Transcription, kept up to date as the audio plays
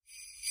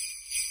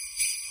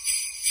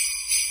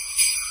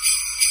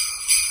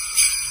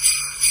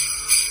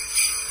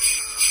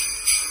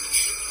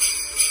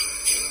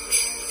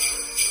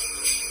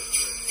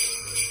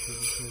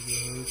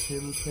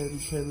piddle, piddle,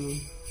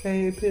 piddle.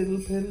 Hey,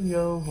 piddle, piddle,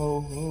 yo,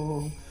 ho,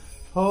 ho.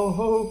 Ho,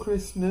 ho,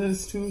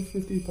 Christmas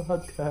 250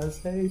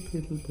 podcast. Hey,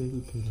 piddle, piddle,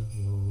 piddle,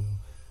 yo.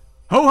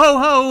 Ho, ho,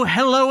 ho!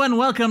 Hello and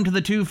welcome to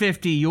the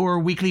 250, your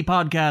weekly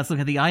podcast. Look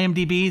at the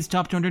IMDb's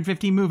top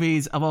 250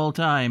 movies of all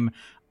time.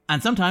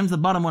 And sometimes the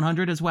bottom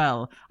 100 as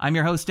well. I'm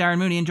your host, Darren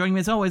Mooney, and joining me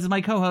as always is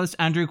my co-host,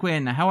 Andrew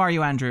Quinn. How are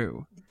you,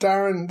 Andrew?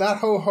 Darren, that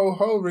ho, ho,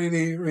 ho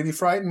really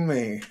frightened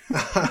me.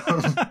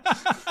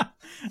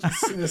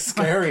 It's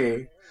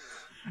scary.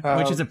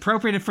 Which is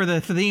appropriate for the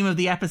theme of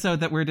the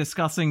episode that we're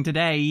discussing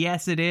today.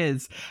 Yes, it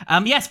is.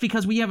 Yes,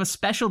 because we have a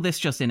special This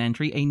Just In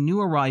entry, a new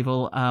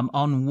arrival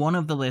on one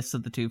of the lists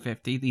of the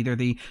 250, either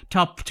the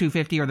top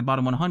 250 or the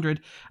bottom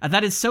 100.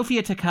 That is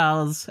Sophia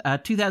Takal's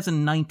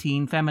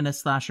 2019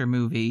 feminist slasher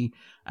movie,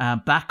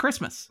 Black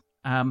Christmas.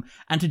 And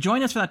to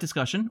join us for that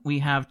discussion, we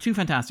have two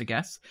fantastic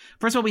guests.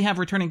 First of all, we have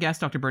returning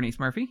guest Dr. Bernice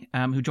Murphy,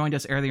 who joined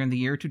us earlier in the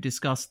year to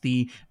discuss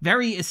the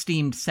very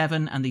esteemed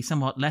Seven and the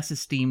somewhat less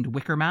esteemed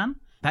Wicker Man.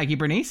 Thank you,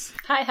 Bernice.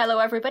 Hi, hello,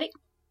 everybody.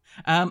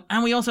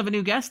 And we also have a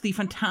new guest, the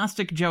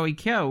fantastic Joey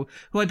Keogh,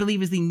 who I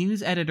believe is the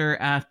news editor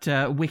at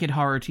Wicked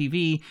Horror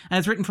TV, and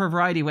has written for a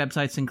variety of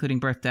websites, including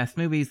Birth, Death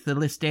Movies, The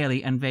List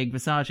Daily, and Vague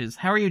Visages.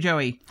 How are you,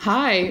 Joey?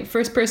 Hi,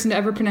 first person to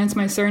ever pronounce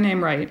my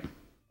surname right.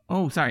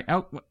 Oh, sorry.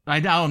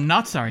 I'm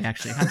not sorry,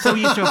 actually. I'm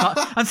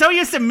so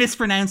used to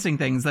mispronouncing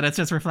things that it's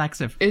just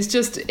reflexive. It's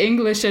just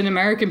English and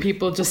American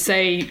people just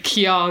say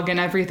Keogh and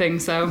everything,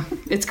 so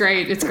it's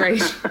great. It's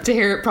great to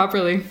hear it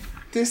properly.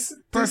 This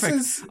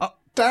is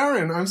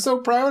Darren. I'm so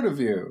proud of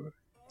you,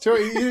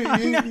 Joey.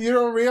 You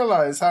don't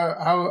realize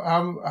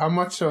how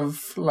much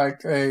of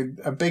like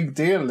a big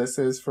deal this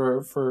is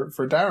for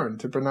Darren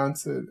to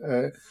pronounce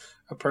a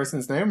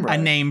person's name right,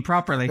 a name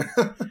properly.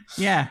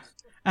 Yeah.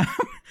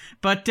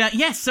 But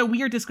yes, so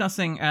we are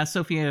discussing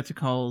Sophia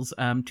Takal's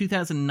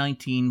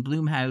 2019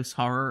 Blumhouse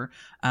horror,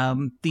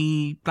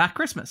 The Black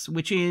Christmas,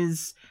 which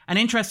is an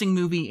interesting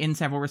movie in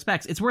several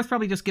respects. It's worth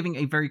probably just giving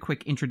a very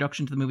quick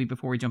introduction to the movie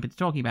before we jump into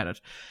talking about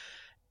it.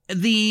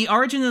 The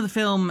origin of the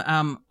film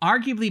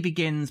arguably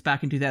begins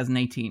back in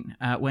 2018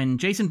 when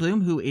Jason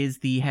Blum, who is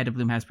the head of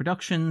Blumhouse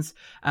Productions,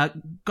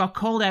 got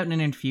called out in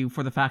an interview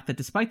for the fact that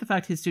despite the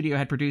fact his studio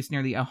had produced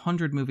nearly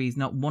 100 movies,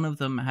 not one of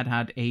them had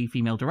had a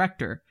female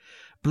director.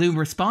 Blum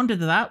responded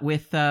to that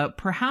with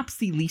perhaps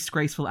the least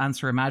graceful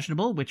answer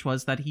imaginable, which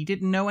was that he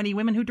didn't know any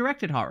women who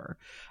directed horror.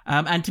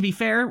 And to be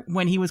fair,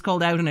 when he was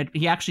called out on it,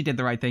 he actually did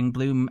the right thing.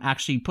 Blum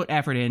actually put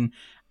effort in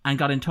and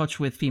got in touch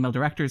with female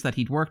directors that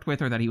he'd worked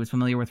with or that he was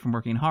familiar with from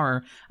working in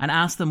horror and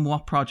asked them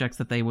what projects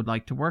that they would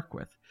like to work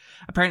with.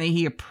 Apparently,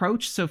 he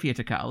approached Sophia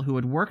Takal, who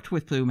had worked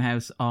with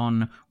Blumhouse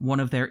on one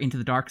of their Into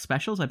the Dark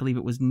specials. I believe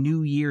it was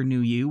New Year, New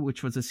You,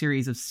 which was a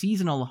series of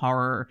seasonal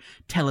horror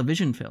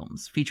television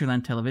films,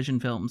 feature-length television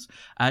films,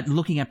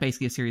 looking at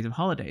basically a series of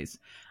holidays,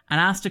 and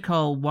asked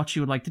Takal what she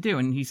would like to do.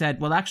 And he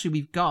said, well, actually,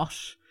 we've got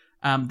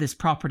this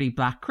property,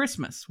 Black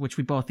Christmas, which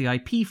we bought the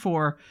IP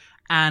for,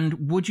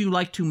 and would you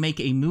like to make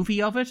a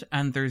movie of it?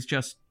 And there's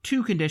just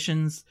two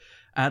conditions.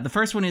 The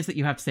first one is that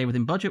you have to stay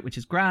within budget, which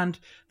is grand.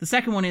 The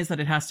second one is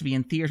that it has to be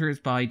in theaters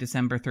by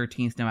December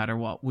 13th, no matter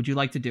what. Would you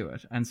like to do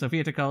it? And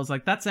Sophia Takal's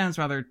like, that sounds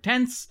rather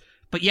tense,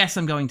 but yes,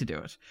 I'm going to do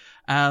it.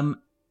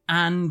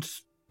 And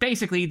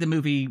basically, the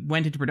movie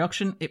went into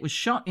production. It was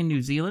shot in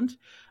New Zealand.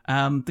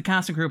 The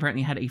cast and crew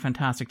apparently had a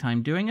fantastic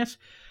time doing it.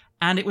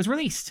 And it was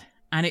released.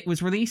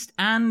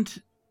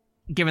 And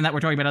given that we're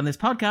talking about it on this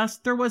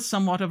podcast, there was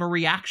somewhat of a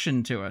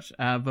reaction to it,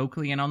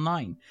 vocally and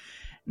online.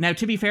 Now,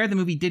 to be fair, the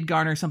movie did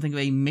garner something of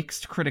a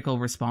mixed critical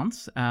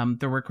response.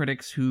 There were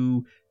critics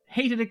who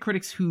hated it,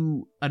 critics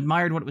who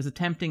admired what it was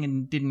attempting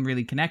and didn't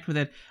really connect with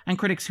it, and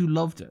critics who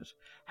loved it.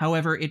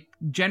 However, it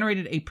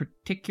generated a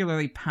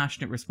particularly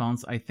passionate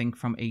response, I think,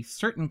 from a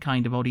certain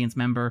kind of audience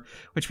member,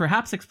 which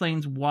perhaps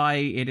explains why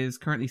it is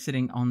currently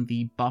sitting on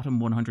the bottom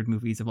 100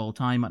 movies of all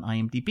time on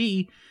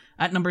IMDb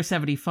at number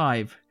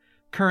 75.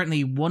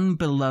 Currently one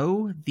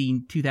below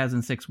the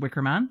 2006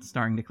 Wicker Man,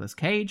 starring Nicolas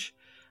Cage,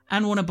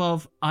 and one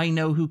above I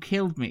Know Who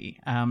Killed Me,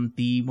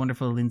 the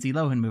wonderful Lindsay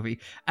Lohan movie.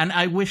 And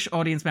I wish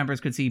audience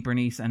members could see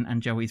Bernice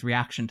and Joey's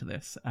reaction to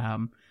this.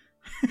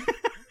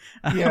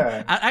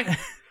 Yeah.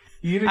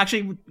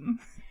 You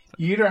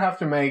either have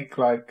to make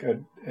like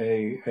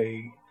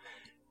a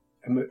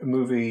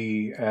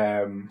movie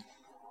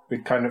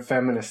with kind of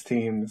feminist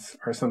themes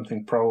or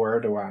something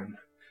pro-Erdogan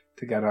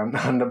to get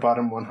on the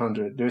bottom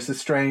 100. There's a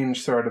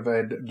strange sort of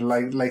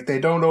like they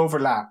don't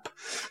overlap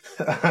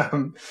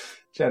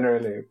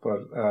generally, but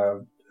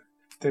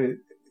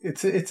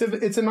it's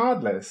an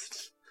odd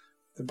list,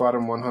 the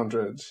bottom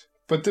 100.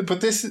 But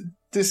this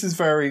is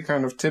very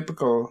kind of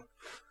typical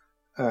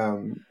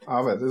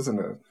of it, isn't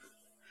it?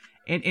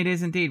 It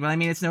is indeed. Well, I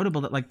mean, it's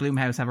notable that like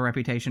Blumhouse have a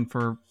reputation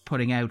for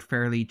putting out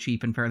fairly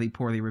cheap and fairly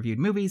poorly reviewed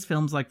movies.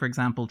 Films like, for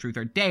example, Truth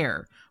or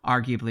Dare,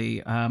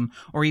 arguably,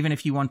 or even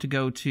if you want to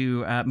go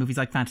to movies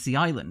like Fantasy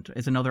Island,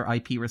 is another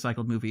IP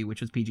recycled movie,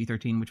 which was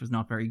PG-13, which was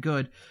not very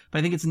good. But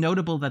I think it's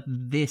notable that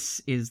this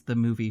is the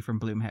movie from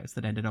Blumhouse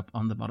that ended up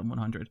on the bottom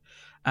 100.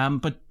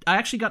 But I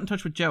actually got in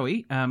touch with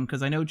Joey,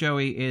 because I know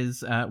Joey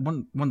is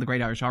one of the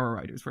great Irish horror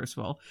writers, first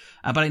of all.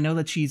 But I know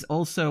that she's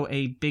also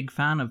a big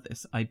fan of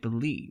this, I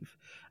believe.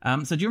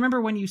 So do you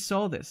remember when you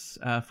saw this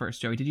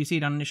first, Joey? Did you see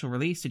it on initial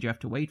release? Did you have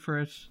to wait for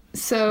it?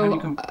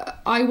 So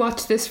I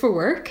watched this for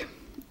work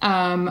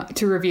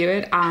to review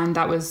it, and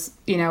that was,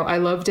 I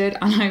loved it,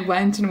 and I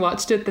went and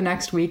watched it the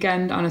next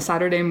weekend on a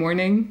Saturday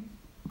morning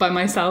by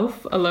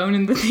myself, alone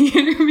in the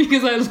theatre,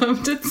 because I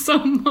loved it so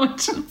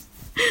much.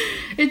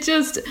 It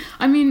just,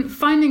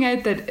 finding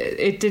out that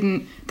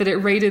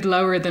it rated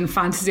lower than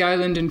Fantasy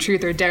Island and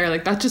Truth or Dare,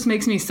 like, that just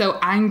makes me so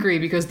angry,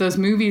 because those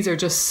movies are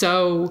just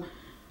so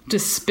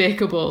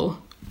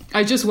despicable.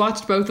 I just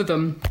watched both of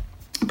them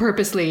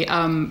purposely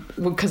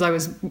because I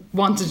was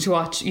wanting to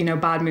watch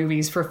bad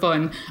movies for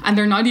fun, and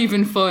they're not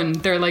even fun.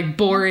 They're like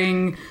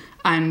boring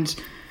and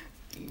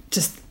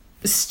just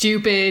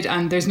stupid,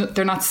 and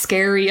they're not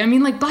scary. I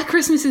mean, like, Black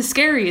Christmas is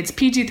scary. It's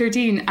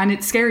PG-13 and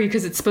it's scary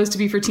because it's supposed to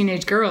be for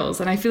teenage girls,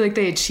 and I feel like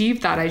they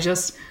achieved that.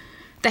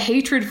 The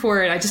hatred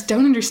for it, I just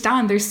don't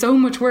understand. There's so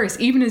much worse,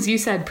 even as you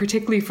said,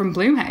 particularly from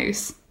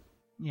Blumhouse.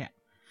 Yeah.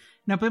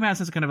 Now, Blumhouse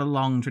has kind of a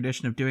long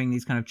tradition of doing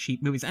these kind of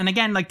cheap movies. And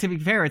again, like, to be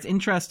fair, it's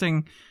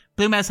interesting.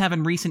 Blumhouse have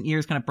in recent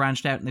years kind of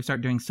branched out, and they've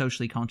started doing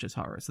socially conscious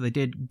horror. So they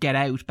did Get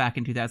Out back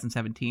in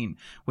 2017,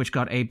 which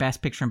got a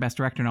Best Picture and Best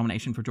Director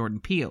nomination for Jordan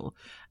Peele.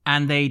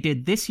 And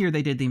this year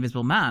they did The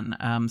Invisible Man,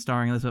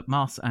 starring Elizabeth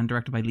Moss and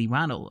directed by Lee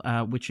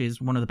Wannell, which is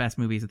one of the best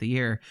movies of the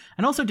year.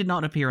 And also did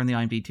not appear on the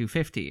IMDb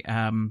 250,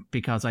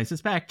 because I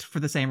suspect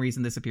for the same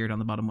reason this appeared on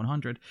the bottom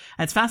 100.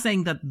 And it's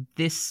fascinating that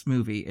this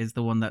movie is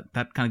the one that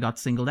kind of got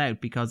singled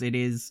out, because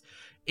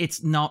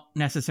it's not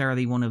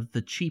necessarily one of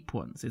the cheap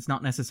ones. It's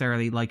not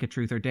necessarily like a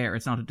Truth or Dare.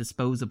 It's not a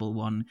disposable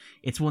one.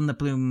 It's one that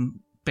Bloom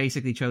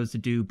basically chose to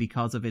do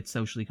because of its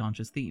socially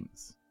conscious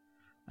themes,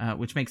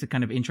 which makes it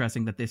kind of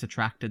interesting that this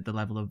attracted the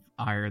level of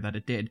ire that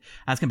it did,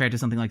 as compared to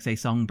something like, say,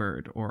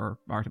 Songbird or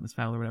Artemis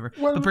Fowl or whatever.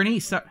 Well, but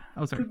Bernice, sorry.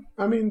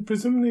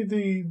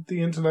 Presumably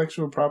the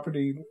intellectual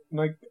property,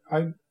 like,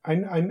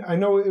 I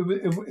know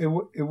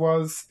it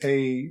was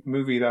a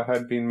movie that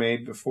had been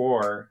made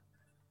before.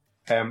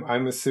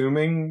 I'm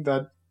assuming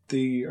that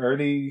the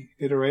early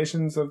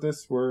iterations of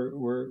this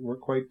were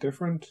quite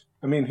different.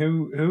 I mean,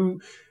 who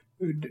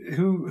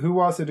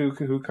was it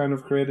who kind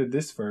of created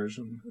this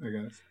version, I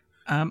guess?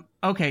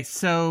 Okay,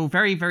 so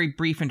very, very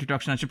brief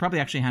introduction. I should probably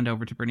actually hand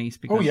over to Bernice,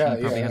 because she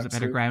probably has a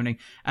better grounding.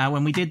 I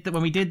can't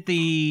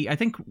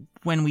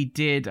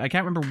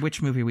remember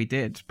which movie we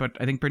did, but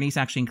I think Bernice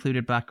actually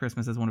included Black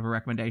Christmas as one of her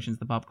recommendations,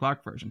 the Bob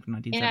Clark version from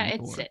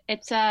 1974.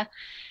 Yeah,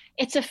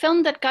 it's a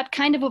film that got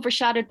kind of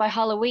overshadowed by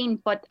Halloween,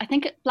 but I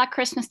think Black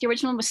Christmas, the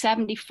original, was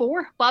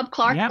 74. Bob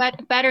Clark,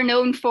 better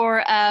known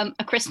for A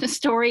Christmas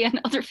Story and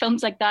other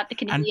films like that, the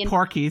Canadian. And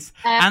Porky's.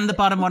 And the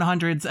bottom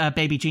 100's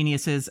Baby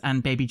Geniuses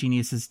and Baby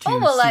Geniuses 2. Oh,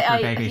 well,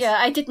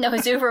 I didn't know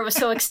his oeuvre was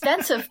so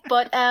extensive,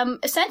 but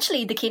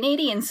essentially the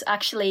Canadians,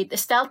 actually,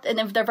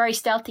 in their very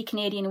stealthy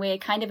Canadian way,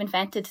 kind of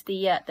invented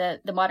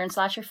the modern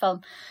slasher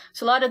film.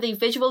 So a lot of the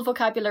visual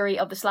vocabulary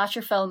of the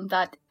slasher film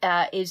that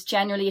is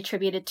generally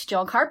attributed to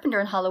John Carpenter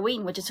and Halloween,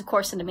 which is of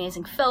course an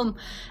amazing film,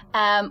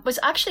 was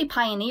actually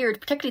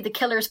pioneered, particularly the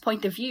killer's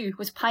point of view,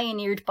 was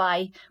pioneered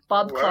by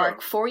Bob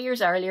Clark 4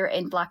 years earlier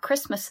in Black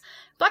Christmas.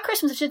 Black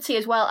Christmas, I should say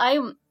as well,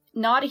 I'm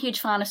not a huge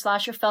fan of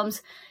slasher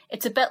films.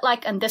 It's a bit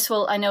like, and this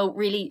will, I know,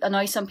 really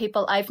annoy some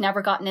people, I've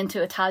never gotten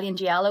into Italian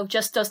giallo,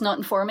 just does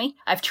nothing for me.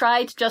 I've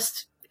tried,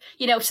 just,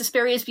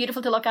 Suspiria is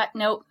beautiful to look at.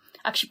 No,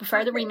 actually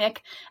prefer the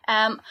remake.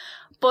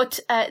 But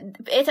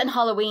it and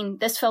Halloween,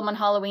 this film and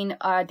Halloween,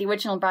 the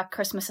original Black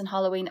Christmas and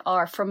Halloween,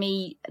 are, for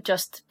me,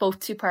 just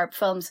both superb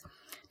films.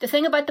 The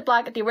thing about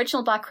the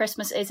original Black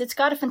Christmas is it's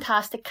got a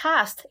fantastic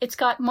cast. It's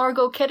got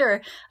Margot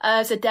Kidder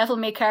as a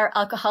devil-may-care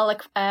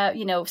alcoholic,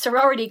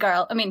 sorority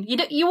girl. I mean,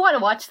 you want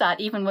to watch that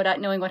even without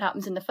knowing what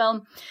happens in the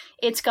film.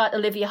 It's got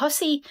Olivia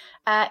Hussey.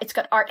 It's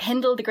got Art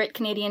Hindle, the great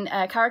Canadian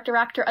character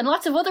actor, and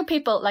lots of other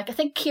people. Like, I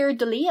think Keir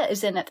Dalia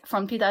is in it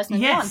from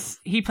 2001. Yes,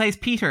 he plays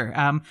Peter.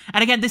 And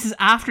again, this is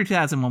after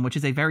 2001, which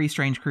is a very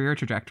strange career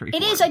trajectory.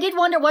 It is. I did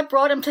wonder what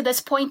brought him to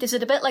this point. Is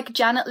it a bit like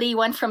Janet Leigh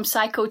went from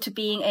Psycho to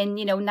being in,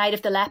 Night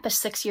of the Lepus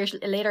 6 years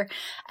later?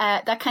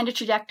 That kind of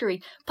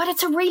trajectory. But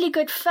it's a really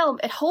good film.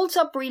 It holds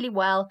up really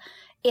well.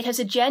 It has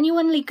a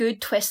genuinely good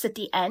twist at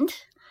the end.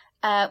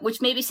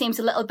 Which maybe seems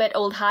a little bit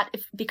old hat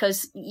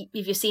because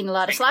you've seen a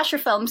lot of slasher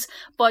films,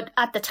 but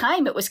at the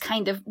time it was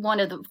kind of one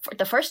of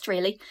the first,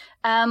 really.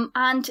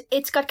 And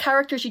it's got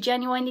characters you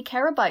genuinely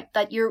care about,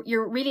 that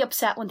you're really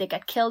upset when they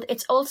get killed.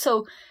 It's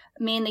also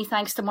mainly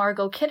thanks to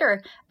Margot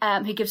Kidder,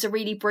 who gives a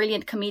really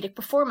brilliant comedic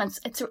performance.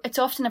 It's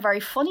often a very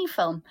funny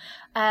film.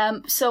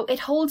 So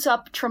it holds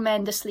up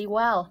tremendously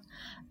well.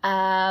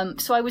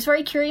 So I was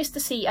very curious to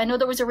see. I know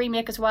there was a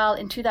remake as well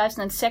in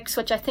 2006,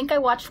 which I think I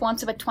watched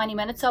once, about 20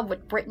 minutes of,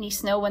 with Brittany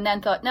Snow, and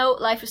then thought, no,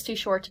 life is too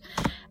short.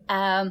 So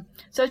I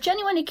was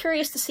genuinely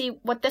curious to see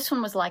what this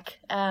one was like.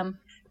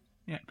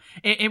 Yeah,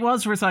 it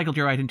was recycled,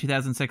 you're right, in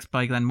 2006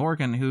 by Glenn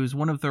Morgan, who's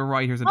one of the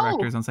writers and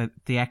directors on, say,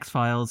 The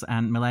X-Files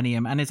and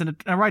Millennium, and is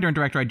a writer and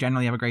director I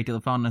generally have a great deal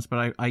of fondness,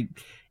 but I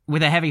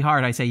with a heavy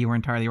heart, I say you were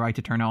entirely right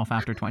to turn off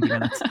after 20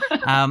 minutes.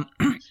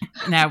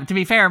 Now, to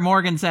be fair,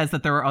 Morgan says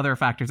that there were other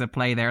factors at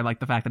play there, like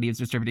the fact that he was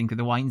distributing through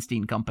the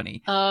Weinstein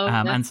Company.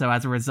 And so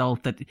as a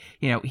result that,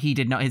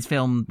 his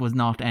film was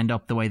not end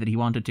up the way that he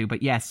wanted to.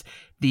 But yes,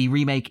 the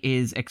remake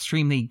is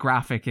extremely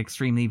graphic,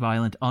 extremely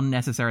violent,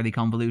 unnecessarily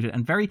convoluted,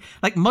 and very,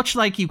 much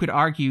like you could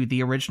argue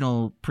the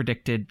original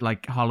predicted,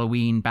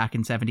 Halloween back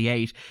in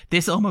 78,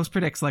 this almost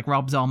predicts,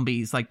 Rob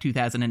Zombie's,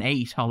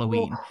 2008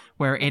 Halloween,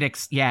 where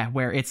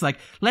it's like,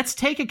 let's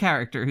take a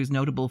character who's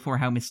notable for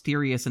how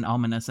mysterious and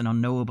ominous and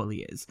unknowable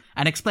he is,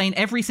 and explain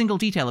every single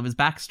detail of his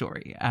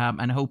backstory,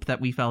 and hope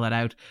that we fill that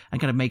out and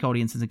kind of make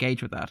audiences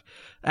engage with that.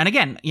 And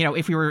again,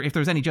 if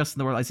there was any justice in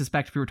the world, I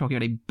suspect if we were talking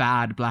about a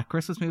bad Black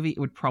Christmas movie, it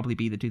would probably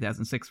be the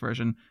 2006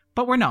 version,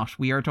 but we're not.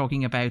 We are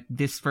talking about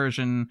this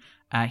version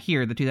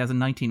here, the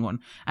 2019 one.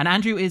 And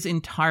Andrew is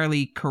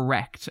entirely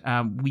correct.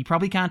 We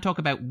probably can't talk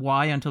about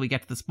why until we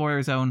get to the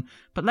spoiler zone,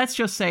 but let's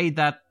just say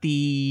that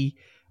the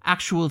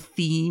actual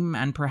theme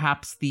and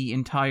perhaps the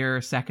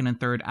entire second and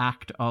third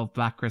act of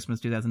Black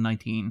Christmas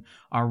 2019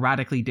 are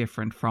radically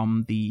different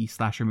from the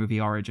slasher movie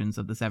origins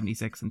of the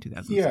 76 and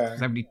 2006,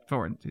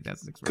 74 and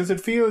 2006. Because it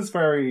feels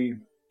very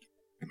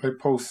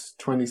post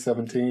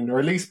 2017, or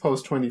at least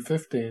post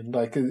 2015.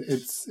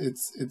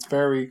 It's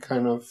very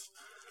kind of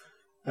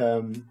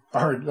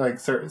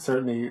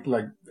certainly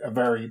a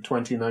very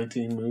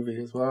 2019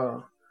 movie as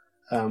well.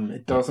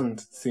 It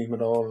doesn't seem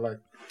at all like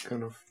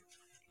kind of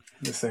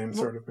the same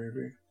sort of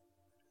movie.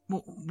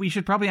 Well, we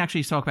should probably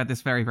actually talk about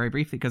this very, very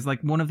briefly, because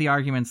one of the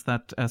arguments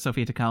that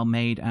Sophia Takal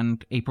made,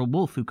 and April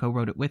Wolfe, who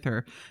co-wrote it with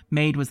her,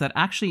 made, was that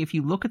actually if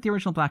you look at the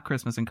original Black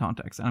Christmas in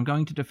context, and I'm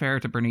going to defer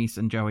to Bernice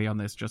and Joey on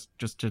this just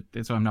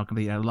so I'm not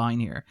going to be out of line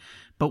here,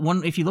 but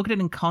if you look at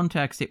it in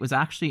context, it was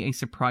actually a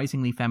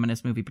surprisingly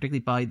feminist movie, particularly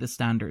by the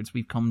standards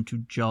we've come to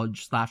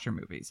judge slasher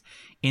movies,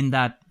 in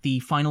that the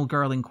final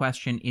girl in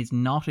question is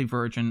not a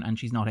virgin and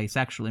she's not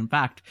asexual. In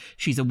fact,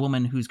 she's a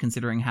woman who's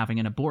considering having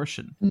an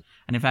abortion. And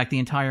in fact, the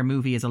entire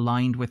movie is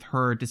aligned with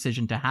her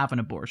decision to have an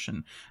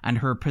abortion, and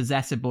her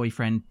possessive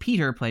boyfriend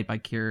Peter, played by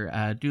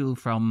Keir Dull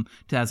from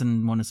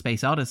 2001: A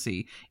Space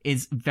Odyssey,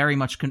 is very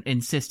much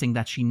insisting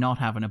that she not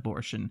have an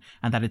abortion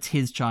and that it's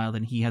his child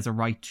and he has a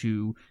right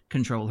to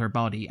control her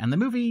body. And the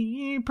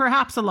movie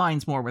perhaps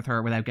aligns more with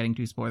her without getting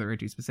too spoiler or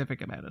too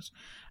specific about it.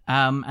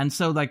 And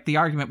so the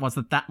argument was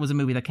that was a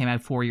movie that came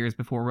out 4 years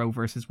before Roe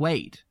versus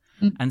Wade.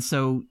 And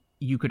so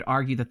you could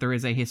argue that there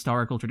is a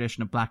historical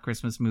tradition of Black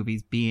Christmas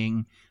movies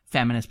being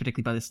feminist,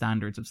 particularly by the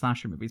standards of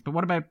slasher movies. But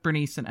what about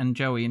Bernice and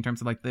Joey in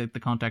terms of the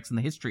context and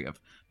the history of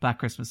Black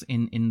Christmas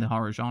in the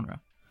horror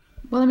genre?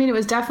 Well, I mean, it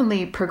was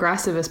definitely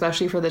progressive,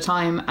 especially for the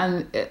time.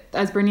 And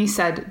as Bernice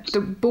said,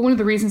 but one of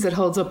the reasons it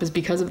holds up is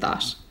because of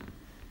that.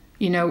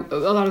 A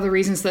lot of the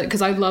reasons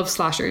because I love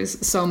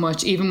slashers so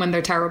much, even when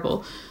they're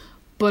terrible.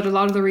 But a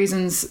lot of the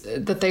reasons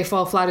that they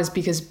fall flat is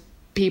because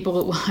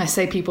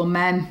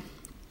men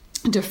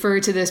defer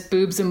to this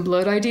boobs and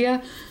blood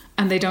idea,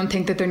 and they don't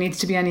think that there needs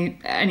to be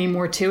any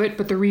more to it.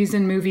 But the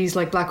reason movies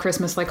like Black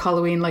Christmas, like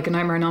Halloween, like A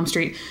Nightmare on Elm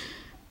Street,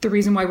 the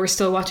reason why we're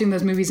still watching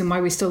those movies and why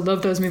we still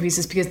love those movies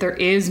is because there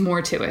is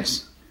more to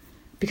it.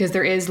 Because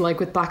there is,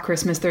 with Black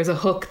Christmas, there's a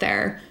hook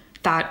there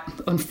that,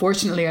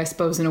 unfortunately, I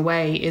suppose in a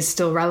way, is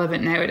still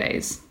relevant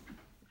nowadays.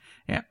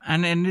 Yeah,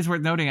 and it is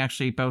worth noting,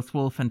 actually, both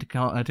Wolfe and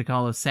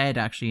Takal have said,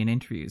 actually, in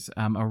interviews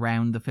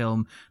around the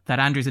film, that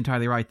Andrew's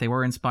entirely right. They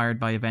were inspired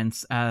by events,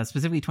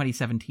 specifically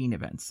 2017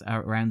 events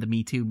around the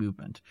Me Too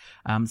movement.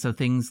 So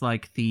things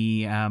like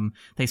they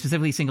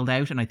specifically singled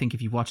out, and I think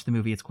if you've watched the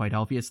movie, it's quite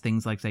obvious,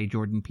 things like, say,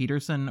 Jordan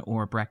Peterson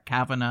or Brett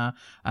Kavanaugh,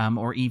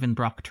 or even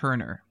Brock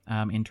Turner,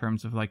 in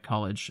terms of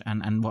college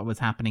and what was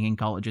happening in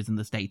colleges in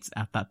the States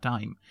at that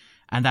time.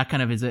 And that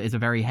kind of is a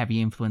very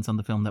heavy influence on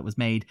the film that was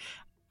made.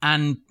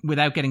 And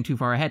without getting too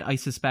far ahead, I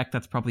suspect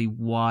that's probably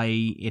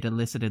why it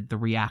elicited the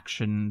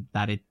reaction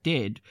that it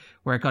did,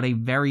 where it got a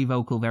very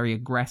vocal, very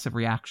aggressive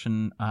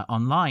reaction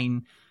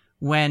online,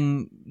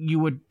 when you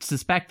would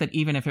suspect that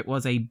even if it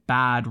was a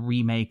bad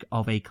remake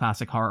of a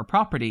classic horror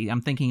property,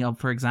 I'm thinking of,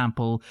 for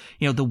example,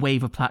 the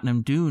wave of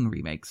Platinum Dune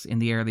remakes in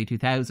the early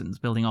 2000s,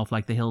 building off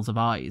The Hills of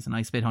Eyes and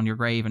I Spit on Your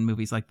Grave and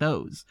movies like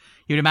those.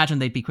 You'd imagine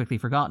they'd be quickly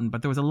forgotten,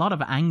 but there was a lot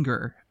of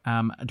anger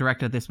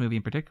directed at this movie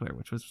in particular,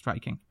 which was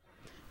striking.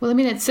 Well, I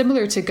mean, it's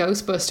similar to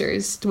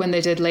Ghostbusters, when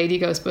they did Lady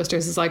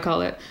Ghostbusters, as I call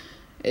it.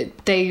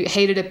 They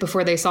hated it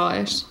before they saw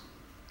it.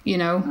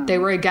 They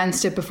were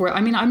against it before.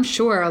 I mean, I'm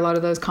sure a lot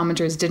of those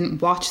commenters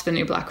didn't watch the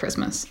new Black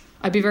Christmas.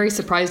 I'd be very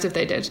surprised if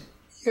they did.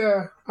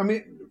 Yeah, I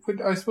mean,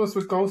 I suppose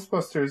with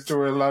Ghostbusters, there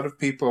were a lot of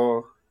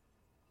people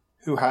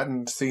who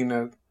hadn't seen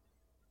it,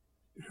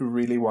 who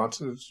really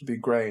wanted it to be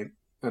great.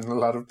 and a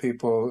lot of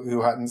people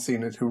who hadn't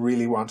seen it who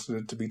really wanted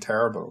it to be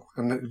terrible,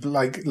 and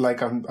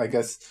I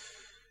guess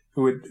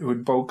who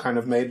had both kind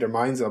of made their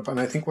minds up. And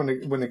I think when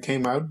it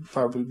came out,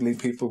 probably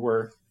people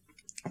were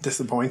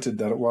disappointed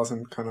that it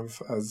wasn't kind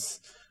of as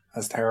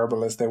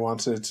terrible as they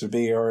wanted it to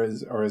be, or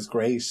as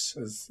great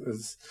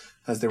as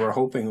they were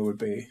hoping it would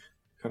be.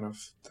 Kind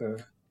of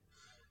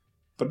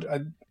but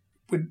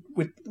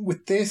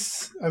with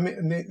this, I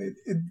mean,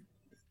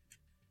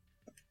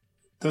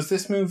 does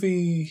this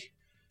movie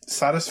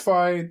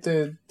satisfy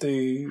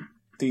the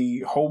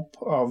hope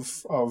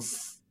of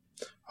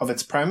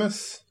its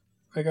premise?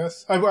 I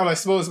guess. I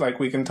suppose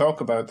we can talk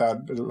about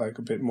that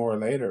a bit more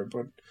later,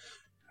 but.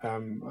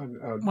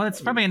 Well,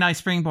 it's probably a nice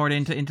springboard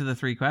into the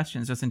three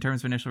questions, just in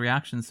terms of initial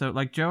reactions. So,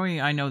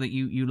 Joey, I know that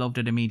you loved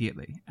it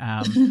immediately.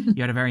 You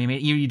had a very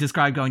you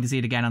described going to see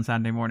it again on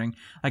Saturday morning.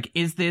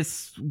 Is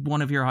this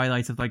one of your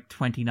highlights of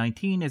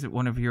 2019? Is it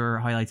one of your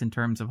highlights in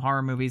terms of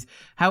horror movies?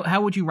 How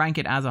would you rank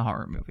it as a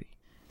horror movie?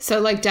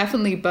 So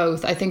definitely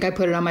both. I think I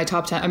put it on my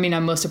top 10. I mean,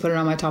 I must have put it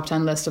on my top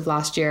 10 list of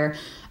last year.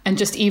 And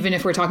just even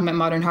if we're talking about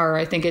modern horror,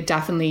 I think it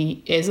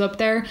definitely is up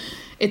there.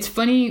 It's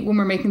funny when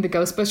we're making the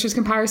Ghostbusters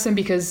comparison,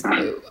 because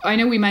I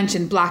know we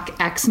mentioned Black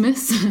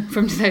Xmas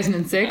from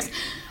 2006.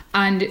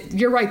 And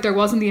you're right, there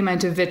wasn't the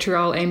amount of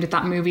vitriol aimed at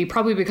that movie,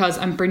 probably because,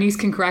 and Bernice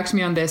can correct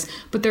me on this,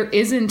 but there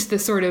isn't the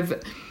sort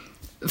of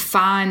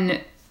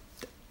fan,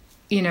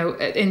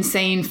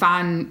 insane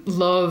fan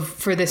love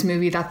for this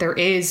movie that there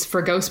is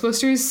for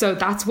Ghostbusters. So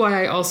that's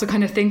why I also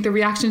kind of think the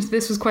reaction to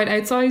this was quite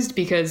outsized,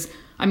 because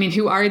I mean,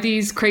 who are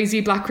these crazy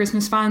Black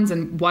Christmas fans,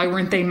 and why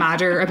weren't they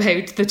madder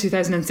about the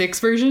 2006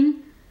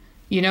 version,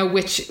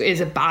 which is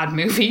a bad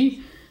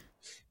movie?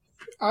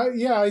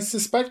 I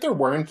suspect there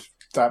weren't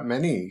that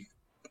many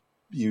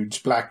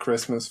huge Black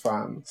Christmas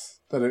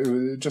fans. That it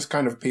was just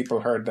kind of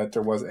people heard that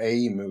there was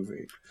a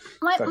movie.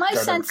 My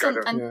sense,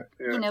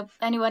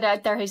 anyone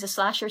out there who's a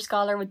slasher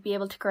scholar would be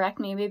able to correct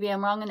me. Maybe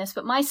I'm wrong in this,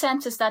 but my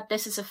sense is that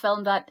this is a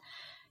film that,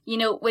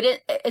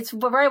 it's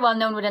very well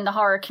known within the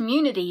horror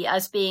community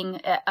as being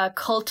a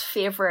cult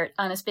favorite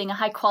and as being a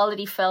high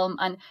quality film,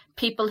 and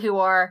people who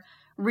are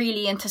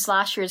really into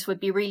slashers would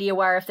be really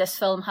aware of this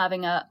film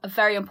having a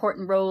very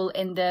important role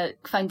in the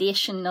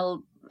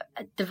foundational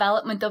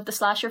development of the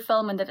slasher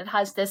film, and that it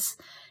has this.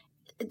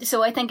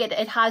 So I think it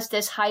has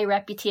this high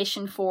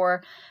reputation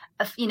for,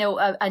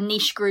 a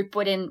niche group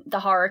within the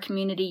horror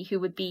community who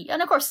would be,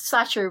 and of course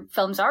slasher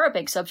films are a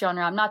big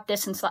subgenre. I'm not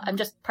dissing, I'm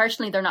just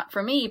personally they're not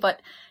for me,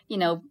 but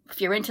if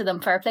you're into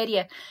them, fair play to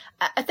you.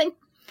 I think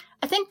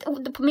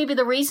maybe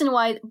the reason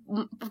why,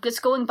 it's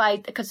going by,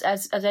 because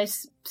as I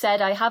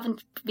said, I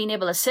haven't been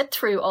able to sit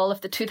through all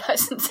of the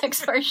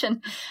 2006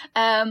 version.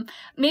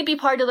 Maybe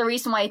part of the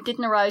reason why it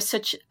didn't arouse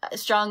such a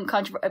strong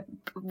controversy,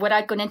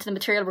 without going into the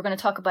material we're going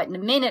to talk about in a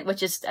minute,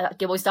 which is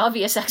the most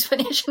obvious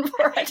explanation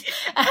for it.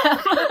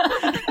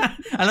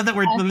 I love that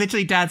we're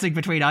literally dancing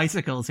between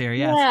icicles here.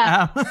 Yes.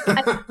 Yeah.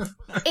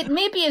 It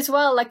may be as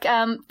well,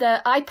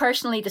 I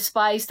personally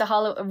despise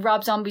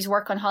Rob Zombie's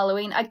work on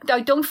Halloween. I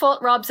don't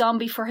fault Rob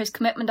Zombie for his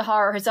commitment to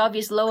horror, his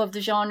obvious love of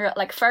the genre.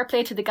 Fair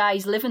play to the guy,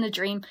 he's living the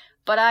dream.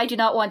 But I do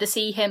not want to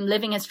see him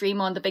living his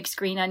dream on the big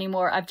screen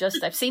anymore. I've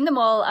seen them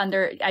all, and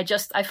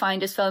I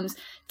find his films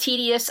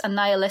tedious and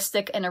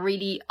nihilistic in a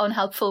really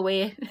unhelpful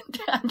way,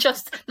 and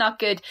just not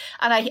good.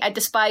 And I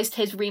despised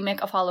his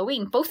remake of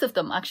Halloween, both of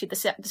them actually,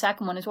 the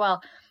second one as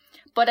well.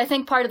 But I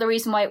think part of the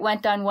reason why it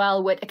went down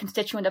well with a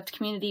constituent of the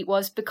community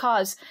was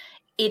because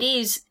it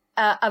is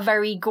a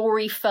very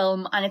gory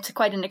film, and it's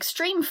quite an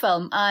extreme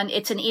film, and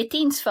it's an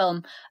 18s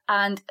film,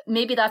 and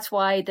maybe that's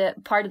why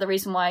part of the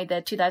reason why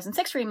the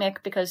 2006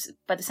 remake, because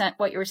by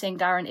what you were saying,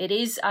 Darren, it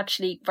is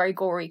actually very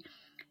gory.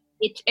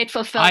 It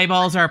fulfills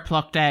eyeballs are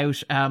plucked out.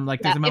 There's a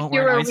moment if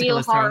you're where a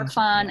real horror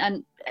fan,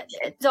 and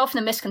it's often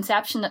a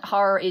misconception that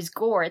horror is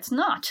gore. It's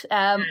not,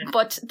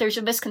 but there's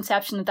a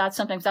misconception that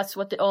sometimes that's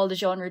what all the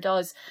genre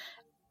does.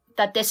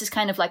 That this is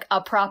kind of like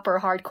a proper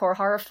hardcore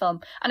horror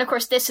film. And of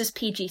course, this is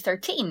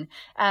PG-13.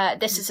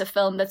 This is a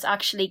film that's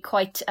actually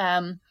quite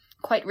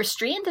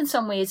restrained in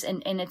some ways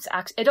in its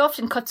acts. It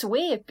often cuts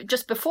away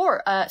just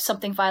before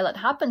something violent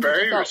happens, which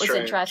I thought was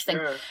interesting.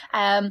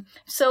 Yeah.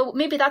 So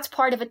maybe that's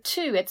part of it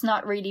too. It's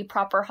not really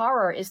proper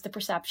horror, is the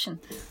perception.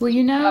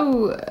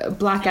 Well,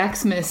 Black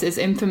Xmas is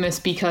infamous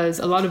because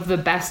a lot of the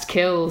best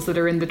kills that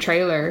are in the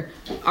trailer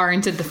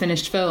aren't in the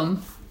finished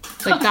film.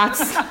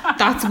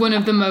 That's one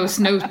of the most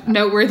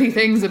noteworthy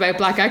things about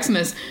Black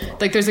Xmas.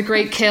 There's a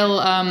great kill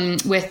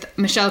with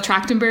Michelle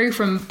Trachtenberg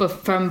from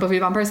Buffy the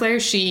Vampire Slayer.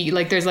 She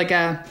there's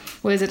an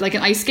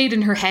ice skate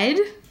in her head,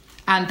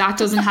 and that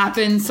doesn't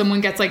happen.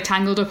 Someone gets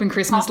tangled up in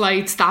Christmas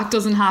lights. That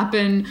doesn't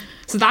happen.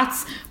 So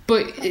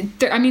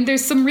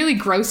there's some really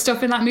gross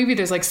stuff in that movie.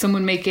 There's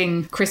someone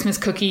making Christmas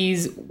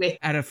cookies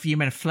out of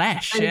human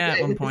flesh.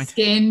 At one point,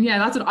 skin. Yeah,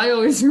 that's what I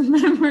always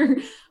remember.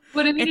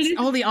 But I mean, it's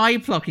all the eye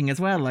plucking as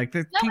well.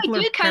 People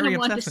I do kind of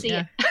want to see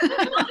it. Do you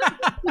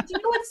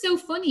know what's so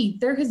funny?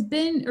 There has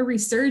been a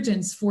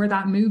resurgence for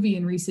that movie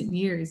in recent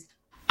years.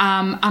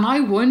 And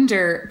I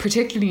wonder,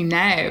 particularly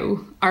now,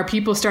 are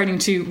people starting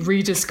to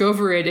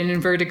rediscover it in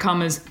inverted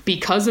commas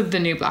because of the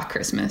new Black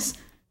Christmas?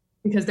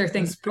 Because they're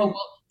thinking, oh,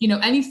 well, you know,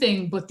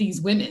 anything but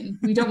these women.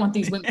 We don't want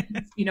these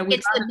women. You know,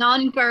 it's the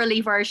non-girly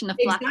version of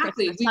Black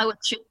Christmas. How it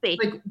should be.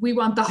 Like, we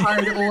want the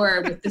hard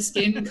ore with the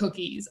skin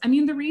cookies. I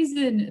mean, the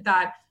reason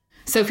that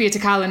Sophia,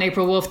 Takal and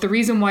April Wolf, the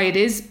reason why it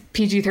is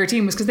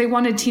PG-13 was because they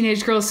wanted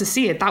teenage girls to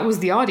see it. That was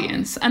the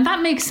audience. And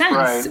that makes sense.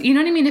 Right. You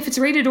know what I mean? If it's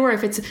rated or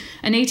if it's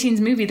an 18s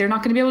movie, they're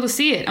not going to be able to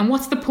see it. And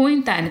what's the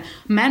point then?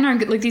 Men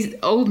aren't, like, these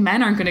old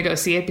men aren't going to go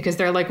see it because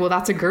they're like, well,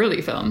 that's a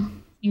girly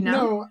film. You know?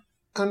 No,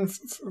 and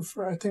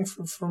I think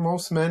for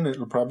most men,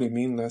 it'll probably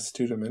mean less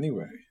to them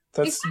anyway.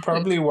 That's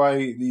probably why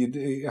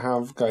you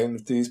have kind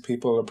of these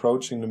people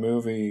approaching the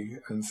movie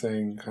and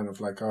saying kind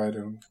of like, oh, I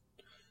don't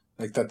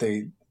like that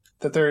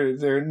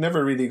they're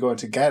never really going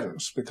to get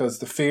it, because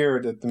the fear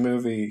that the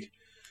movie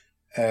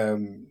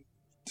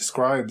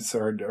describes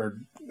or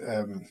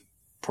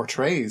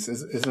portrays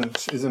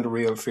isn't a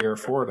real fear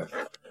for them.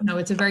 No,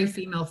 it's a very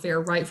female fear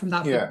right from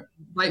that. Yeah.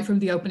 Right from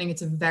the opening,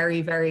 it's a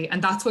very, very,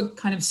 and that's what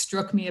kind of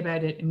struck me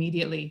about it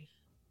immediately,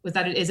 was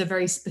that it is a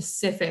very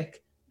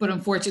specific, but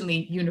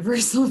unfortunately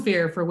universal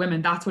fear for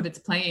women. That's what it's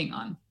playing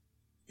on.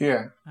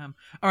 Yeah.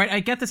 All right, I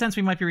get the sense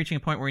we might be reaching a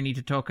point where we need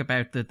to talk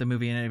about the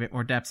movie in a bit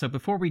more depth. So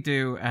before we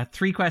do,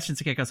 3 questions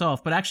to kick us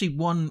off, but actually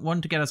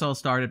one to get us all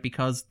started,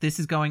 because this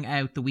is going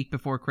out the week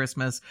before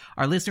Christmas.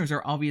 Our listeners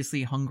are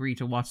obviously hungry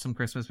to watch some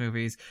Christmas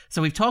movies.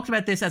 So we've talked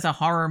about this as a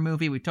horror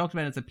movie. We've talked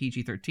about it as a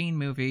PG-13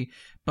 movie.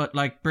 But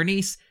like,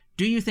 Bernice,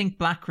 do you think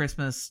Black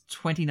Christmas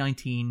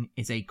 2019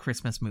 is a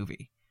Christmas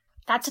movie?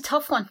 That's a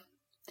tough one.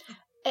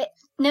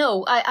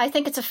 No, I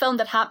think it's a film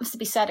that happens to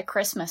be set at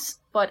Christmas,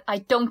 but I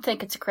don't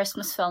think it's a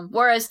Christmas film.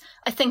 Whereas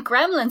I think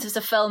Gremlins is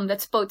a film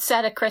that's both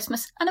set at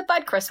Christmas and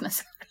about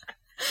Christmas.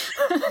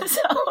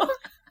 So,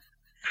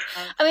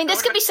 I mean,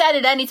 this could be said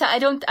at any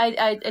time.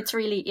 It's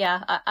really,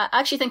 yeah. I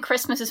actually think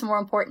Christmas is more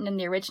important than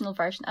the original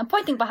version. I'm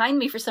pointing behind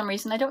me for some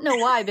reason. I don't know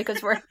why,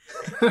 because we're...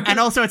 And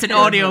also it's an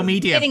audio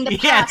medium. Getting the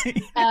past.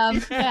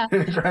 Yeah.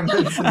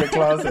 Gremlins in the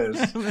closet.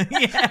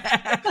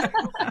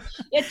 Yeah.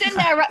 It's in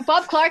there.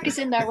 Bob Clark is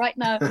in there right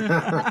now.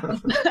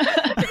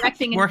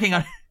 Directing. Working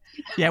on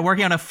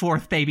a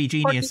 4th Baby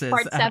Geniuses.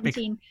 Part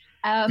 17.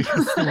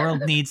 The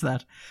world needs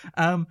that.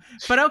 So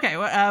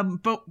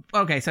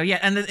yeah,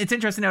 and it's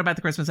interesting to know about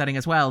the Christmas setting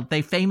as well.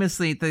 They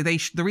famously, the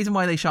reason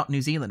why they shot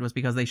New Zealand was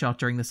because they shot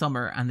during the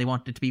summer and they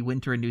wanted it to be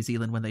winter in New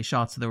Zealand when they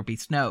shot, so there would be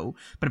snow.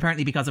 But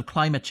apparently because of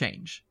climate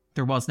change,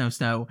 there was no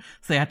snow,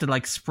 so they had to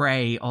like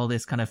spray all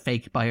this kind of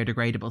fake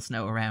biodegradable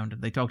snow around. And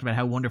they talked about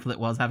how wonderful it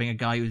was having a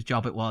guy whose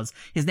job it was.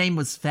 His name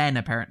was Sven,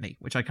 apparently,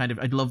 which I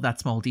love that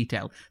small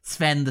detail.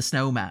 Sven the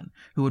snowman,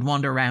 who would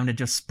wander around and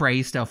just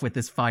spray stuff with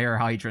this fire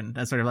hydrant,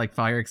 a sort of like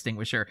fire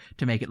extinguisher,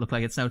 to make it look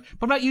like it snowed.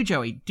 What about you,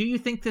 Joey? Do you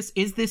think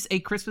is this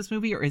a Christmas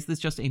movie, or is this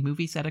just a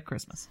movie set at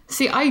Christmas?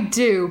 See, I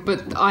do,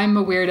 but I'm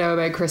a weirdo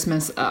about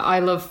Christmas. I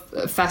love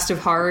festive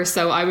horror,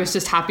 so I was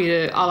just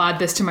happy I'll add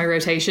this to my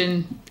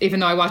rotation,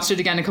 even though I watched it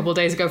again a couple of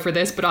days ago for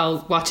this, but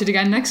I'll watch it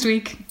again next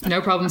week.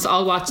 No problem. So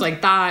I'll watch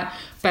like that.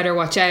 Better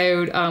Watch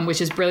Out, which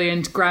is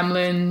brilliant.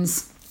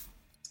 Gremlins,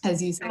 as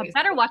you say.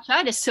 Better Watch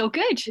Out is so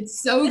good. It's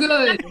so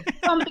good.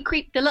 From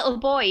the little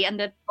boy and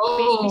the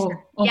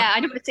yeah,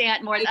 I don't want to say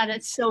that more, and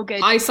it's so good.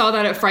 I saw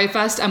that at Fright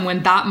Fest, and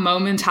when that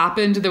moment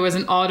happened, there was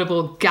an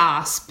audible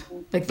gasp.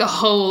 Like the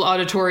whole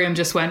auditorium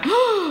just went,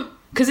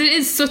 because it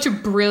is such a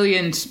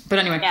brilliant, but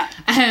anyway. Yeah.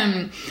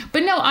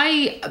 But no,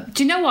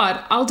 do you know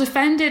what? I'll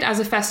defend it as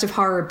a festive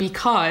horror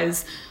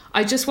because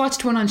I just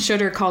watched one on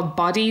Shudder called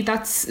Body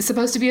that's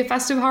supposed to be a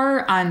festive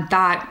horror, and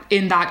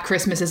that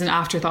Christmas is an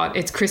afterthought.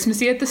 It's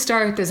Christmassy at the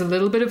start, there's a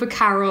little bit of a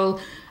carol,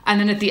 and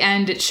then at the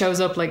end it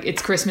shows up like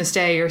it's Christmas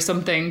Day or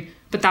something,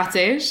 but that's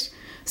it.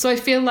 So I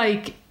feel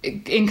like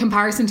in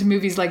comparison to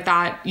movies like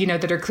that, you know,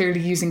 that are clearly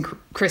using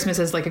Christmas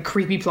as like a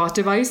creepy plot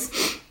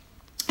device,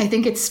 I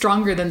think it's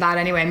stronger than that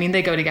anyway. I mean,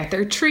 they go to get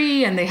their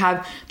tree and they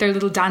have their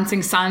little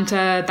dancing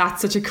Santa.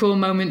 That's such a cool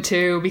moment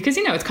too, because,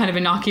 you know, it's kind of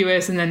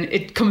innocuous and then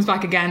it comes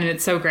back again and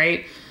it's so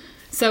great.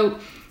 So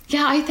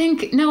yeah, I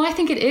think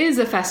it is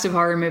a festive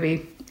horror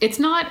movie.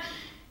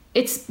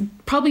 It's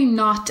probably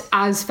not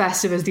as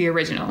festive as the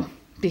original,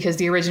 because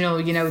the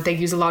original, you know, they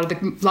use a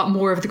lot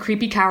more of the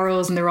creepy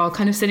carols and they're all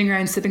kind of sitting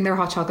around sipping their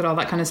hot chocolate, all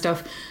that kind of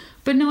stuff.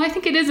 But no, I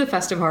think it is a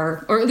festive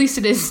horror, or at least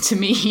it is to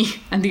me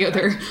and the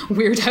other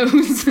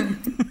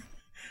weirdos.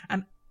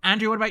 And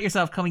Andrew, what about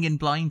yourself coming in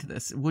blind to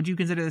this? Would you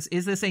consider this,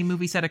 is this a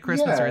movie set at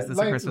Christmas, or is this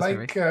a Christmas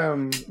movie?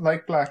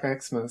 Like Black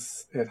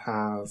Xmas, it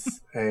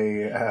has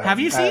a... Have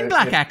you seen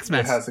Black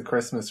Xmas? It has a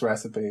Christmas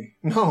recipe.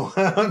 No,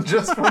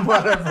 just from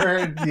what I've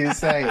heard you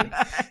say.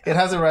 It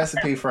has a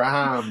recipe for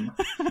ham,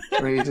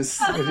 where you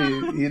just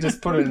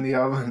put it in the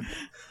oven.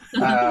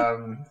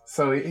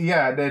 So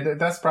yeah,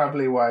 that's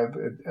probably why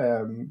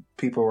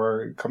people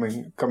were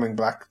coming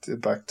back to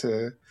Black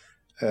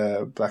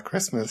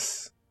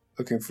Christmas,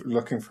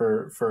 looking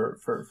for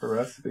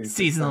recipes,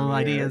 seasonal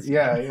ideas.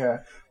 Yeah.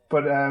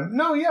 But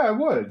no, yeah, I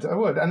would,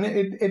 and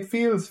it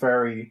feels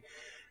very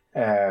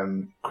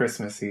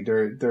Christmassy.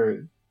 There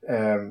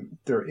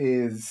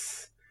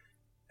is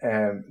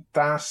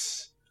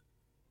that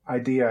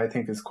idea, I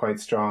think, is quite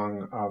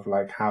strong of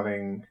like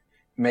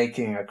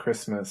making a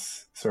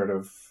Christmas sort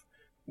of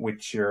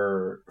with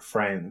your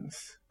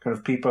friends. Kind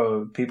of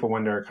people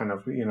when they're kind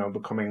of, you know,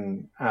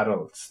 becoming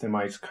adults, it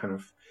might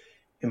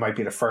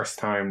be the first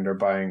time they're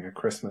buying a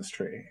Christmas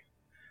tree.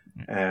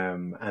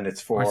 And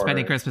it's for... Or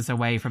spending Christmas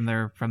away from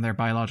their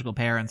biological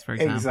parents, for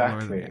example.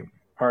 Exactly.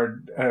 Or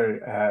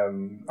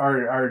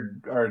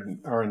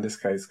in this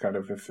case, kind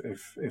of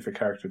if a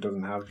character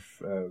doesn't have...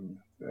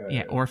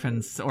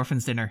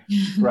 orphans dinner.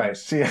 Right,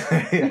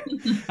 yeah.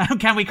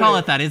 Can we call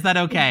it that? Is that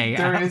okay?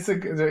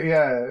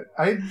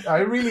 I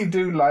really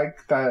do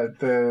like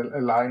the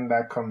line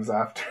that comes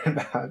after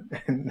that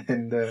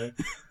in the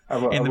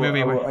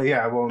movie.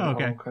 I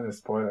won't kind of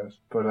spoil it,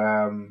 but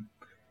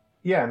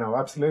yeah, no,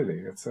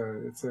 absolutely, it's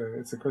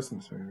a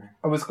Christmas movie.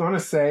 I was going to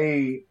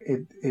say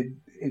it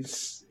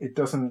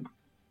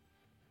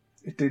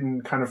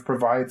didn't kind of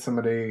provide some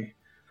of the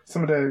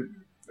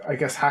I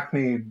guess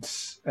hackneyed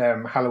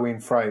Halloween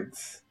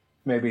frights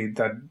maybe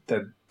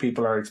that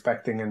people are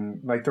expecting,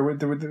 and like there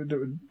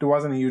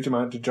wasn't a huge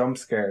amount of jump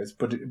scares,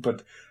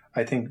 but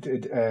I think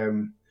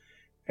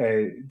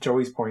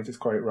Joey's point is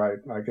quite right.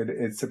 Like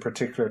it's a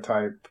particular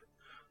type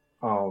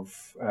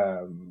of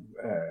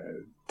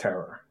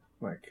terror.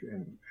 Like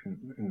in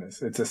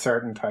this, it's a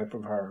certain type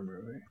of horror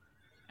movie.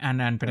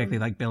 And particularly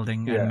like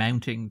building and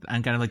mounting,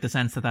 and kind of like the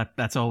sense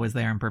that's always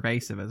there and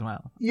pervasive as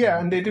well. Yeah,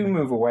 and they do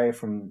move away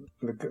from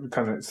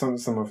kind of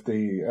some of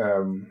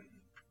the,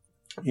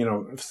 you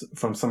know,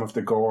 from some of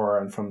the gore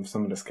and from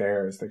some of the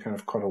scares. They kind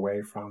of cut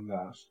away from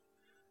that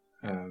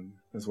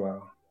as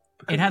well.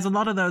 It has a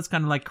lot of those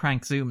kind of like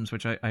crank zooms,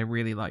 which I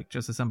really like,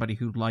 just as somebody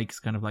who likes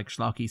kind of like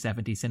schlocky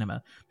 70s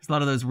cinema. There's a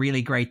lot of those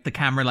really great, the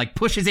camera like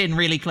pushes in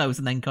really close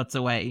and then cuts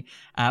away,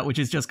 which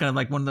is just kind of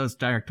like one of those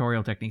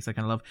directorial techniques I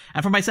kind of love.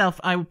 And for myself,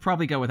 I would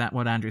probably go with that,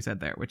 what Andrew said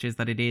there, which is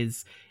that it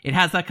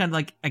has that kind of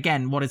like,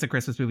 again, what is a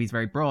Christmas movie is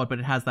very broad, but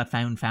it has that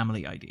found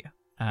family idea.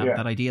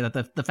 That idea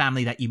that the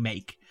family that you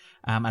make,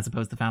 as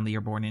opposed to the family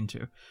you're born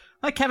into.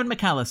 Like Kevin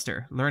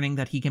McAllister, learning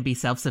that he can be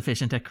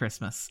self-sufficient at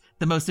Christmas.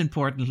 The most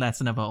important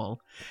lesson of all.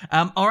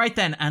 All right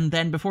then, and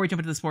then before we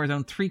jump into the spoiler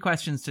zone, 3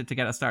 questions to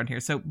get us started here.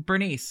 So,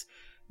 Bernice,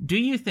 do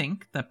you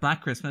think that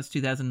Black Christmas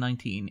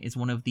 2019 is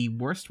one of the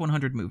worst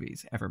 100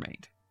 movies ever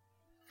made?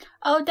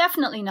 Oh,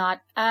 definitely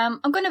not.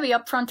 I'm going to be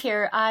upfront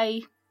here.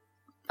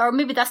 Or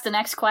maybe that's the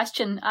next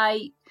question.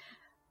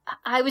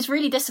 I was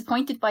really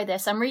disappointed by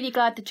this. I'm really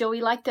glad that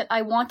Joey liked it.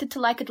 I wanted to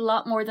like it a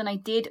lot more than I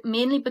did,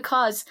 mainly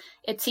because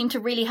it seemed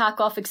to really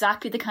hack off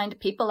exactly the kind of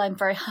people I'm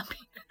very happy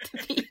to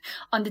be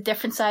on the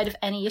different side of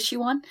any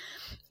issue on.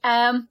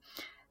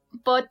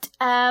 But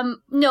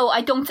no,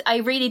 I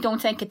really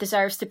don't think it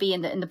deserves to be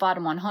in the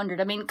bottom 100.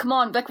 I mean, come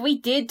on, like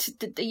you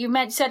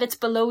said it's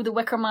below the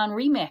Wicker Man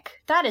remake.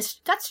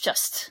 That's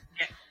just...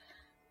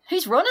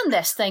 Who's running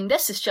this thing?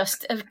 This is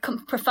just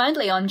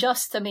profoundly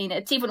unjust. I mean,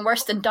 it's even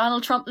worse than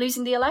Donald Trump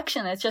losing the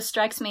election. It just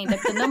strikes me that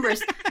the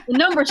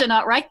numbers are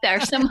not right there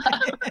somehow.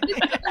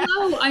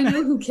 Hello, I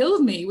Know Who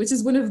Killed Me, which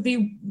is one of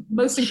the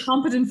most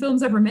incompetent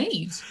films ever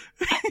made.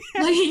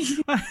 Like,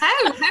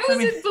 how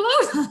is it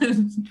below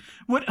that?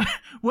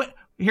 What?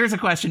 Here's a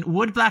question: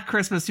 would Black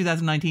Christmas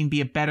 2019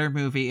 be a better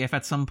movie if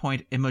at some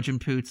point Imogen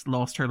Poots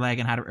lost her leg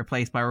and had it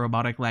replaced by a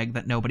robotic leg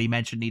that nobody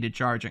mentioned needed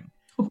charging?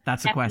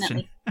 That's a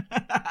question.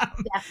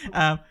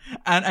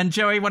 And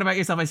Joey, what about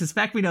yourself? I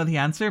suspect we know the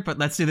answer, but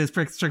let's do this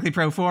strictly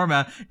pro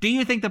forma. Do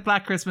you think that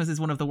Black Christmas is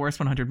one of the worst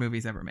 100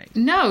 movies ever made?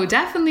 No,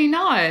 definitely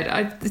not.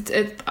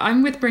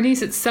 I'm with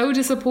Bernice. It's so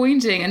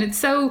disappointing, and it's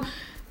so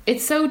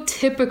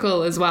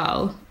typical as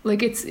well.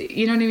 Like, it's,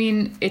 you know what I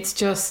mean? It's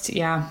just,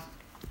 yeah.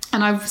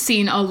 And I've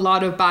seen a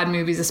lot of bad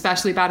movies,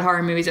 especially bad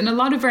horror movies, and a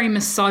lot of very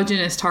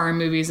misogynist horror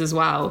movies as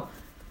well.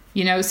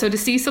 You know, so to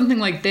see something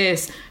like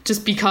this,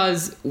 just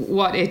because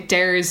what it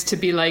dares to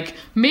be like,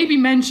 maybe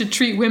men should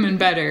treat women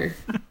better.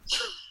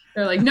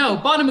 They're like, no,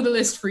 bottom of the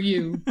list for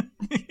you.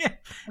 I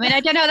mean, I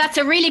don't know, that's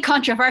a really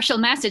controversial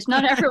message.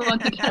 Not everyone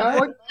can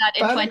afford that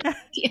in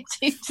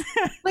 2018.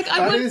 Like,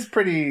 that is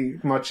pretty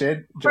much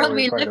it. World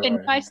we live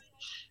in, guys.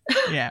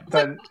 Yeah.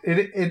 But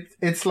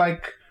it's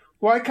like,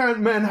 why can't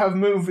men have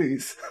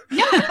movies?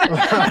 Yeah.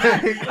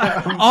 Like,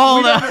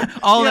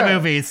 all the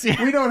movies.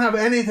 Yeah. We don't have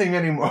anything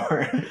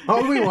anymore.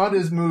 All we want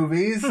is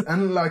movies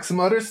and like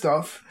some other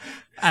stuff.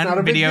 It's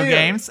and video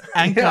games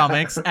and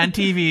comics and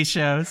TV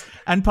shows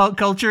and pop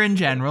culture in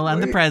general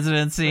and the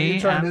presidency. Are you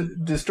trying to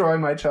destroy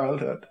my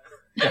childhood?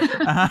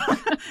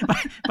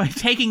 By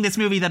taking this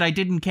movie that I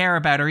didn't care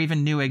about or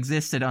even knew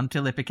existed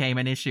until it became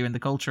an issue in the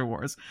culture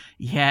wars.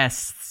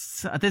 Yes.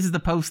 This is the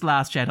post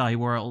Last Jedi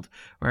world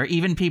where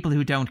even people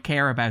who don't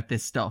care about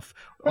this stuff,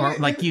 or I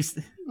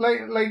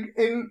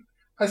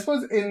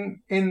suppose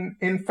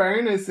in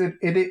fairness, it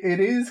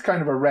is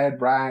kind of a red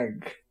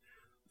rag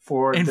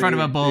for in front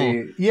of a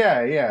bull.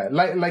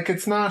 Like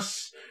it's not,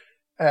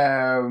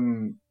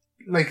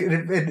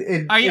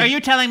 Are you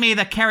telling me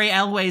that Kerry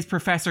Elway's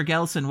Professor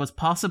Gelson was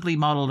possibly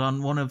modelled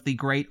on one of the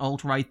great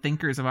alt-right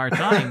thinkers of our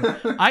time?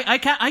 I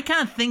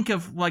can't think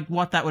of like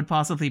what that would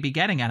possibly be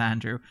getting at,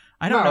 Andrew.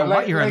 I don't know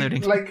what you're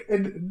alluding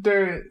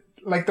to.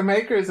 The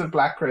makers of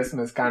Black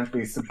Christmas can't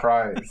be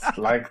surprised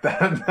like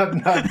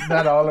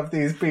that all of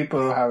these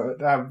people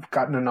have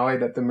gotten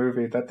annoyed at the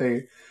movie, that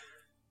they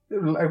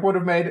like would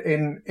have made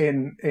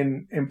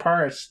in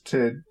part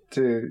to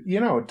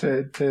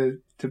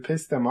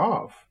piss them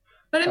off.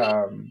 But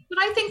I mean, but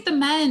I think the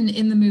men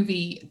in the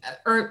movie,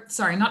 or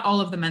sorry, not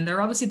all of the men,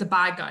 they're obviously the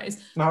bad guys.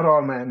 Not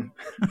all men.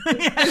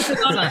 That's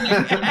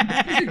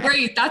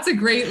a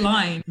great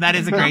line.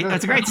 That's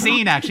a great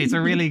scene, actually. It's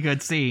a really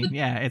good scene.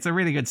 Yeah, it's a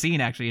really good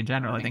scene, actually, in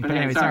general, I think. But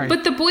anyway, sorry.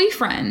 But the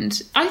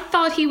boyfriend, I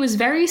thought he was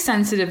very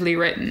sensitively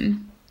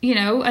written,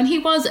 and he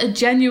was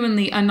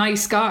genuinely a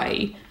nice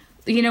guy.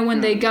 When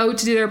they go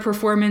to do their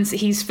performance,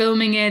 he's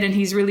filming it and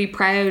he's really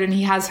proud and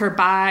he has her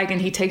bag and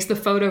he takes the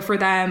photo for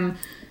them.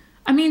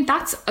 I mean,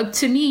 that's,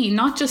 to me,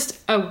 not just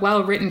a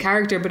well-written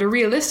character, but a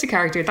realistic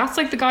character. That's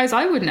like the guys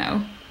I would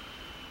know,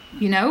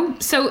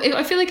 So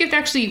I feel like if they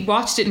actually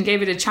watched it and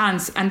gave it a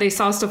chance and they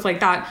saw stuff like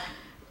that,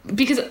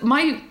 because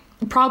my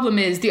problem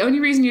is, the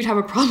only reason you'd have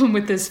a problem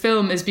with this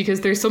film is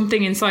because there's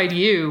something inside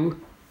you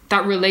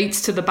that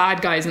relates to the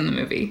bad guys in the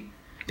movie.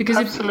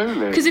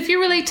 Because if you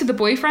relate to the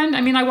boyfriend,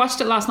 I mean, I watched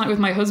it last night with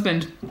my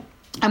husband.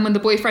 And when the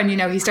boyfriend,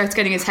 he starts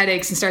getting his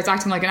headaches and starts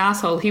acting like an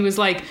asshole, he was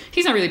like,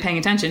 he's not really paying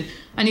attention.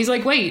 And he's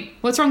like, wait,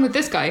 what's wrong with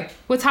this guy?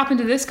 What's happened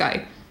to this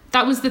guy?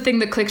 That was the thing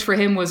that clicked for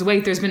him was,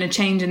 wait, there's been a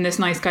change in this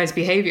nice guy's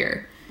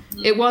behavior.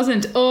 It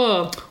wasn't,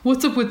 oh,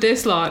 what's up with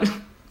this lot?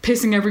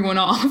 Pissing everyone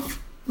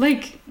off.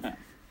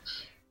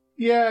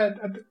 Yeah,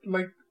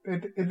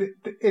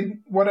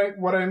 what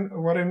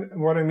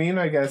I mean,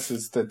 I guess,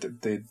 is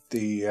that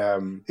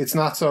the it's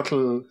not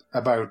subtle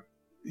about,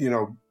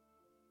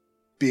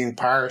 being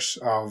part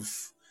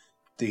of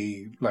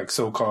the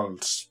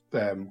so-called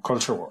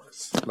culture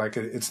wars.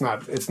 It's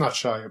not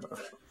shy about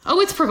it. Oh,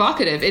 it's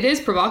provocative. It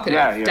is provocative,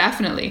 yeah.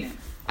 Definitely.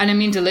 And I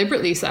mean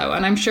deliberately so.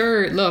 And I'm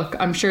sure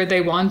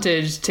they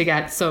wanted to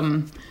get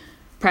some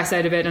press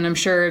out of it, and I'm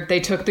sure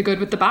they took the good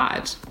with the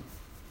bad.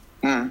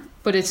 Mm.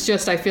 But it's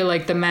just, I feel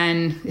like the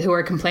men who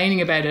are complaining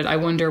about it, I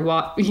wonder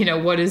what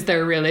is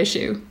their real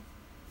issue?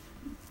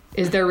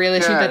 Is their real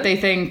issue that they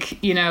think,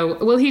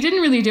 well, he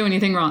didn't really do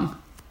anything wrong.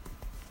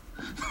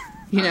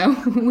 He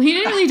didn't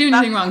really do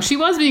anything wrong. She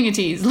was being a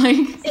tease.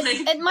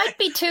 It might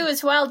be too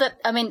as well that,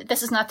 I mean,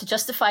 this is not to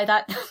justify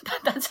that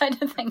side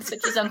of things,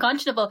 which is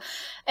unconscionable.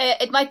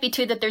 It might be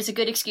too that there's a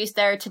good excuse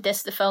there to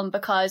diss the film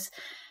because,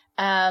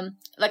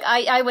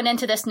 I went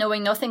into this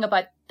knowing nothing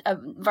about,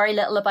 very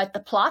little about the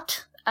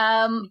plot.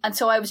 And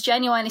so I was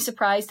genuinely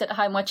surprised at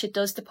how much it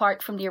does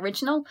depart from the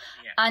original.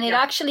 Yeah. And it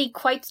actually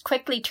quite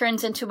quickly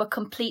turns into a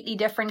completely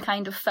different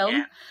kind of film.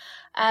 Yeah.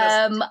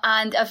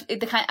 And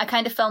a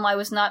kind of film I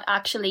was not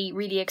actually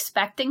really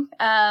expecting.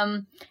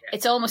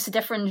 It's almost a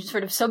different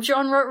sort of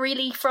subgenre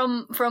really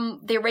from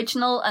the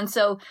original, and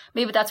so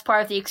maybe that's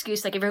part of the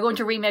excuse. Like, if you're going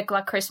to remake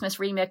Black Christmas,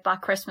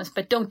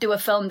 but don't do a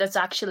film that's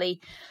actually.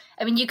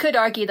 I mean, you could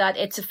argue that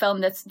it's a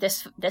film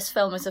this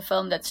film is a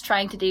film that's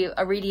trying to do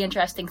a really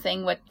interesting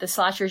thing with the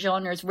slasher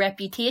genre's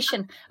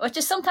reputation, which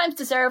is sometimes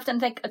deserved, and I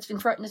think it's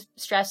important to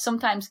stress,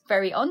 sometimes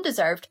very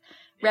undeserved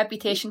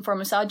reputation for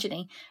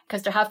misogyny,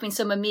 because there have been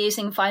some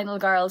amazing final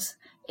girls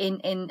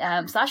in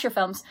slasher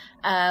films,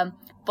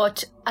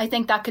 but I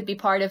think that could be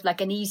part of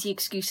an easy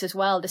excuse as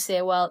well to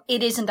say, well,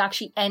 it isn't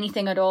actually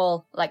anything at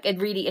all,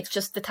 it's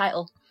just the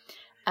title,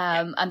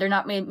 and they're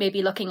not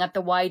maybe looking at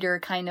the wider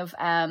kind of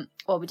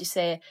what would you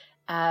say,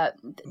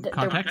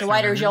 the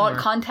wider genre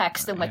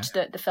context in which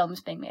the film is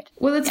being made.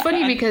 Well, it's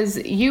funny because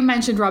you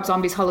mentioned Rob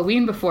Zombie's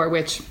Halloween before,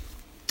 which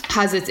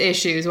has its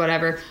issues,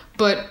 whatever,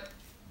 but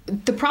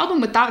the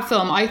problem with that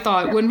film, I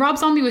thought, when Rob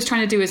Zombie was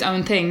trying to do his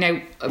own thing,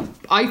 now,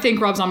 I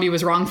think Rob Zombie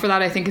was wrong for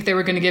that. I think if they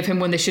were going to give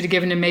him one, they should have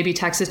given him maybe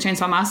Texas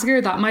Chainsaw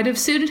Massacre. That might have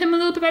suited him a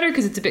little bit better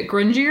because it's a bit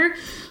grungier.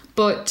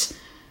 But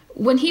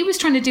when he was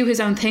trying to do his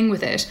own thing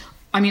with it,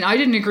 I mean, I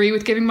didn't agree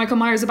with giving Michael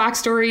Myers a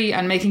backstory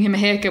and making him a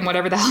hick and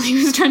whatever the hell he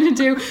was trying to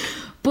do.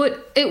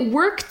 But it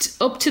worked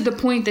up to the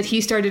point that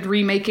he started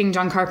remaking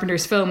John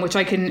Carpenter's film, which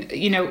I can,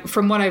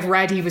 from what I've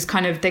read,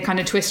 they kind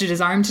of twisted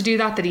his arm to do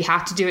that he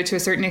had to do it to a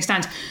certain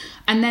extent.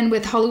 And then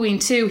with Halloween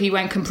 2, he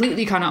went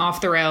completely kind of off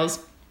the rails.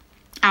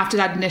 After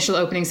that initial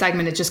opening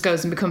segment, it just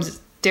goes and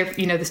becomes,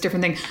 this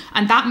different thing.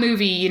 And that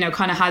movie,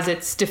 kind of has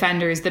its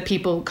defenders that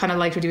people kind of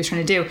liked what he was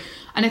trying to do.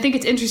 And I think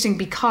it's interesting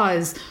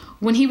because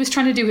when he was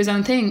trying to do his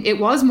own thing, it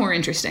was more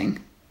interesting.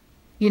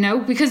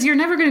 Because you're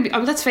never going to be,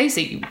 let's face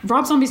it,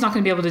 Rob Zombie's not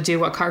going to be able to do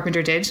what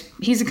Carpenter did.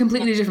 He's a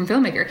completely different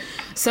filmmaker.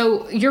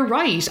 So you're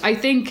right. I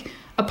think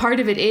a part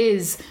of it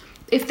is,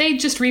 if they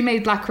just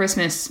remade Black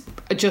Christmas,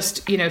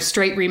 just,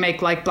 straight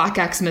remake like Black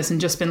Xmas and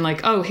just been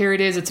like, oh, here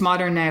it is, it's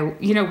modern now,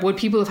 would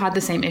people have had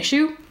the same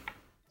issue?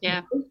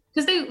 Yeah.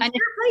 Because they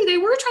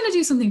were trying to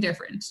do something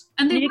different.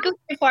 And you go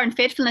too far in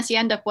faithfulness, you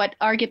end up with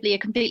arguably a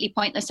completely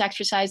pointless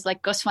exercise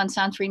like Gus Van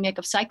Sant's remake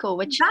of Psycho,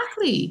 which...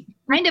 Exactly.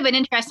 kind of an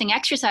interesting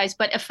exercise,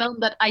 but a film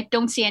that I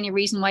don't see any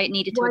reason why it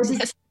needed to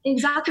exist.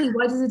 Exactly.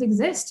 Why does it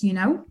exist, you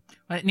know?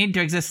 Well, it needed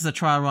to exist as a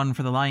trial run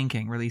for The Lion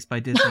King, released by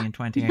Disney in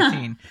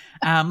 2018.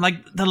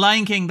 Like The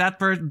Lion King,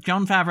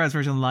 Jon Favreau's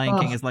version of The Lion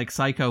King is like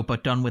Psycho,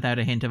 but done without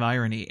a hint of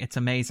irony. It's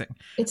amazing.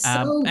 It's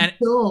so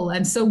dull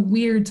and so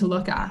weird to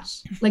look at.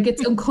 Like,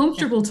 it's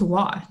uncomfortable to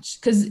watch.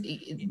 Because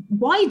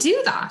why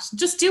do that?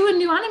 Just do a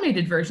new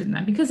animated version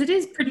then, because it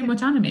is pretty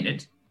much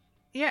animated.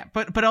 Yeah,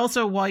 but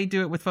also why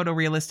do it with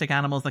photorealistic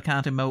animals that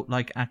can't emote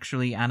like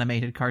actually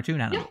animated cartoon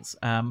animals?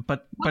 Yeah.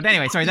 But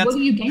anyway, sorry. What are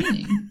you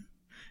gaining?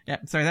 Yeah,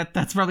 sorry,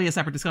 that's probably a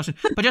separate discussion.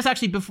 But just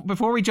actually,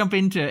 before we jump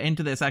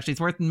into this, actually,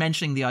 it's worth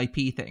mentioning the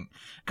IP thing.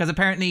 Because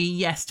apparently,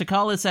 yes,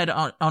 Takal has said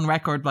on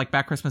record, like,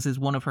 Black Christmas is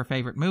one of her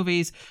favorite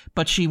movies,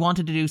 but she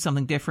wanted to do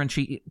something different.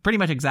 She pretty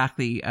much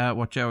exactly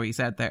what Joey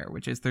said there,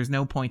 which is there's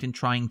no point in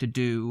trying to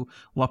do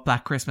what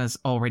Black Christmas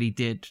already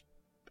did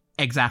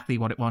exactly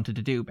what it wanted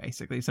to do,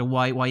 basically. So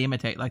why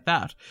imitate like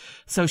that?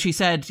 So she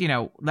said, you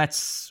know, they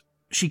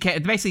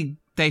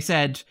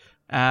said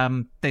to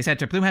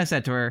Blumhouse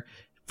said to her,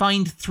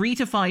 find 3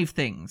 to 5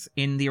 things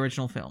in the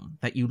original film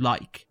that you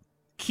like.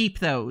 Keep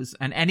those,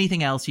 and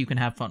anything else you can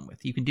have fun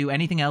with. You can do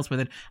anything else with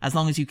it as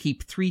long as you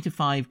keep 3 to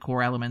 5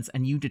 core elements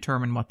and you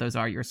determine what those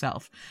are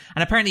yourself.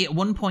 And apparently at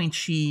one point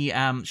she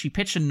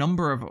pitched a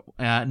number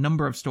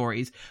of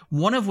stories,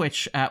 one of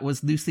which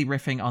was loosely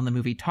riffing on the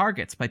movie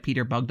Targets by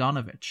Peter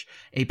Bogdanovich,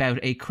 about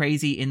a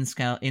crazy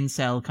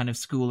incel kind of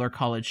school or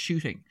college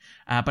shooting.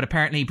 But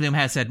apparently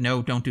Blumhouse said,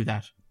 no, don't do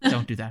that.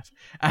 Don't do that.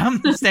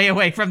 Stay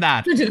away from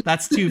that.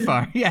 That's too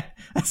far. Yeah,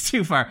 that's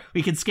too far.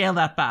 We can scale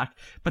that back.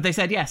 But they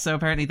said yes. So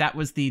apparently that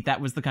was the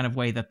kind of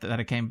way that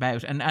it came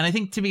about. And I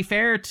think, to be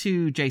fair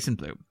to Jason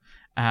Blum,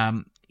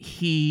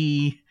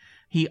 he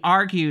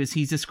argues,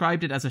 he's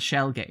described it as a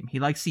shell game. He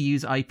likes to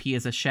use IP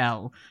as a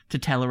shell to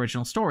tell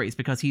original stories,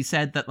 because he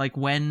said that, like,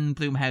 when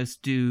Blumhouse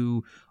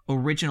do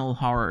original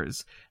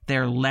horrors,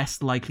 they're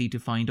less likely to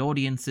find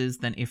audiences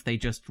than if they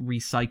just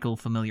recycle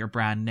familiar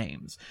brand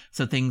names.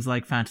 So things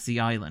like Fantasy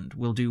Island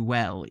will do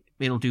well.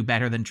 It'll do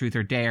better than Truth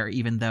or Dare,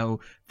 even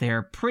though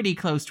they're pretty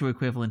close to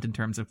equivalent in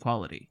terms of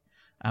quality.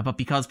 But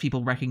because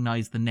people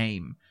recognize the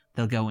name,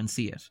 they'll go and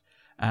see it.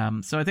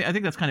 So I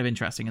think that's kind of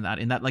interesting in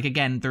that, like,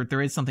 again,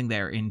 there is something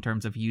there in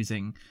terms of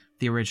using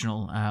the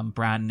original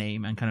brand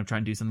name and kind of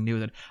trying to do something new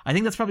with it. I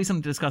think that's probably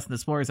something to discuss in the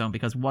Spoiler Zone,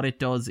 because what it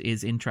does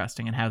is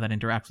interesting, and how that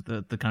interacts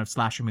with the kind of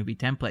slasher movie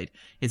template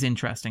is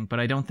interesting.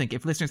 But I don't think,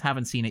 if listeners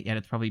haven't seen it yet,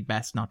 it's probably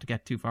best not to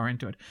get too far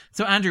into it.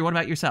 So Andrew, what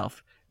about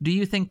yourself? Do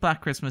you think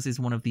Black Christmas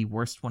is one of the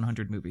worst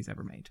 100 movies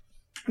ever made?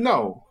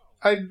 No,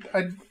 I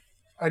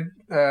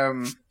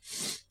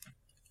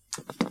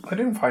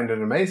didn't find it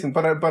amazing,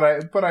 but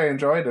I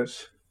enjoyed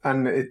it,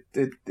 and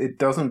it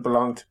doesn't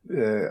belong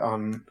to,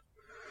 on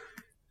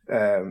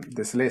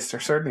this list,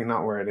 or certainly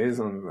not where it is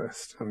on the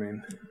list. I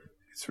mean,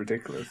 it's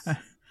ridiculous.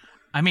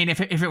 I mean,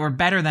 if it were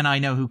better than I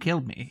Know Who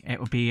Killed Me, that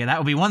would be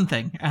one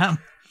thing.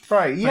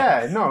 Right?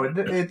 Yeah. No.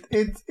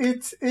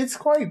 It's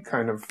quite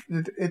kind of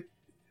it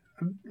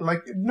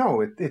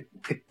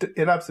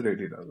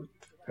absolutely doesn't.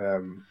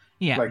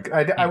 Yeah. Like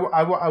I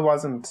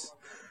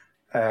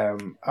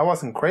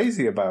wasn't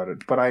crazy about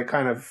it, but I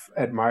kind of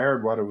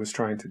admired what it was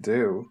trying to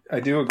do. I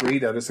do agree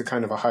that it's a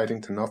kind of a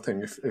hiding to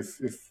nothing if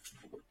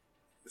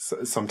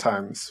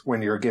sometimes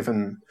when you're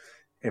given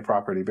a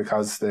property,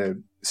 because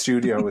the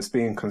studio is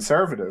being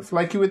conservative.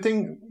 Like you would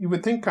think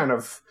kind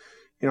of,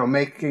 you know,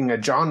 making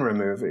a genre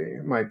movie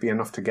might be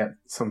enough to get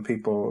some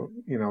people,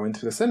 you know,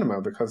 into the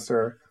cinema, because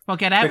they're... Well,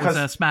 Get Out was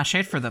a smash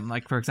hit for them,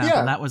 like, for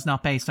example. That was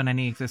not based on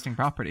any existing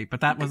property, but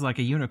that was like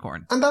a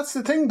unicorn. And that's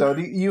the thing, though.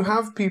 You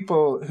have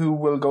people who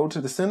will go to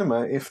the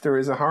cinema if there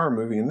is a horror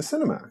movie in the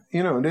cinema.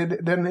 You know,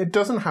 then it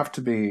doesn't have to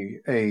be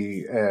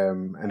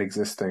an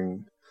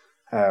existing...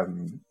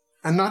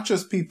 and not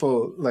just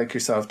people like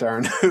yourself,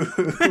 Darren,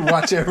 who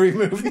watch every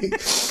movie.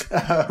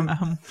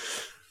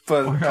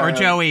 Or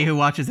Joey, who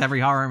watches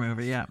every horror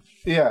movie, yeah.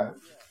 Yeah.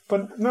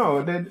 But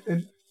no,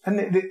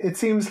 it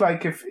seems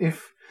like if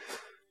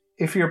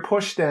you're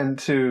pushed then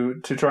to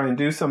try and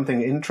do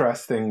something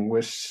interesting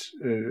with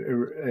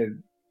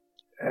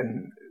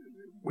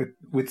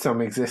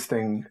some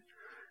existing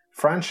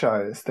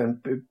franchise,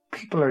 then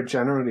people are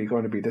generally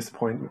going to be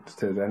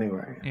disappointed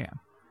anyway. Yeah.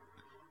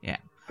 Yeah.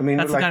 I mean,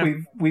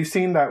 like we've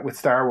seen that with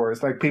Star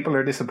Wars. Like, people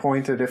are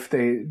disappointed if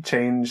they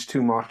change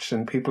too much,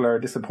 and people are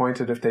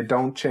disappointed if they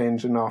don't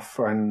change enough.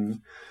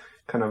 And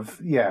kind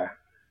of, yeah,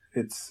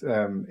 it's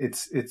not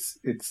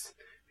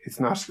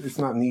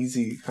an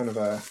easy kind of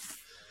a.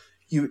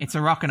 It's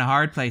a rock and a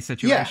hard place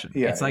situation.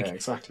 Yeah, it's like,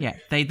 exactly. Yeah,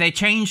 they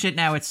changed it,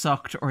 now it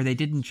sucked, or they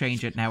didn't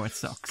change it, now it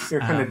sucks. You're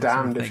kind of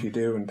damned if you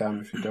do and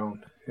damned if you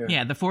don't.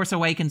 Yeah, The Force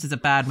Awakens is a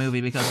bad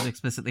movie because it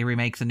explicitly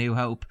remakes A New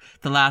Hope.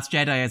 The Last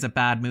Jedi is a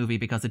bad movie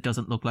because it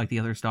doesn't look like the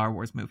other Star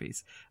Wars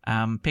movies.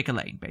 Pick a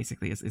lane,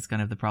 basically, is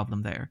kind of the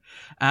problem there.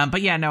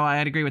 But yeah, no,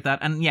 I'd agree with that.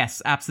 And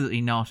yes,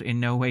 absolutely not. In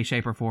no way,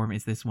 shape, or form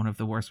is this one of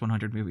the worst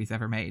 100 movies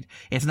ever made.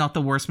 It's not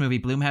the worst movie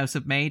Blumhouse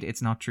have made.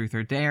 It's not Truth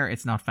or Dare.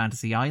 It's not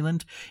Fantasy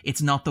Island.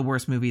 It's not the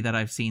worst movie that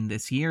I've seen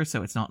this year.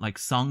 So it's not like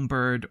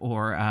Songbird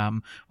or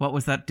what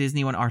was that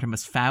Disney one?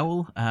 Artemis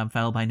Fowl.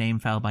 Foul by Name,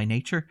 Foul by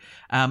Nature.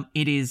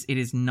 It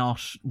is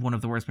not one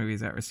of the worst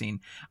movies I've ever seen.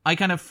 I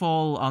kind of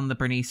fall on the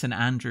Bernice and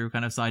Andrew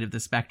kind of side of the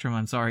spectrum.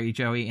 I'm sorry,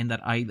 Joey, in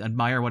that I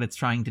admire what it's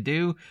trying to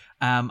do.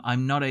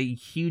 I'm not a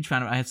huge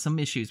fan of it. I have some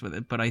issues with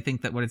it, but I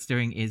think that what it's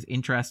doing is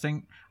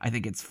interesting. I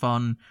think it's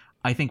fun.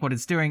 I think what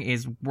it's doing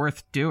is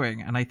worth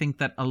doing, and I think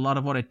that a lot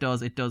of what it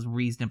does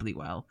reasonably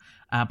well.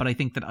 But I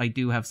think that I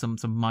do have some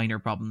minor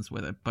problems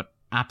with it, but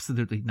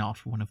absolutely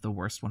not one of the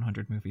worst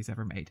 100 movies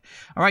ever made.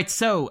 All right,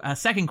 so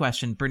second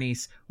question,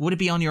 Bernice, would it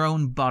be on your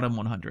own bottom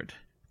 100?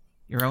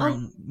 Your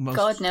own most...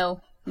 God,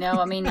 no.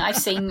 No, I mean, I've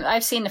seen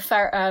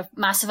a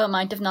massive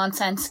amount of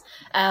nonsense,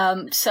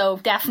 so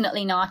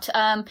definitely not.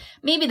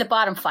 Maybe the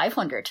bottom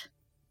 500.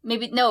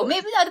 Maybe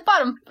the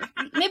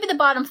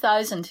bottom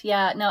 1,000.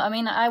 Yeah, no, I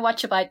mean, I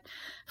watch about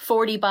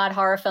 40 bad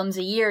horror films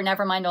a year,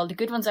 never mind all the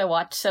good ones I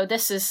watch. So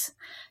this is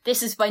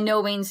by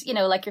no means,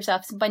 like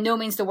yourself, by no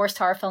means the worst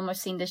horror film I've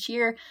seen this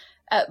year.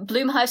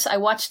 Blumhouse, I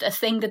watched a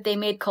thing that they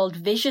made called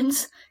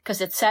Visions,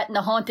 because it's set in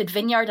a haunted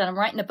vineyard, and I'm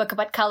writing a book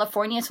about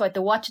California, so I had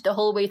to watch it the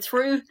whole way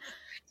through.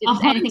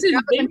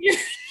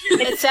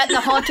 It's set in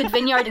a haunted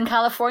vineyard in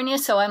California,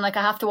 so I'm like,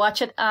 I have to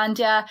watch it. And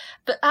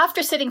but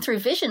after sitting through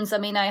Visions, I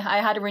mean,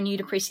 I had a renewed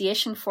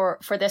appreciation for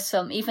this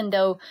film, even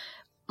though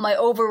my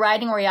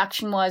overriding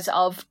reaction was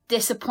of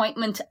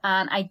disappointment,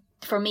 and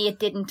for me it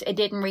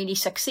didn't really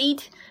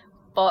succeed.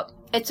 But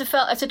it's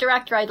a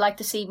director I'd like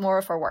to see more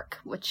of her work,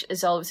 which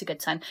is always a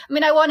good sign. I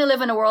mean, I want to live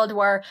in a world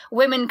where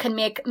women can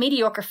make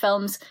mediocre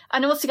films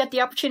and also get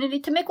the opportunity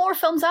to make more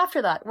films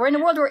after that. We're in a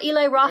world where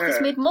Eli Roth has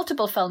made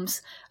multiple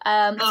films.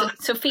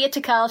 Sophia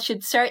Takal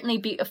should certainly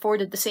be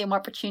afforded the same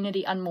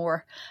opportunity and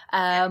more.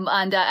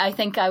 And I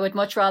think I would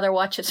much rather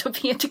watch a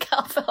Sophia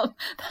Takal film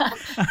than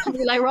an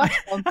Eli Roth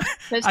film.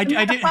 I'm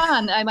not a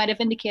fan, I might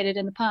have indicated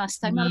in the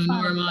past. I'm not a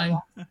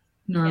fan.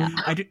 Nor am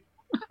I.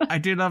 I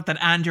do love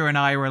that Andrew and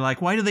I were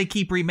like, why do they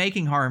keep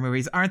remaking horror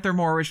movies? Aren't there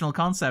more original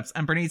concepts?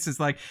 And Bernice is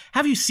like,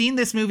 have you seen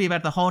this movie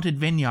about the haunted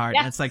vineyard? Yeah.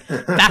 And it's like,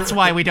 that's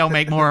why we don't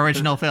make more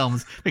original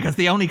films, because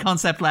the only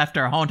concept left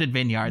are haunted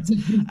vineyards.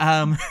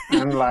 And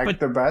like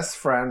the best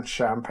French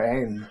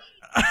champagne.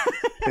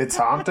 It's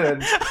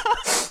haunted.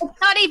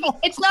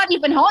 It's not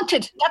even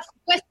haunted. That's the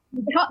question.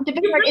 The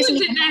vineyard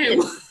isn't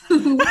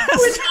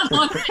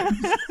haunted.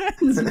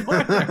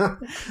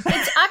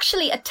 It's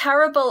actually a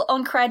terrible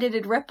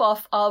uncredited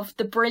ripoff of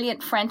the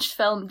brilliant French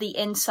film The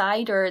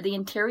Inside or The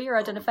Interior.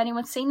 I don't know if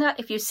anyone's seen that.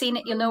 If you've seen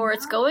it, you'll know where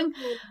it's going.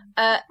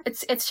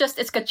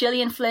 It's got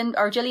Gillian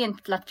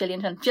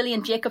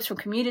Jacobs from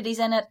Communities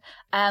in it.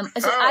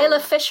 Is it Isla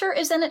Fisher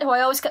is in it, who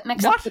I always get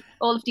mixed up with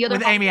all of the other.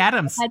 With Amy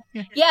Adams.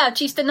 Yeah,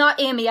 she's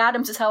not Amy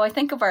Adams is how I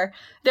think of her.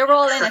 They were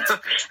all in it.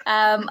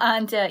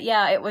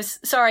 It was,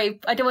 sorry,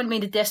 I don't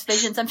mean to diss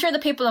Visions. I'm sure the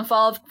people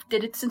involved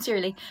did it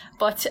sincerely,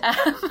 but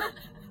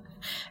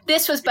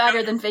this was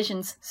better than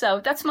Visions.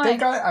 So that's my...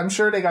 I'm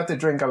sure they got to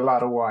drink a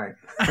lot of wine.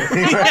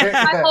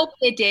 I hope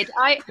they did.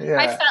 I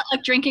felt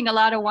like drinking a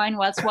lot of wine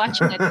whilst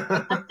watching it.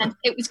 And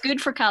it was good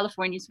for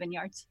California's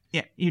vineyards.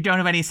 Yeah, you don't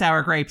have any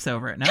sour grapes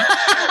over it, no?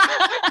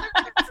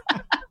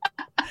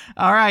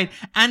 All right.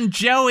 And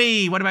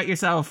Joey, what about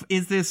yourself?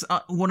 Is this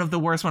one of the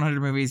worst 100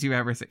 movies you've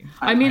ever seen?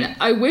 I mean,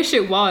 I wish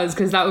it was,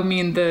 because that would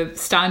mean the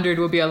standard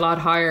would be a lot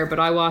higher, but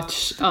I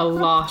watch a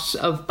lot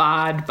of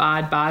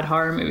bad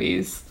horror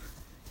movies.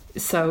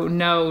 So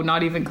no,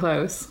 not even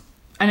close.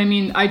 And I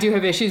mean, I do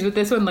have issues with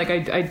this one.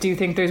 Like, I do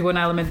think there's one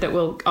element that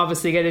we'll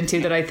obviously get into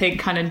that I think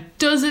kind of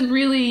doesn't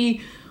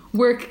really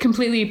work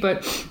completely,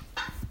 but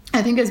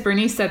I think, as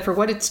Bernice said, for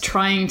what it's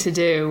trying to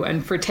do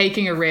and for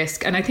taking a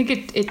risk, and I think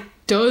it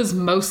does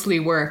mostly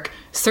work,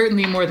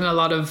 certainly more than a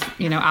lot of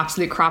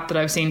absolute crap that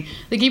I've seen.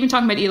 Like, even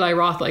talking about Eli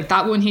Roth, like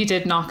that one he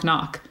did, Knock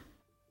Knock.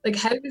 Like,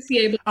 how was he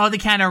able? Oh, the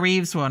Keanu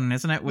Reeves one,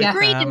 isn't it? With,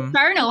 Great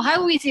Inferno.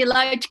 How is he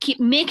allowed to keep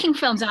making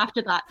films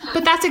after that?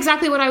 But that's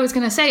exactly what I was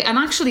going to say. And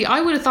actually, I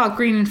would have thought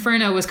Green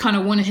Inferno was kind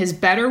of one of his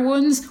better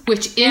ones,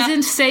 which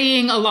isn't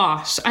saying a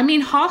lot. I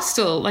mean,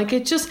 Hostel, like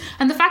it just,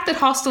 and the fact that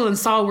Hostel and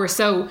Saw were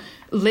so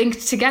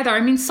linked together. I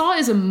mean, Saw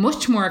is a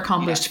much more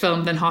accomplished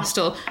film than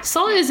Hostel.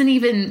 Saw isn't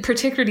even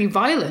particularly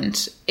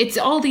violent. It's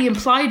all the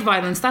implied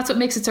violence. That's what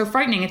makes it so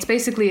frightening. It's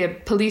basically a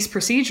police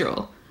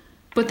procedural.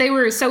 But they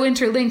were so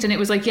interlinked, and it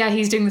was like, yeah,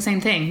 he's doing the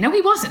same thing. No, he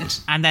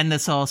wasn't. And then the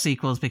Saw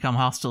sequels become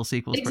Hostel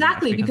sequels.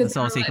 Exactly, because the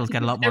Saw sequels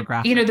get a lot more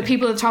graphic. The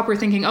people at the top were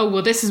thinking, oh,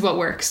 well, this is what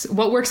works.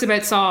 What works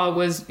about Saw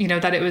was,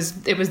 that it was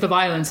the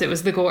violence, it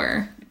was the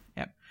gore.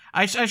 Yep.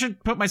 I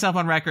should put myself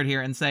on record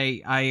here and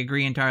say I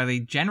agree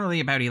entirely generally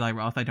about Eli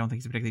Roth. I don't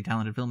think he's a particularly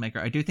talented filmmaker.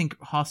 I do think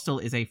Hostel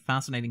is a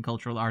fascinating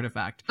cultural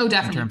artifact. Oh,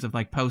 definitely. In terms of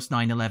like post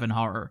 9/11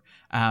 horror.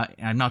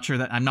 I'm not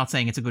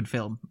saying it's a good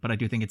film, but I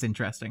do think it's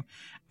interesting.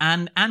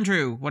 And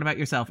Andrew, what about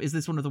yourself? Is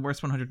this one of the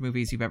worst 100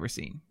 movies you've ever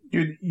seen?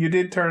 You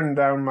did turn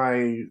down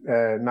my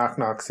Knock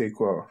Knock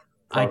sequel.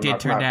 I did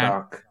turn down.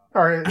 Knock.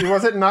 Or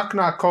was it Knock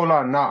Knock :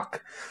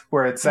 Knock,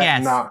 where it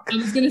said knock? I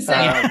was going to say.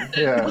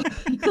 Yeah.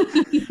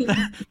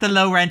 The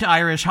low rent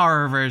Irish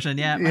horror version,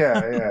 yeah.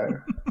 Yeah.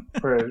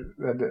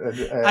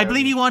 I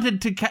believe you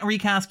wanted to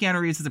recast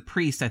Keanu Reeves as a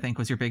priest, I think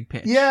was your big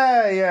pitch.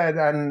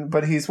 Yeah,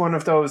 but he's one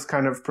of those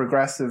kind of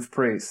progressive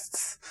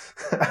priests.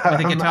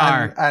 With a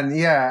guitar.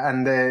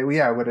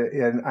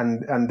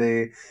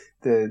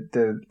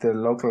 The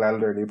local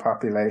elderly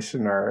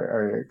population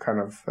are kind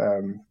of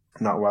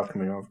not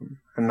welcoming of him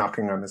and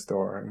knocking on his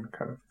door and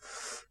kind of,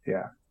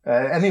 yeah.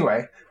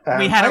 Anyway.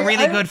 We had a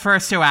really good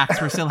first two acts.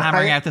 We're still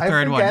hammering out the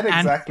third one. I forget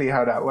exactly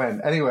how that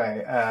went.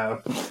 Anyway,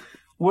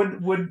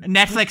 would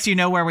Netflix, you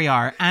know where we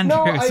are. Andrew,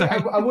 no,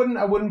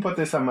 I wouldn't put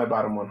this on my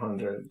bottom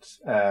 100.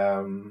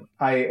 I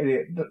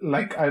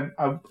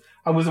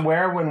was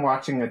aware when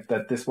watching it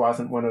that this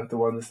wasn't one of the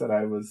ones that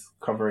I was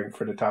covering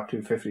for the top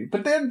 250.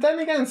 But then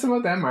again, some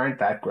of them aren't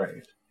that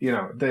great. You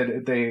know,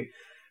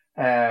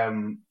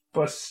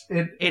 but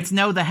it's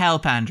no The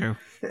Help, Andrew.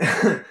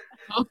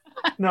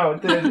 No,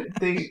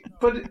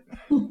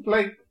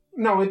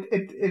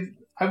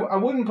 I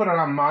wouldn't put it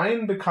on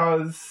mine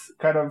because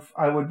kind of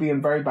I would be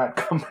in very bad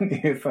company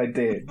if I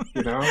did,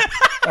 you know.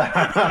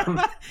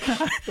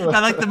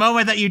 Like the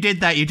moment that you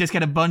did that, you just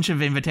get a bunch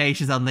of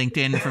invitations on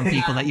LinkedIn from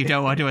people that you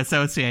don't want to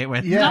associate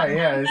with. Yeah,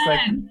 it's like,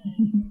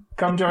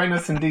 come join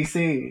us in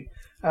DC.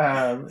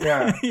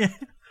 Yeah.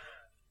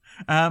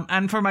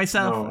 And for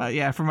myself,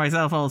 for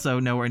myself also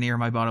nowhere near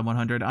my bottom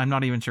 100. I'm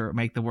not even sure it would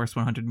make the worst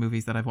 100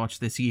 movies that I've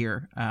watched this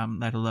year,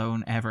 let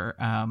alone ever.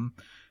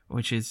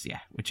 Which is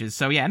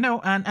so yeah, no.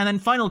 And then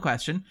final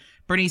question,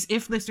 Bernice,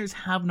 if listeners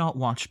have not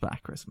watched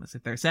Black Christmas,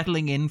 if they're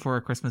settling in for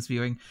a Christmas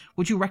viewing,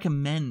 would you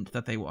recommend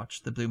that they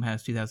watch the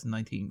Blumhouse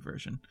 2019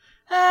 version?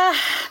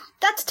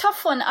 That's a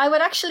tough one.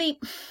 I'd actually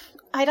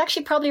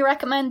probably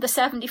recommend the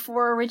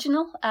 74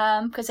 original,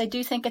 because I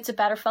do think it's a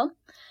better film.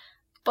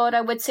 But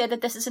I would say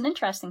that this is an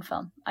interesting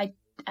film. I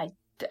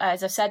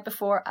as I said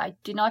before, I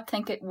do not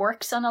think it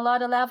works on a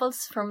lot of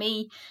levels. For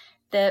me,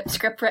 the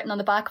script written on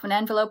the back of an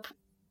envelope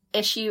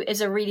issue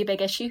is a really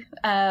big issue.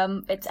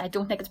 I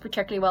don't think it's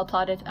particularly well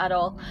plotted at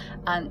all,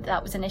 and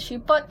that was an issue.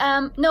 But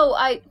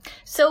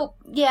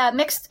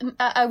mixed.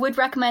 I would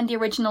recommend the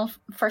original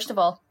first of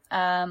all.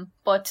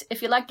 But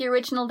if you like the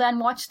original, then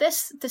watch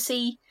this to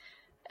see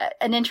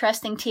an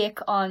interesting take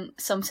on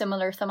some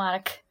similar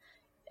thematic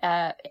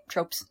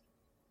tropes.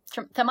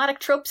 Thematic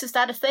tropes, is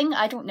that a thing?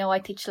 I don't know. I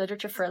teach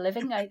literature for a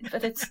living,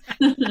 but it's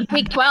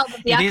week 12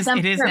 of the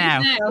academic It is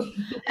now.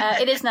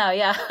 It is now.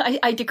 Yeah,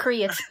 I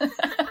decree it.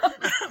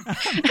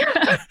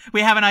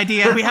 We have an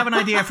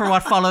idea for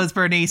what follows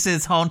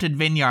Bernice's Haunted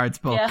Vineyards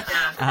book.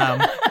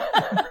 Yeah.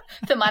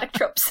 Thematic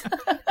tropes.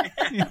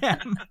 Yeah.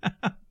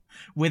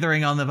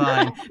 Withering on the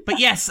vine.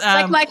 But yes,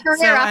 like my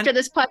career after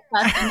this podcast,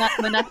 and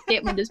when that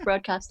statement is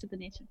broadcast to the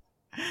nation.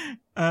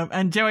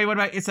 And Joey, what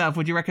about yourself?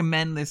 Would you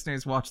recommend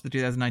listeners watch the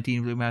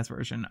 2019 Blumhouse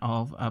version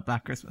of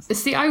Black Christmas?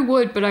 See, I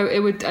would, but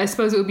I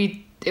suppose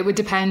it would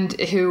depend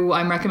who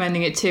I'm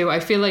recommending it to. I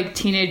feel like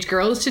teenage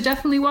girls should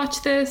definitely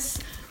watch this.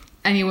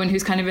 Anyone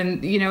who's kind of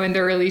in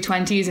their early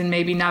 20s and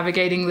maybe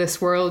navigating this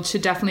world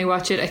should definitely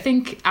watch it. I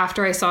think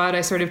after I saw it,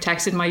 I sort of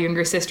texted my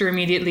younger sister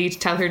immediately to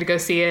tell her to go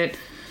see it.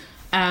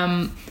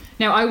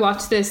 Now, I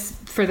watched this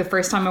for the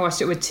first time. I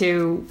watched it with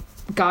two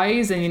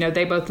guys, and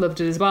they both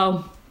loved it as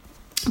well.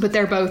 But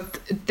they're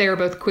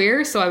both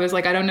queer, so I was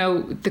like, I don't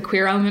know, the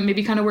queer element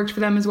maybe kind of worked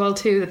for them as well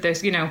too, that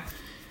there's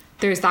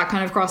that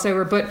kind of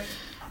crossover. But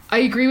I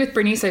agree with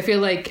Bernice. I feel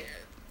like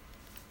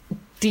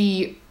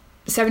the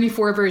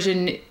 74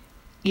 version,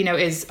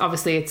 is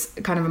obviously, it's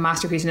kind of a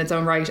masterpiece in its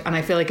own right, and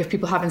I feel like if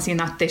people haven't seen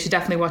that, they should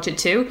definitely watch it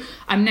too.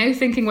 I'm now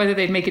thinking whether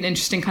they'd make an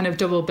interesting kind of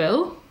double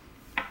bill.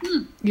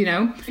 They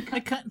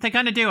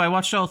kind of do. I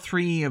watched all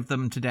three of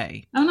them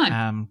today. Oh,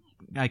 nice.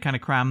 I kind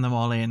of crammed them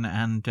all in,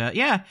 and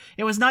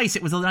it was nice.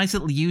 It was a nice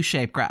little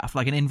U-shaped graph,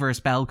 like an inverse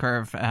bell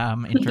curve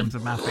in terms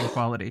of mapping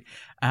quality.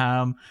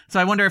 So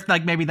I wonder if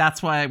maybe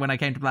that's why when I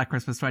came to Black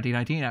Christmas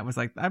 2019, I was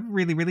like, I'm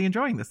really, really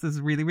enjoying this. This is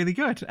really, really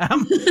good.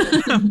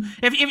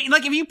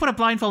 If you put a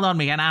blindfold on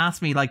me and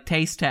asked me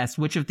taste test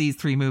which of these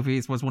three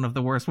movies was one of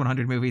the worst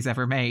 100 movies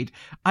ever made,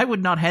 I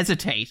would not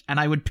hesitate, and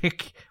I would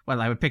pick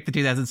the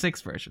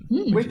 2006 version.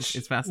 Which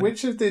is fascinating.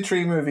 Which of the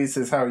three movies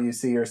is how you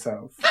see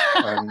yourself?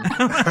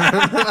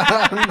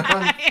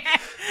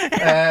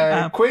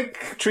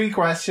 Quick 3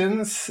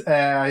 questions.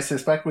 I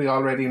suspect we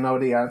already know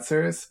the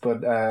answers,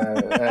 but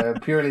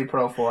purely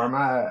pro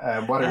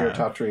forma. What are your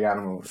top 3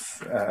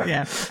 animals?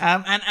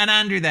 And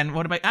Andrew, then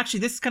what about?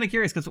 Actually, this is kind of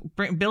curious because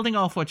building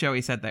off what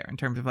Joey said there in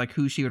terms of like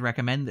who she would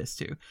recommend this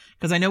to,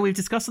 because I know we've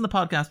discussed on the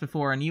podcast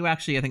before, and you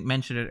actually I think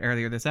mentioned it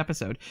earlier this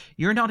episode.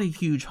 You're not a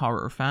huge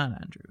horror fan,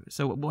 Andrew.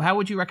 So how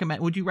would you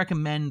recommend? Would you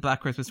recommend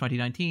Black Christmas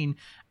 2019?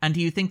 And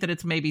do you think that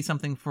it's maybe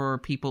something for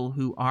people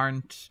who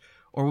aren't,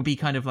 or would be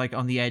kind of like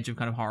on the edge of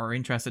kind of horror,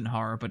 interested in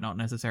horror, but not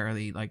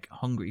necessarily like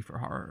hungry for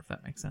horror, if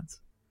that makes sense?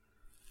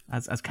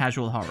 As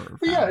casual horror.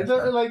 Yeah,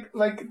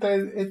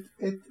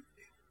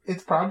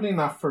 it's probably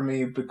not for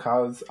me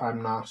because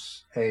I'm not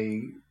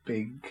a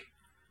big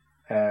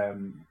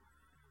kind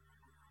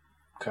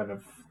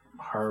of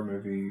horror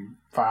movie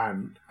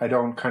fan. I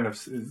don't kind of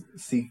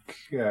seek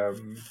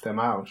them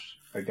out,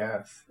 I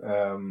guess.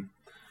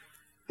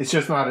 It's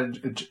just not a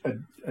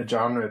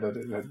genre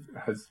that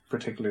has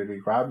particularly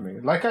grabbed me.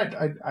 Like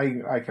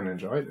I can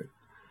enjoy it,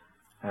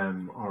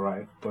 all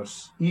right. But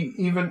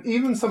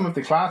even some of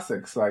the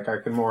classics, like I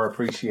can more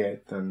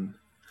appreciate than.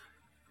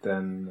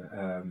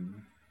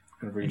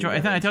 Really I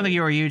don't think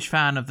you were a huge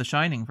fan of The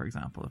Shining, for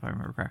example, if I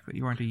remember correctly.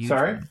 You weren't a huge.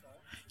 Sorry? Fan.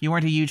 You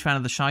weren't a huge fan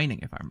of The Shining,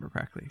 if I remember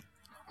correctly.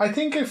 I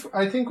think if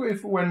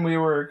when we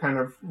were kind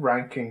of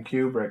ranking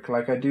Kubrick,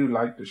 like I do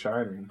like The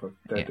Shining, but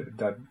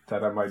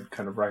that I might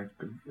kind of rank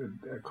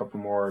a couple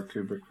more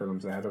Kubrick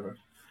films ahead of it.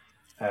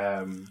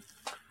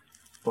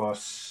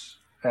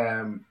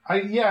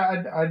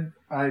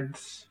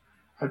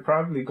 I'd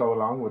probably go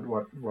along with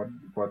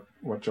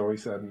what Joey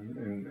said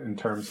in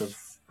terms of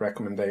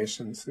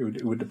recommendations.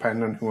 It would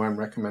depend on who I'm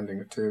recommending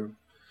it to.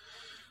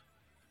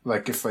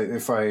 Like if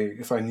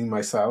I knew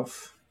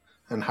myself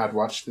and had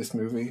watched this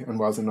movie and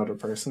was another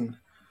person,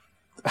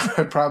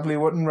 I probably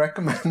wouldn't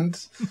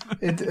recommend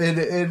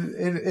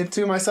it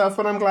to myself.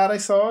 But I'm glad I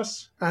saw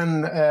it,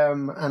 and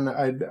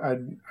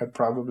I'd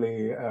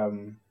probably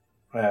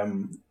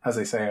as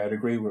I say, I'd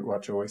agree with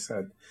what Joey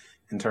said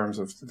in terms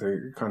of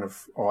the kind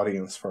of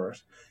audience for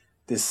it.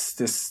 This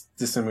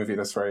is a movie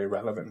that's very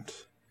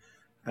relevant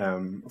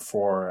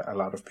for a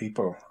lot of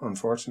people,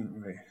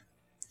 unfortunately.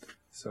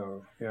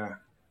 So yeah.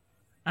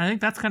 I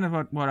think that's kind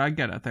of what I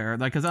get at there.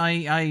 Like, because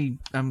I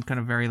am kind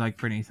of very like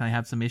Bernice. I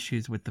have some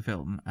issues with the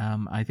film.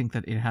 I think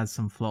that it has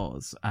some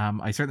flaws.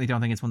 I certainly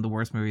don't think it's one of the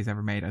worst movies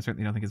ever made. I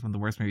certainly don't think it's one of the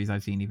worst movies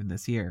I've seen even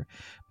this year.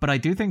 But I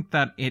do think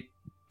that it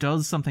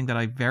does something that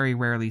I very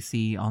rarely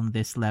see on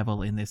this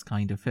level in this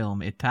kind of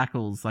film. It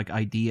tackles like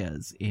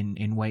ideas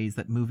in ways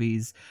that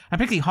movies, and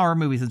particularly horror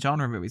movies and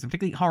genre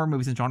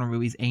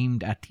movies,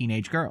 aimed at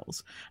teenage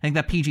girls. I think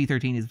that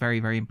PG-13 is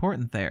very, very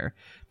important there.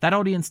 That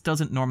audience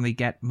doesn't normally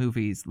get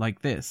movies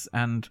like this.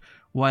 And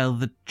while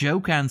the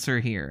joke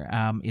answer here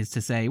is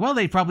to say, well,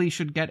 they probably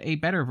should get a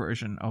better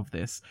version of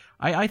this,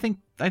 I think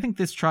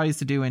this tries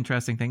to do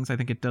interesting things. I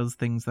think it does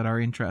things that are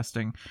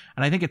interesting.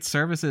 And I think it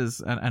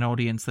services an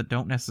audience that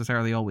don't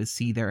necessarily always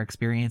see their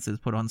experiences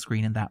put on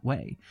screen in that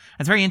way.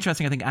 It's very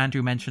interesting. I think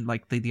Andrew mentioned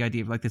like the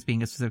idea of like this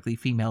being a specifically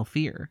female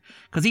fear.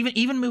 Because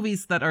even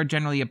movies that are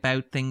generally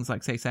about things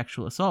like, say,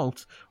 sexual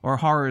assault or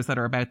horrors that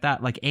are about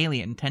that, like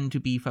Alien, tend to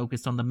be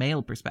focused on the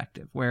male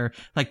perspective, where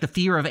like the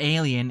fear of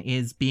Alien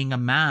is being a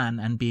man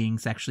and being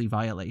sexually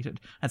violated.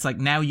 It's like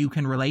now you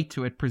can relate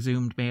to it,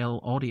 presumed male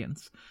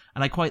audience.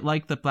 And I quite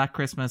like that Black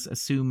Christmas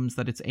assumes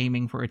that it's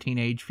aiming for a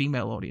teenage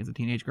female audience, a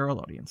teenage girl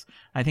audience.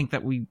 I think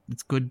that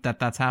it's good that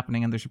that's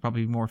happening, and there should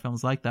probably be more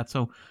films like that.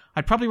 So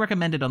I'd probably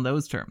recommend it on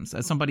those terms,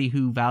 as somebody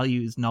who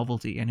values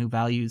novelty and who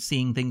values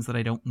seeing things that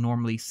I don't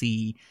normally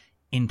see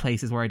in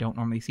places where I don't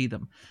normally see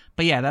them.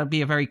 But yeah, that would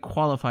be a very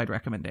qualified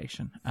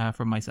recommendation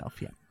from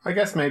myself, yeah. I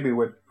guess maybe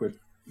with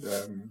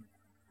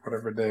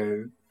whatever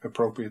the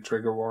appropriate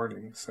trigger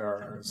warnings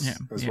are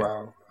as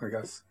well, I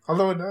guess.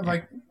 Although,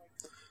 I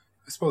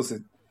suppose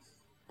it...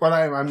 Well,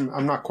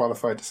 I'm not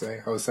qualified to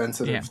say how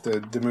sensitive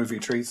the movie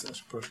treats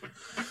it,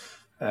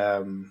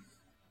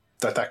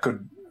 but that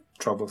could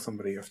trouble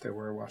somebody if they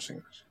were watching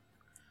it.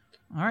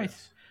 All right.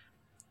 Yes.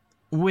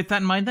 With that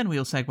in mind, then,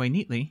 we'll segue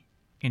neatly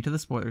into the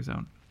spoiler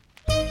zone.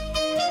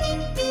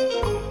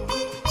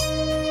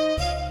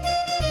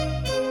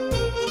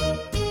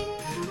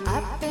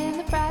 Up in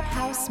the frat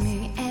house,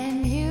 me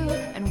and you,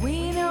 and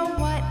we know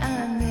what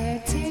I'm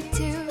there to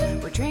do.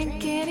 We're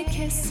drinking and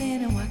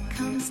kissing, and what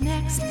comes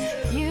next?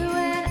 You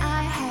and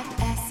I have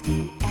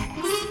SEX,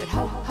 but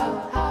ho,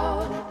 ho,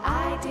 ho,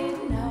 I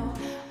didn't know.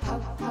 Ho,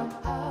 ho,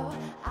 ho,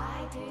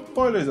 I didn't know.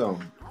 Spoiler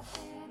zone.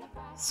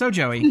 So,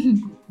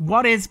 Joey,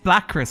 what is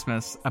Black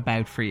Christmas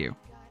about for you?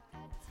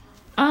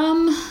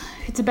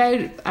 It's about,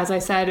 as I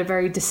said, a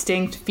very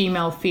distinct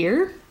female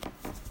fear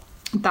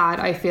that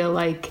I feel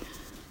like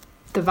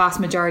the vast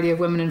majority of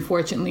women,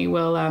 unfortunately,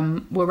 will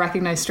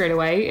recognize straight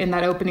away. In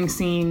that opening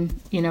scene,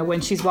 you know,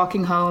 when she's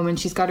walking home and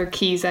she's got her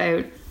keys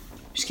out,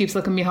 she keeps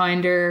looking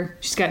behind her.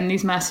 She's getting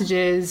these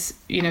messages.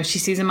 You know, she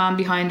sees a man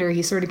behind her.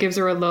 He sort of gives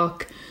her a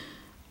look.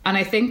 And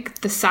I think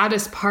the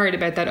saddest part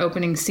about that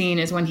opening scene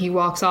is when he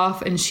walks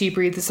off and she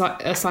breathes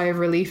a sigh of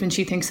relief and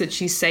she thinks that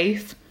she's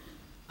safe.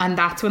 and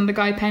that's when the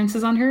guy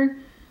pounces on her.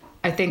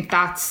 I think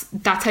that's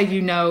how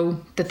you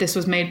know that this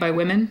was made by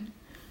women,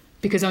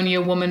 because only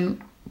a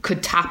woman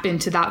could tap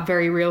into that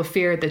very real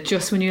fear that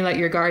just when you let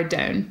your guard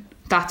down,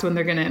 that's when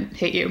they're going to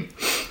hit you.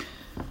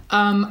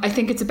 I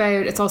think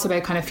it's also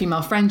about kind of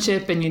female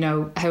friendship and, you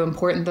know, how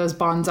important those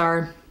bonds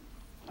are.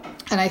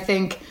 And I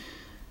think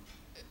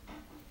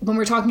when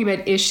we're talking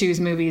about issues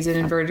movies in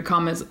inverted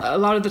commas, a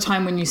lot of the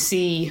time when you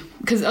see,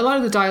 because a lot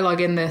of the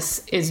dialogue in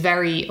this is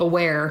very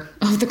aware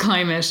of the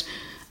climate,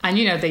 and,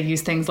 you know, they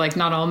use things like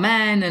not all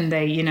men, and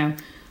they, you know,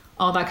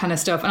 all that kind of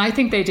stuff. And I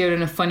think they do it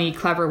in a funny,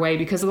 clever way,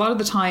 because a lot of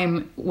the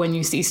time when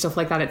you see stuff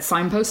like that, it's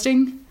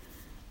signposting,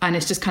 and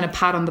it's just kind of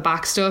pat on the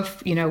back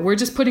stuff. You know, we're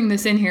just putting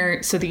this in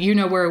here so that, you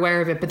know, we're aware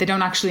of it, but they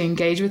don't actually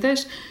engage with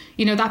it.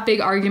 You know, that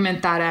big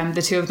argument that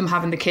the two of them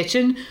have in the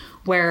kitchen,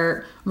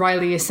 where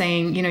Riley is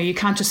saying, you know, you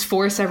can't just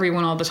force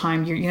everyone all the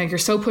time. You're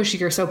so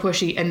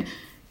pushy. And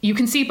you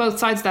can see both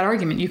sides of that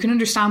argument. You can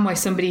understand why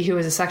somebody who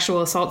is a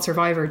sexual assault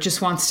survivor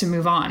just wants to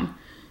move on.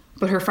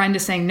 But her friend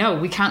is saying, no,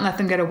 we can't let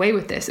them get away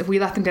with this. If we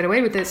let them get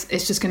away with this,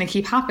 it's just going to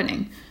keep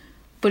happening.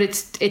 But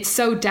it's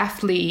so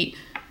deftly,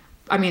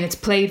 I mean, it's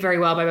played very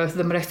well by both of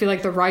them, but I feel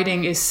like the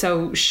writing is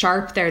so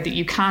sharp there that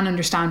you can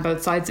understand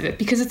both sides of it,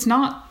 because it's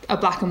not a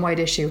black and white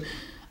issue.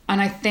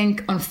 And I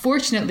think,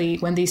 unfortunately,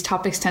 when these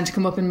topics tend to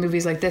come up in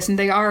movies like this, and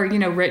they are, you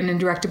know, written and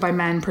directed by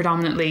men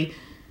predominantly,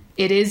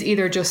 it is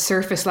either just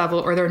surface level,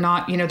 or they're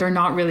not, you know, they're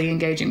not really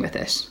engaging with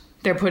it.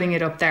 They're putting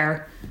it up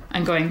there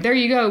and going, there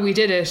you go, we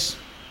did it.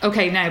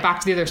 Okay, now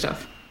back to the other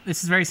stuff.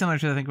 This is very similar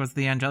to, I think, was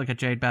the Angelica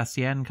Jade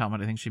Bastien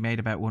comment I think she made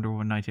about Wonder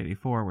Woman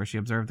 1984, where she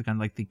observed the kind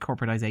of like the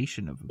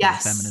corporatization of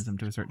feminism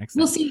to a certain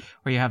extent. Well, see,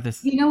 where you have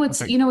this. You know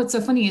what's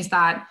so funny is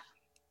that.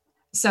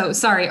 So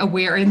sorry,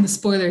 we're in the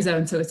spoiler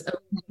zone, so it's okay.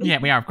 Yeah,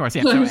 we are, of course.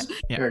 Yeah,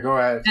 go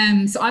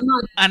ahead. So I'm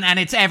not, and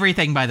it's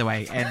everything, by the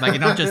way, and like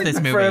not just this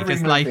movie,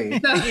 just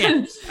like.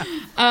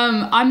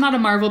 I'm not a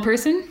Marvel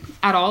person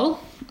at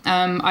all.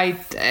 I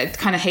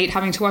kind of hate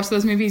having to watch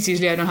those movies.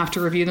 Usually, I don't have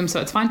to review them,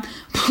 so it's fine.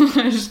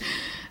 But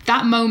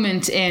that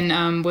moment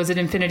in was it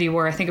Infinity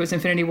War? I think it was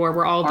Infinity War,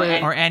 where all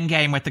the or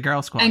Endgame with the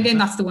Girl Squad. Endgame,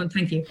 that's the one.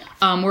 Thank you.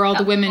 Where all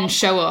the women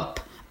show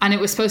up, and it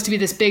was supposed to be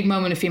this big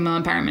moment of female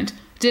empowerment.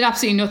 Did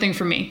absolutely nothing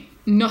for me.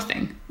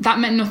 Nothing. That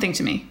meant nothing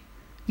to me.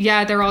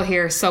 Yeah, they're all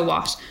here, so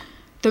what?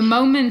 The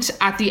moment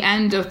at the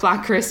end of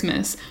Black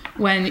Christmas,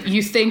 when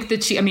you think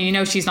that she, I mean, you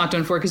know she's not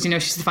done for, because you know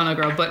she's the final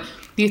girl, but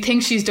you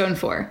think she's done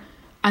for,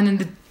 and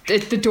then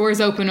the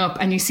doors open up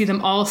and you see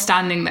them all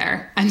standing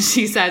there, and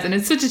she says, and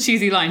it's such a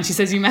cheesy line, she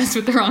says, you messed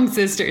with the wrong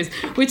sisters,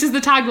 which is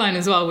the tagline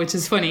as well, which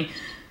is funny.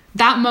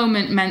 That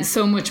moment meant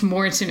so much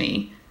more to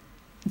me.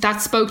 That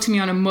spoke to me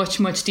on a much,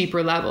 much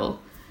deeper level.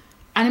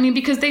 And I mean,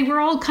 because they were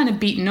all kind of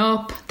beaten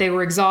up, they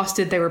were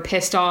exhausted, they were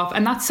pissed off.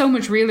 And that's so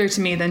much realer to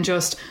me than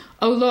just,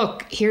 oh,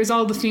 look, here's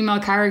all the female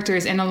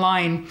characters in a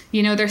line.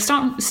 You know, they're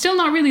still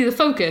not really the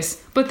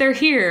focus, but they're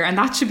here, and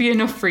that should be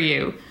enough for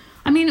you.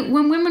 I mean,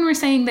 when women were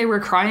saying they were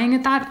crying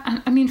at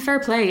that, I mean, fair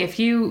play. If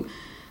you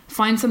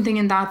find something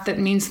in that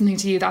means something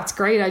to you, that's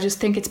great. I just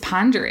think it's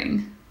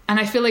pandering.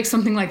 And I feel like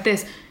something like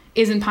this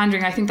isn't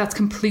pandering. I think that's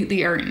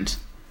completely earned.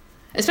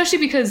 Especially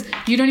because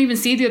you don't even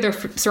see the other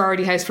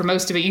sorority house for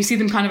most of it. You see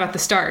them kind of at the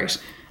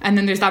start. And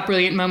then there's that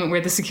brilliant moment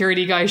where the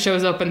security guy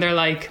shows up and they're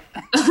like...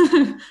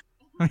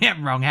 yeah,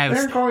 wrong house.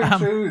 They're going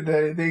through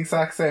the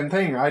exact same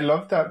thing. I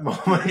love that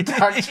moment,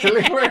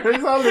 actually, where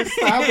there's all this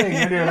stabbing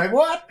and you're like,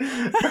 what?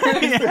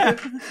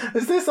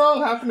 Is this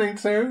all happening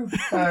too?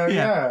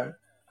 Yeah.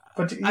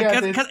 But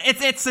yeah, because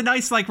it's a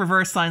nice like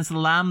reverse Silence of the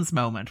Lambs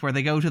moment where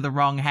they go to the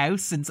wrong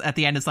house and at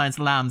the end of Silence of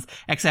the Lambs,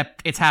 except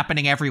it's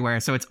happening everywhere,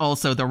 so it's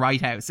also the right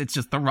house. It's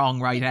just the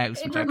wrong right house.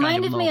 It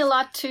reminded me a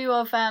lot too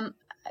of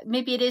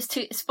maybe it is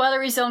too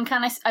spoilery zone.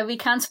 We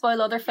can't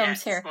spoil other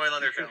films here. Spoil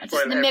other films.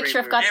 Just to make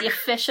sure I've got the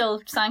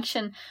official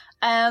sanction.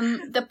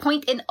 The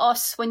point in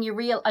Us, when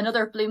you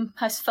another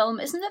Blumhouse film,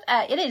 isn't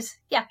it? It is,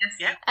 yeah.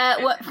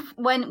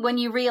 When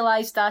you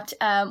realise that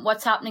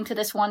what's happening to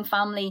this one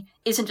family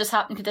isn't just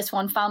happening to this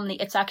one family,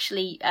 it's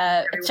actually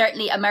it's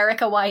certainly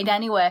America-wide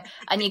anyway,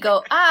 and you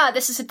go,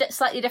 this is a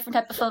slightly different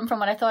type of film from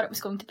what I thought it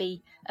was going to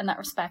be in that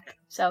respect.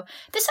 So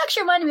this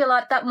actually reminded me a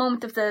lot, that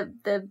moment of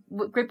the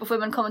group of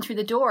women coming through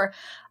the door.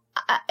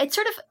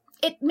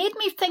 It made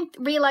me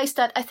realize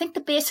that I think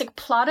the basic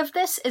plot of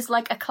this is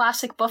like a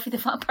classic Buffy the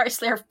Vampire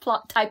Slayer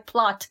type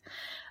plot.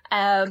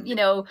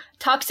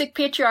 Toxic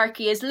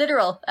patriarchy is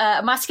literal.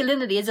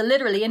 Masculinity is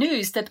literally an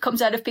ooze that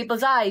comes out of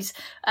people's eyes,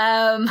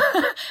 and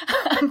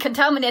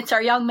contaminates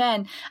our young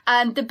men.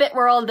 And the bit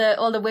where all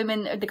the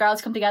women, the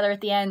girls come together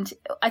at the end,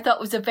 I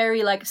thought was a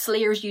very like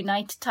Slayers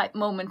Unite type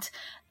moment.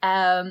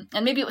 And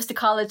maybe it was the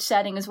college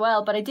setting as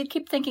well, but I did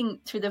keep thinking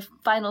through the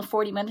final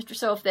 40 minutes or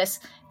so of this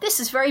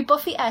is very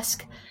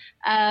Buffy-esque.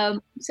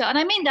 And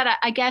I mean that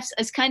I guess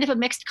as kind of a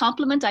mixed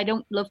compliment. I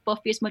don't love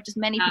Buffy as much as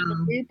many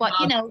people do, but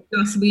you know,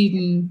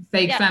 Sweden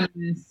fake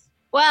feminists.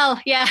 Well,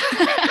 yeah.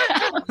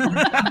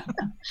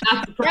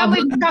 Then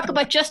we talk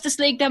about Justice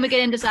League, then we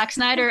get into Zack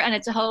Snyder, and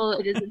it's a whole.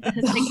 It is.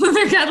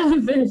 They're kettle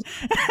and fish.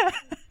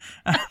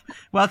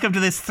 Welcome to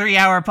this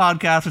 3-hour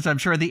podcast, which I'm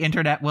sure the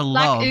internet will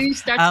love. Black ooze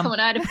starts coming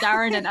out of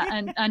Darren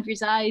and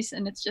Andrew's eyes,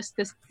 and it's just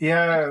this.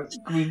 Yeah,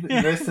 we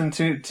listen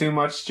to too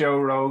much Joe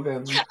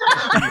Rogan. It's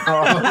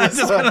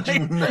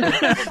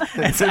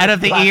out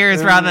of the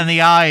ears rather than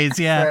the eyes.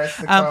 Yeah.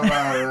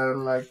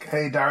 Like,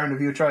 hey Darren,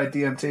 have you tried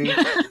DMT?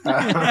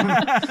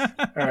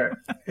 All right.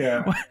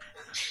 Yeah.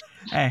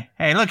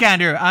 Hey, look,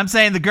 Andrew, I'm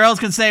saying the girls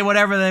can say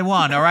whatever they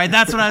want, all right?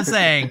 That's what I'm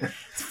saying.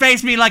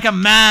 Face me like a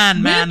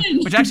man,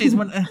 which actually is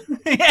one...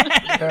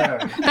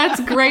 Yeah. That's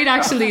great,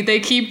 actually. They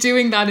keep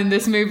doing that in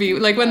this movie.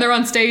 Like, when they're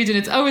on stage and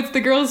it's the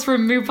girls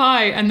from Mu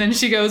Pi, and then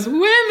she goes,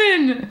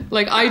 women!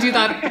 Like, I do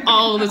that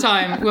all the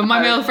time. When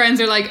my male friends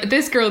are like,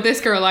 this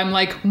girl, I'm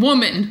like,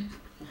 woman.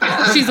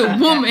 She's a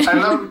woman. I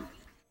love...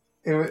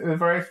 It was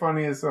very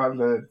funny as well,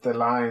 the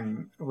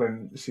line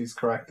when she's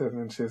corrected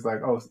and she's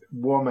like, oh,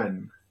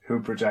 woman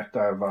who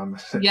projectile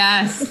vomited.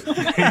 Yes.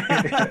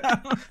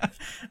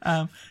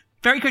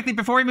 Very quickly,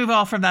 before we move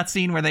off from that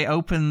scene where they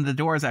open the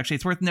doors, actually,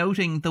 it's worth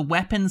noting the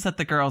weapons that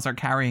the girls are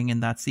carrying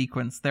in that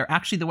sequence. They're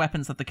actually the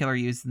weapons that the killer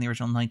used in the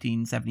original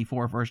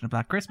 1974 version of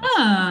Black Christmas,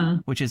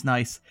 which is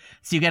nice.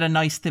 So you get a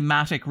nice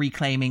thematic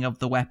reclaiming of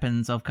the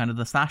weapons of kind of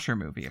the slasher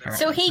movie.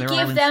 Apparently. So he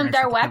gave them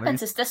their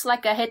weapons. Is this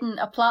like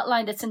a plot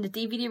line that's in the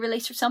DVD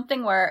release or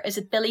something? Where is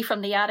it Billy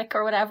from the attic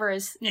or whatever?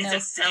 It's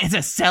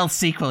a stealth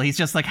sequel. He's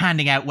just like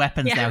handing out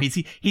weapons now.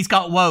 He's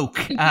got woke.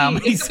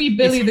 He's be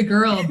Billy the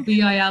girl,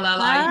 Billi.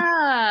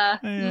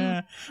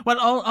 Yeah. Well,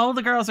 all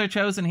the girls are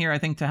chosen here, I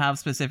think, to have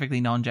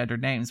specifically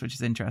non-gendered names, which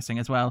is interesting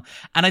as well.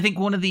 And I think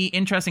one of the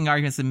interesting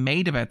arguments they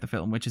made about the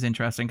film, which is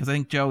interesting, because I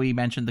think Joey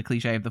mentioned the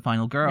cliche of the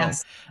final girl.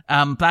 Yes.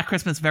 Black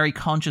Christmas very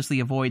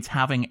consciously avoids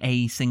having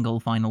a single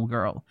final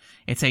girl.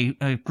 It's a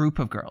group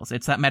of girls.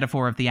 It's that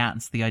metaphor of the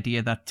ants, the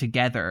idea that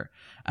together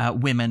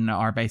women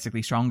are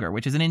basically stronger,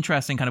 which is an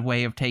interesting kind of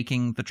way of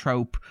taking the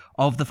trope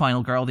of the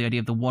final girl, the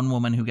idea of the one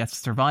woman who gets to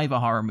survive a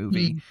horror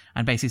movie,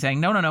 and basically saying,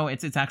 no,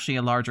 it's actually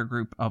a larger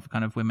group of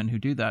kind of women who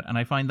do that. And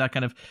I find that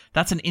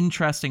that's an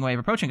interesting way of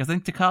approaching it, because I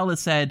think Takal has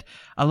said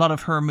a lot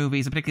of her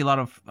movies, and particularly a lot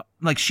of,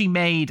 like, she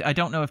made, I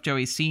don't know if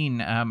Joey's seen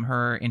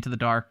her Into the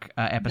Dark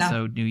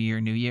episode, New Year,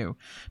 New You,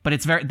 but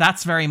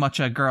that's very much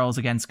a girls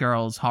against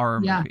girls horror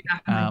movie.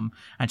 And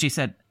she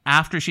said,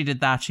 after she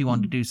did that, she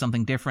wanted to do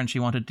something different. She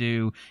wanted to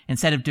do,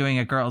 instead of doing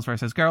a girls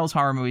versus girls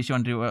horror movie, she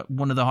wanted to do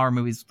one of the horror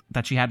movies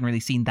that she hadn't really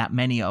seen that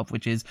many of,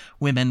 which is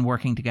women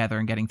working together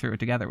and getting through it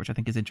together, which I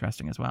think is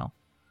interesting as well.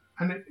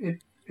 And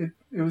it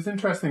was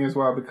interesting as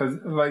well because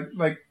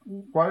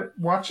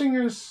watching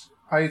it,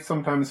 I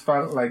sometimes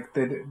felt like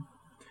that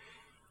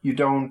you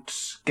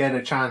don't get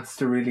a chance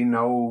to really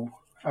know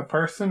a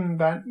person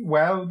that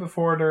well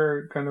before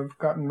they're kind of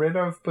gotten rid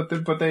of, but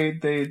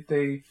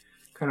they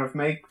kind of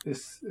make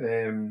this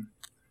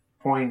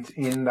point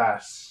in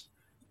that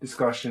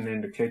discussion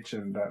in the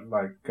kitchen that,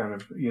 like, kind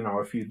of, you know,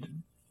 if you,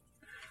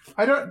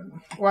 I don't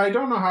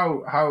know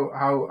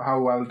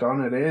how well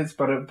done it is,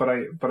 but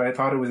I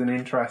thought it was an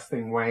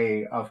interesting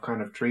way of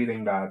kind of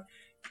treating that,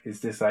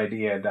 is this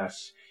idea that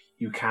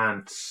you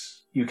can't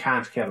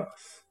kill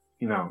us,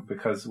 you know,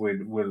 because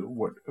we'll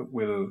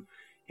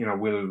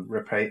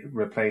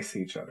replace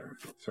each other,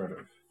 sort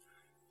of,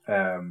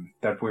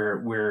 that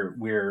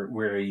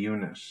we're a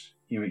unit.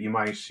 You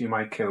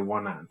might kill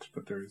one ant,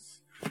 but there's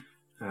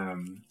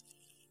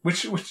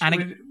which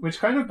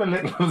kind of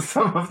belittles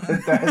some of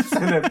the deaths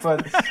in it,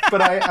 but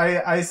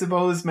I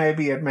suppose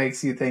maybe it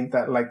makes you think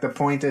that, like, the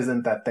point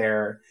isn't that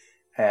they're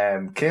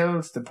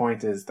killed. The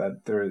point is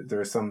that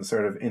there's some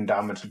sort of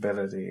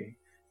indomitability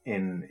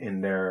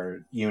in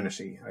their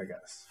unity, I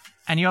guess.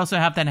 And you also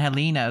have then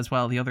Helena as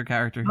well, the other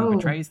character who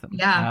betrays them.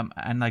 Yeah.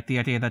 And like the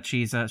idea that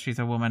she's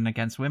a woman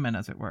against women,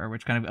 as it were,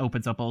 which kind of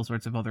opens up all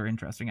sorts of other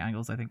interesting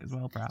angles, I think, as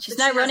well, perhaps. She's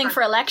now running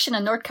for election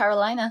in North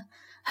Carolina.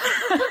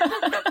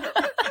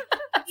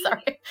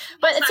 Sorry.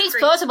 But it seems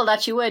plausible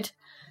that she would.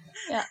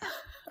 Yeah.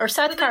 Or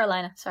South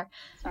Carolina, sorry.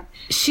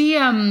 She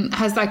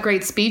has that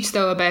great speech,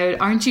 though, about,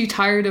 aren't you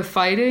tired of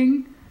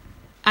fighting?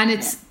 And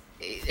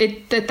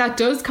that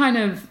does kind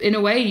of, in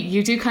a way,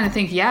 you do kind of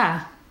think,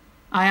 yeah,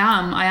 I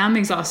am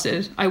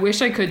exhausted. I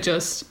wish I could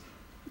just,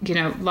 you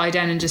know, lie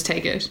down and just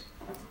take it.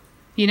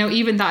 You know,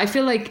 even that, I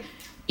feel like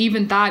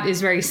even that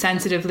is very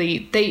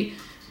sensitively, they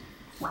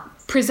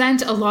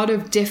present a lot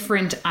of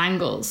different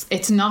angles.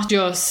 It's not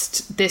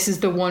just, this is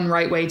the one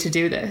right way to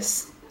do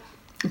this.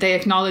 They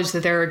acknowledge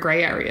that there are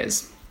grey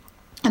areas.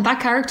 And that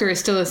character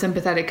is still a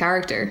sympathetic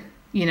character.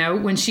 You know,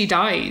 when she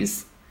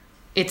dies,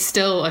 it's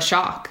still a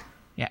shock.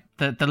 Yeah,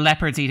 the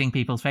leopards eating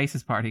people's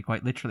faces party,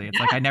 quite literally. It's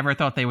like, I never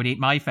thought they would eat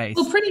my face.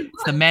 Well, pretty much.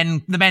 It's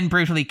the men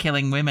brutally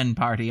killing women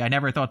party. I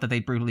never thought that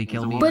they'd brutally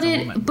kill me as a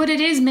woman. But it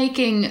is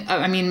making,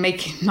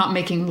 not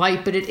making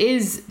light, but it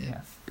is,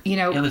 you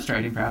know...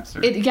 illustrating, perhaps.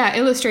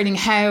 Illustrating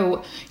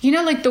how, you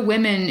know, like the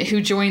women who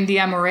joined the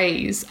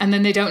MRAs and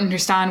then they don't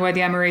understand why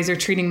the MRAs are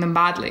treating them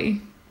badly.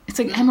 It's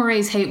like,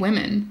 MRAs hate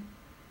women.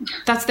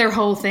 That's their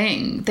whole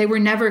thing. You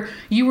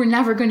were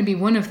never going to be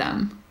one of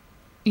them.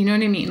 You know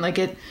what I mean? Like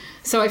it...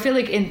 So I feel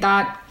like in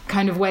that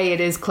kind of way,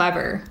 it is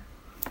clever.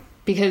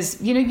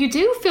 because, you know, you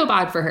do feel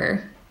bad for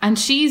her. And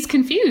she's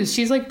confused.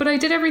 She's like, but I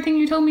did everything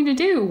you told me to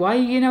do. Why,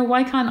 you know,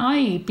 why can't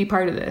I be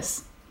part of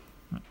this?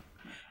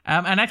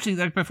 And actually,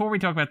 like, before we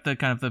talk about the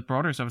kind of the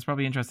broader stuff, it's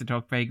probably interesting to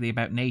talk vaguely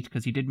about Nate,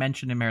 because you did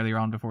mention him earlier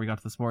on before we got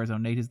to the spoiler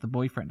zone. Nate is the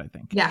boyfriend, I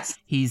think. Yes.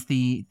 He's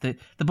the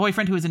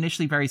boyfriend who is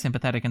initially very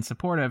sympathetic and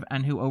supportive,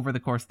 and who over the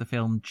course of the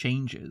film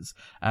changes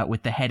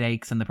with the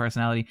headaches and the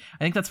personality.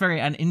 I think that's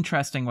an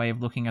interesting way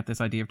of looking at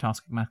this idea of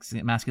toxic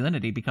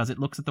masculinity, because it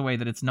looks at the way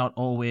that it's not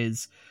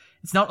always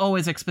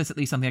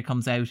explicitly something that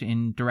comes out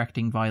in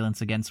directing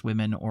violence against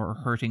women or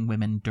hurting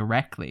women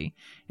directly.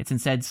 It's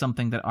instead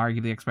something that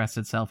arguably expresses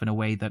itself in a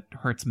way that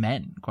hurts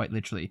men, quite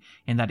literally,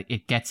 in that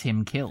it gets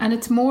him killed. And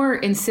it's more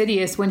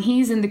insidious when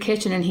he's in the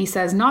kitchen and he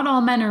says, not all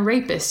men are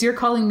rapists. You're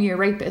calling me a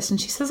rapist. And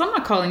she says, I'm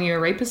not calling you a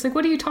rapist. Like,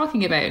 what are you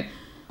talking about?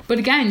 But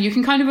again, you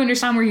can kind of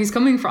understand where he's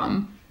coming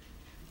from.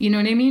 You know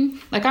what I mean?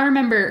 Like, I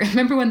remember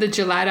when the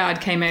Gillette ad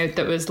came out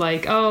that was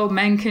like, oh,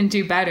 men can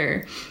do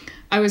better.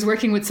 I was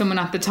working with someone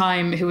at the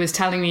time who was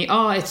telling me,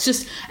 oh, it's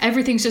just,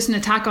 everything's just an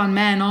attack on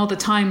men all the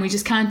time. We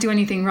just can't do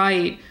anything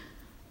right.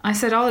 I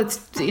said, oh,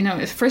 it's, you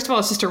know, first of all,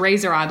 it's just a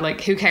razor ad.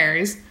 Like, who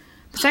cares?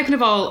 Second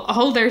of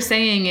all they're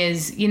saying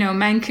is, you know,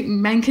 men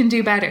can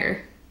do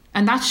better.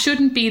 And that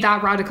shouldn't be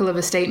that radical of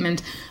a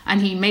statement.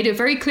 And he made it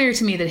very clear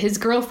to me that his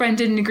girlfriend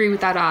didn't agree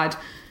with that ad.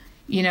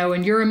 You know,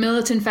 and you're a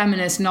militant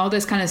feminist and all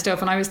this kind of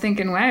stuff. And I was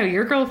thinking, wow,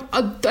 your girl,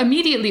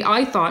 immediately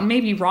I thought,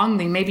 maybe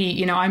wrongly, maybe,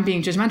 you know, I'm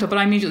being judgmental, but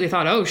I immediately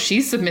thought, oh,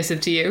 she's submissive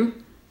to you.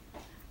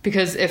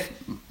 Because if,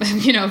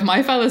 you know, if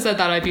my fella said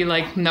that, I'd be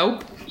like,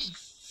 nope.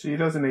 She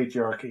doesn't eat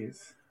Yorkies.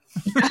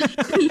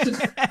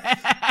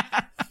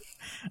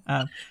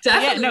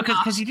 Definitely not.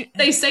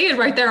 They say it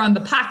right there on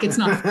the pack. It's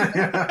not.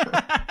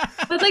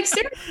 But like,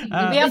 seriously.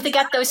 We have to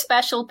get those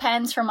special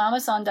pens from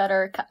Amazon that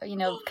are, you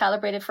know,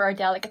 calibrated for our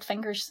delicate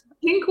fingers.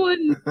 Pink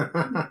one,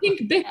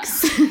 pink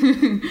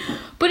Bics.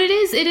 But it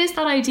is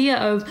that idea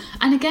of,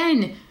 and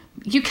again,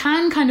 you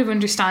can kind of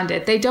understand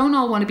it. They don't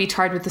all want to be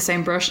tarred with the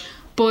same brush.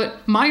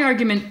 But my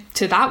argument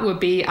to that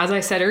would be, as I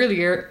said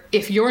earlier,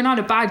 if you're not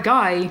a bad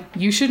guy,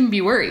 you shouldn't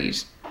be worried.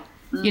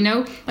 You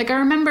know, like I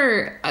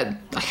remember, I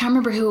can't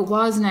remember who it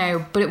was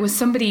now, but it was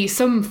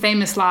some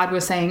famous lad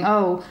was saying,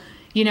 oh,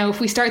 you know, if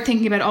we start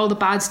thinking about all the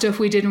bad stuff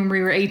we did when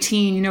we were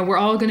 18, you know, we're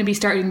all going to be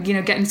starting, you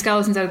know, getting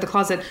skeletons out of the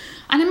closet.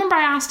 And I remember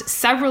I asked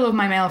several of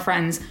my male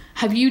friends,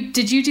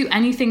 did you do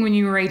anything when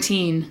you were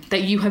 18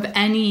 that you have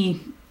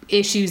any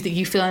issues that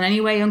you feel in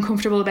any way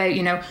uncomfortable about,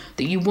 you know,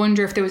 that you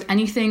wonder if there was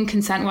anything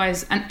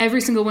consent-wise? And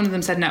every single one of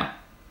them said no.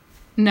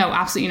 No,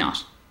 absolutely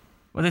not.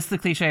 Well, this is the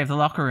cliche of the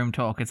locker room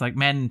talk. It's like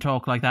men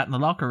talk like that in the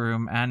locker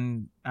room.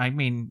 And I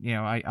mean, you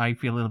know, I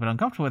feel a little bit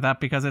uncomfortable with that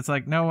because it's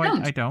like, no,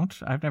 I don't.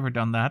 I've never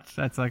done that.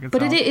 That's like,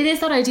 but it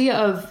is that idea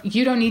of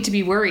you don't need to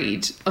be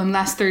worried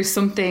unless there's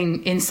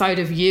something inside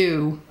of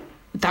you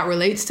that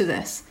relates to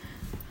this.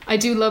 I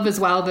do love as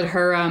well that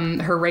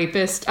her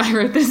rapist, I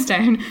wrote this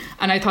down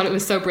and I thought it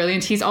was so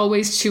brilliant. He's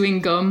always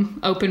chewing gum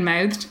open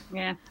mouthed.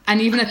 Yeah.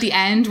 And even at the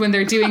end when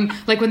they're doing,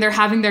 like when they're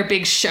having their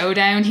big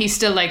showdown, he's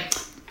still like...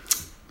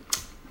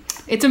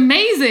 It's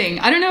amazing.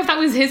 I don't know if that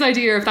was his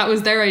idea or if that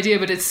was their idea,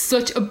 but it's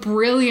such a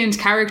brilliant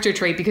character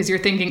trait because you're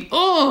thinking,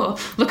 oh,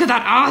 look at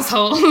that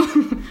asshole.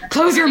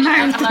 Close your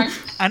mouth.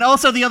 And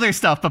also the other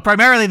stuff, but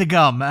primarily the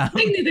gum.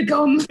 Mainly the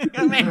gum.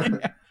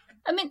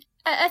 I mean,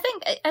 I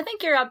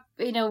think you're up,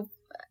 you know,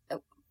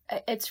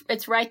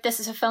 it's right. This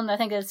is a film that I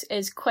think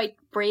is quite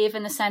brave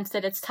in the sense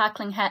that it's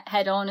tackling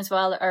head on as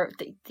well, or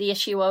the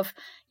issue of,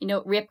 you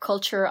know, rape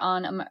culture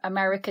on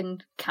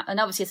American, and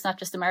obviously it's not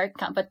just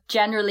American, but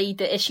generally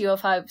the issue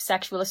of how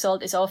sexual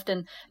assault is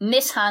often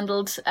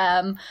mishandled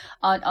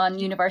on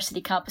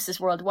university campuses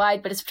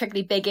worldwide, but it's a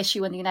particularly big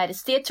issue in the United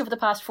States over the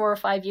past 4 or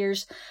 5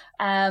 years.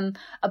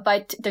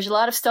 There's a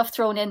lot of stuff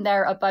thrown in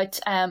there about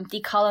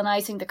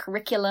decolonizing the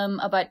curriculum,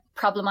 about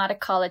problematic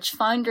college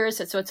founders.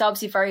 So it's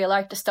obviously very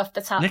alert to stuff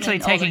that's happening. Literally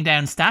taking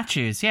down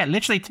statues. Yeah,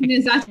 literally.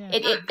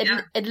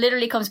 It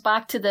literally comes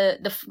back to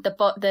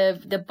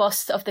the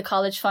bust of the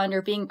college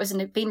founder being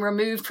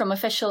removed from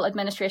official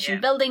administration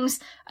buildings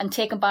and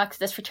taken back to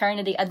this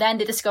fraternity, and then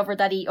they discovered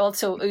that he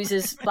also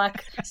oozes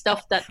black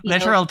stuff that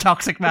literal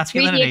toxic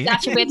masculinity. Really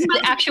exacerbates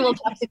the actual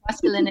toxic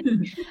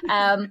masculinity.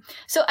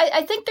 So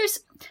I think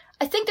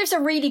there's a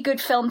really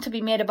good film to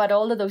be made about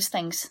all of those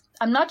things.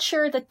 I'm not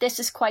sure that this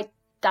is quite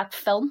that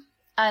film,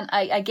 and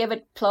I give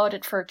it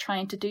plaudit for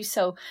trying to do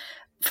so.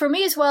 For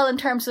me as well, in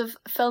terms of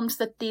films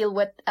that deal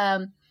with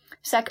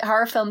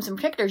horror films in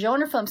particular,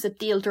 genre films that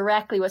deal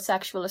directly with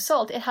sexual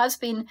assault, it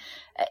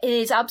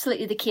is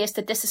absolutely the case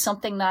that this is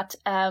something that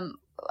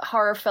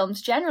horror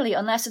films generally,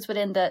 unless it's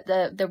within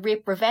the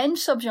rape revenge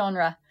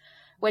subgenre,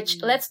 which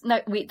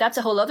that's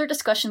a whole other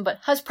discussion, but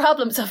has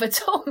problems of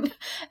its own,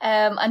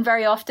 and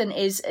very often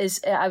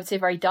is I would say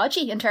very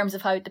dodgy in terms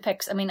of how it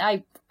depicts. I mean,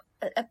 I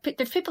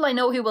there's people I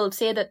know who will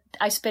say that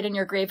I Spit on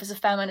Your Grave is a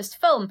feminist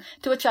film,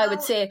 to which I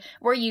would say,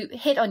 were you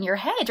hit on your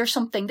head or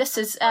something? This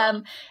is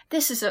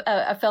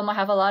a film I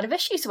have a lot of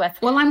issues with.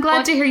 Well, I'm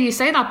glad to hear you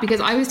say that,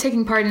 because I was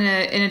taking part in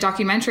a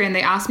documentary and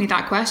they asked me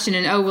that question,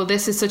 and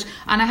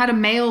and I had a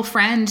male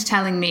friend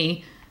telling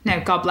me, now,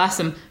 God bless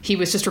him, he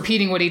was just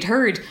repeating what he'd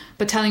heard,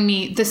 but telling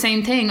me the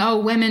same thing. Oh,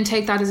 women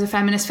take that as a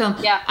feminist film.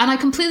 Yeah. And I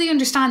completely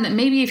understand that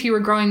maybe if you were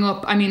growing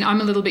up, I mean,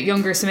 I'm a little bit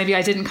younger, so maybe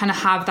I didn't kind of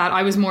have that.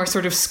 I was more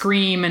sort of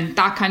Scream and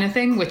that kind of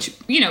thing, which,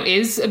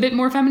 is a bit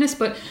more feminist.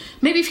 But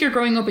maybe if you're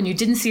growing up and you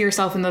didn't see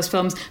yourself in those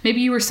films, maybe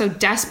you were so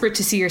desperate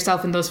to see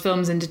yourself in those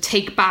films and to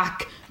take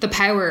back the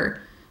power.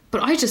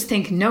 But I just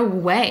think no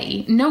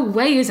way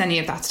is any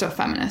of that stuff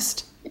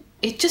feminist.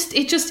 It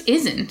just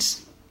isn't.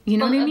 You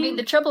know what I mean?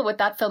 The trouble with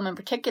that film in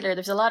particular,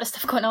 there's a lot of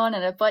stuff going on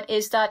in it, but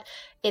is that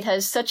it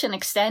has such an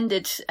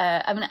extended,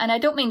 and I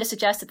don't mean to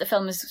suggest that the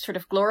film is sort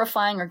of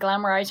glorifying or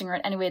glamorizing or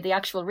in any way the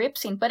actual rape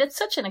scene, but it's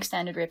such an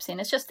extended rape scene.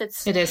 It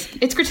is.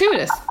 It's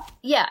gratuitous.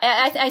 Yeah,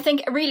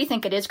 I really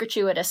think it is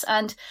gratuitous.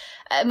 And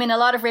I mean, a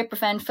lot of rape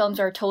revenge films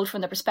are told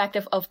from the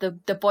perspective of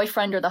the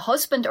boyfriend or the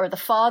husband or the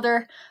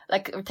father.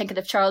 Like, we're thinking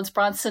of Charles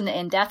Bronson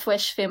in Death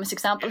Wish, famous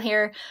example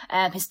here.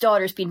 His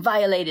daughter's been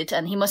violated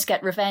and he must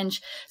get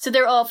revenge. So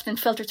they're often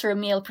filtered through a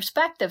male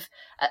perspective.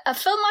 A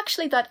film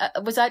actually that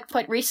was out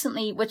quite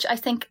recently, which I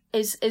think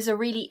is a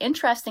really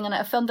interesting, and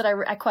a film that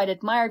I quite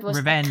admired, was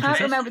Revenge. I can't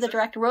remember the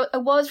director.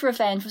 It was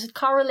Revenge. Was it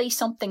Coralie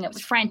something? It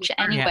was French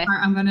anyway.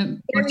 Yeah. I'm gonna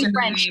butcher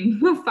her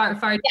name.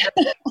 Far.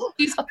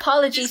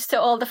 Apologies to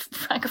all the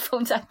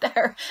francophones out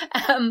there,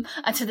 and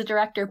to the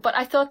director. But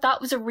I thought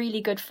that was a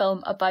really good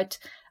film about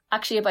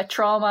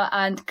trauma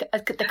and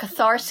the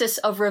catharsis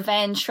of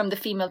revenge from the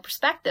female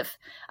perspective.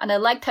 And I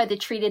liked how they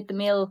treated the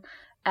male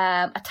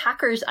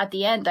attackers at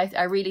the end.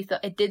 I really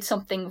thought it did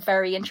something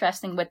very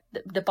interesting with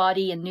the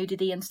body and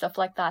nudity and stuff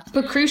like that.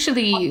 But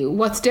crucially,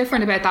 what's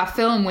different about that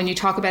film when you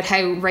talk about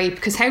how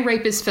rape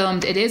is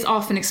filmed, it is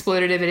often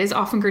exploitative, it is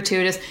often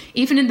gratuitous.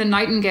 Even in The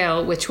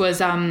Nightingale, which was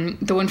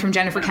the one from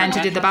Jennifer Kent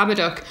who did The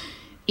Babadook,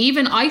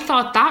 even I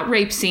thought that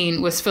rape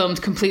scene was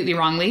filmed completely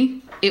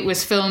wrongly. It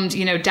was filmed,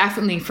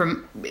 definitely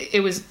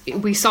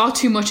we saw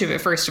too much of it,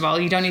 first of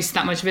all. You don't need to see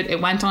that much of it. It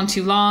went on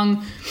too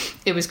long.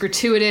 It was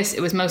gratuitous.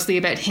 It was mostly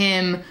about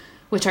him,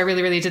 which I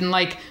really, really didn't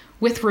like.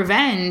 With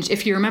Revenge,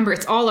 if you remember,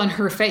 it's all on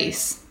her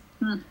face.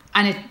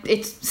 And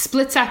it's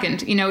split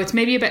second, it's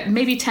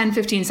maybe 10,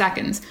 15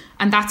 seconds.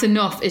 And that's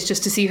enough, is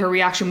just to see her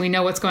reaction. We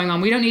know what's going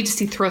on. We don't need to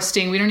see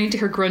thrusting. We don't need to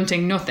hear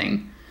grunting,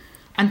 nothing.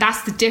 And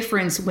that's the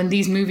difference when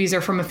these movies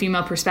are from a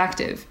female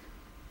perspective.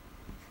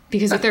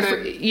 Because if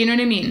they're, you know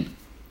what I mean?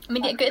 I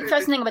mean, the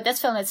interesting thing about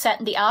this film, it's set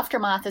in the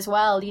aftermath as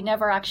well. You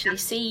never actually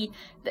see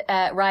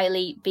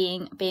Riley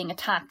being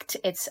attacked.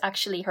 It's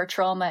actually her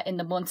trauma in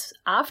the months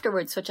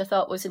afterwards, which I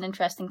thought was an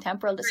interesting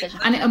temporal decision.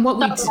 And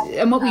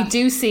what we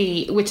do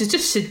see, which is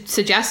just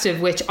suggestive,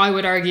 which I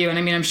would argue, and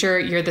I mean, I'm sure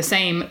you're the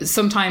same,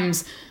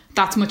 sometimes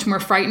that's much more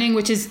frightening,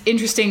 which is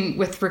interesting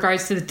with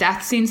regards to the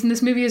death scenes in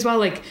this movie as well.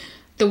 Like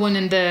the one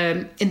in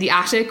the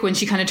attic, when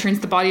she kind of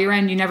turns the body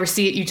around, you never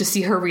see it, you just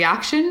see her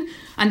reaction.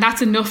 And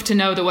that's enough to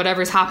know that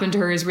whatever's happened to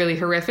her is really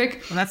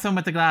horrific. Well, that's the one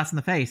with the glass in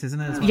the face,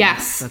 isn't it?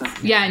 Yes.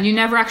 Yeah, and you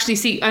never actually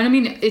see... And I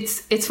mean,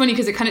 it's funny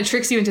because it kind of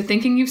tricks you into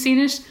thinking you've seen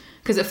it,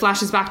 because it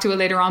flashes back to it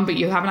later on, but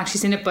you haven't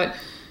actually seen it. But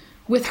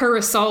with her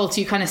assault,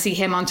 you kind of see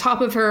him on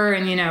top of her,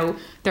 and,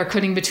 they're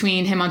cutting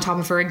between him on top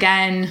of her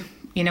again,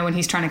 when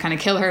he's trying to kind of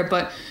kill her.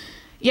 But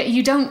yeah,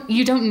 you don't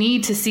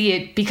need to see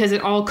it, because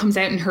it all comes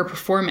out in her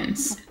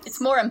performance. It's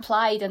more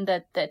implied, and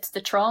that's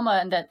the trauma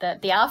and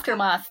the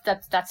aftermath.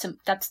 That's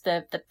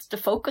the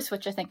focus,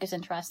 which I think is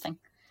interesting.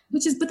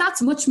 But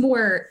that's much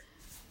more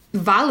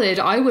valid,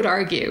 I would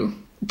argue,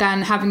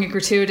 than having a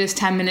gratuitous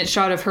 10-minute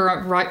shot of her,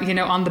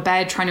 on the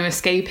bed trying to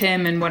escape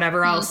him and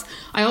whatever else.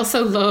 I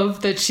also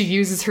love that she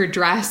uses her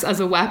dress as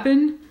a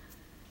weapon,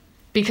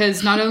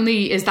 because not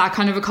only is that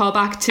kind of a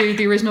callback to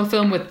the original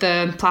film with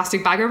the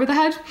plastic bag over the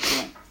head.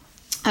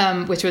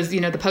 Which was,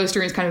 the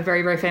poster is kind of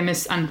very, very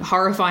famous and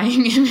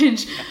horrifying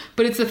image.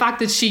 But it's the fact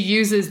that she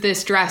uses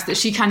this dress, that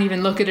she can't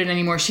even look at it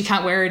anymore. She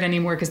can't wear it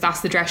anymore because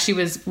that's the dress she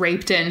was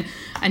raped in.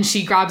 And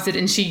she grabs it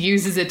and she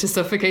uses it to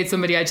suffocate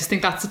somebody. I just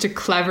think that's such a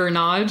clever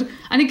nod.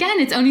 And again,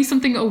 it's only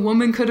something a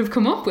woman could have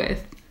come up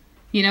with.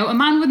 A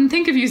man wouldn't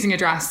think of using a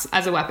dress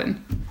as a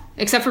weapon,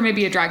 except for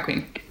maybe a drag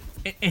queen.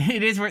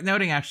 It is worth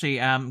noting, actually,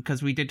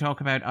 because we did talk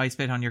about I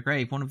Spit on Your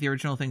Grave. One of the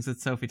original things that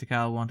Sophia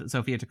Takal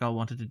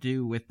wanted to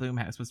do with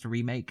Blumhouse was to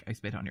remake I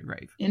Spit on Your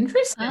Grave.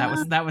 Interesting.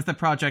 That was the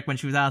project. When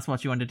she was asked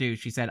what she wanted to do,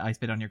 she said I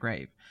Spit on Your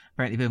Grave.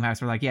 Apparently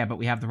Blumhouse were like, yeah, but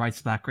we have the rights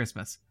to Black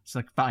Christmas. She's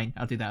like, fine,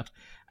 I'll do that.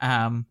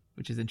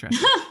 Which is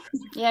interesting.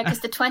 Yeah,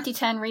 because the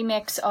 2010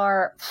 remakes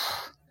are...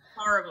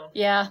 horrible.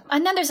 Yeah,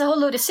 and then there's a whole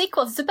load of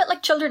sequels. It's a bit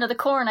like Children of the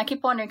Corn. I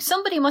keep wondering,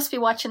 somebody must be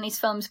watching these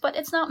films, but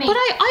it's not me. But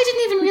I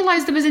didn't even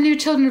realise there was a new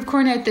Children of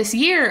Corn out this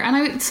year, and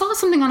I saw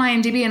something on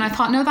IMDb and I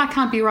thought, no, that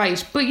can't be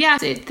right. But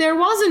yes, there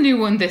was a new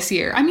one this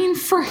year. I mean,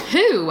 for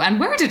who? And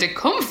where did it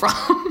come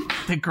from?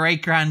 The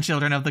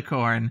great-grandchildren of the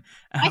Corn.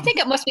 I think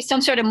it must be some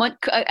sort of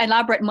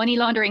elaborate money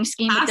laundering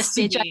scheme at this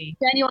stage. I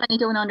genuinely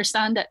don't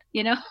understand it,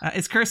 you know?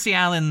 Is Kirstie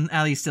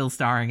Alley still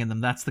starring in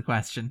them? That's the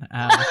question.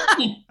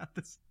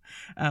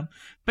 But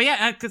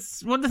yeah,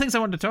 because one of the things I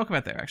wanted to talk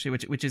about there, actually,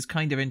 which is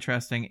kind of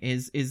interesting,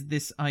 is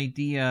this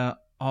idea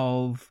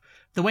of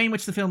the way in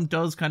which the film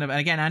does kind of, and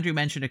again, Andrew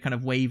mentioned it, kind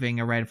of waving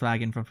a red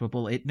flag in front of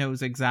football. It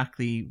knows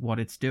exactly what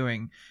it's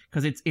doing,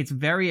 because it's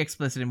very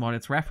explicit in what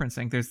it's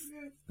referencing.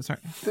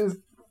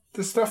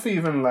 There's stuff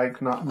even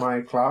like Not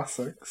My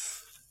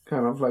Classics,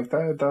 kind of like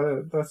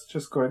that. That's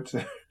just going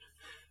to,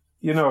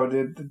 you know,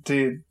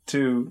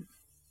 to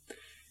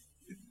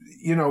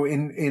you know,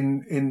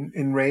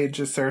 enrage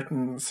a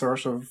certain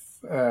sort of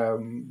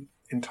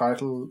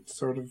entitled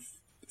sort of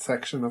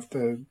section of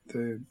the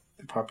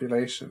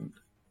population.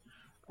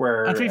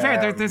 Where to be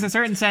fair, there's a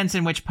certain sense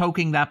in which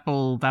poking that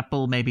bull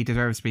maybe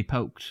deserves to be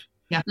poked.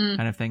 Yeah,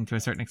 kind of thing, to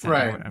a certain extent.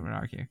 Right. I would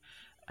argue.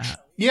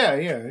 Yeah.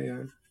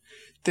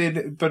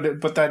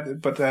 But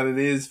that it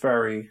is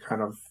very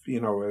kind of, you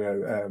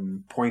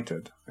know,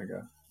 pointed, I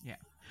guess. Yeah,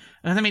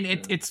 and I mean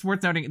it's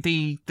worth noting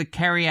the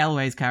Carrie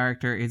Elway's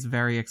character is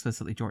very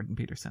explicitly Jordan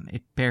Peterson.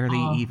 It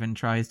barely even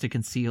tries to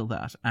conceal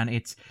that, and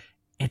it's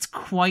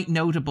quite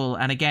notable.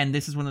 And again,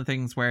 this is one of the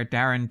things where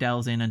Darren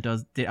delves in and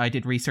I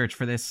did research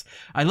for this.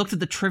 I looked at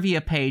the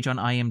trivia page on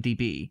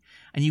IMDb,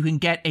 and you can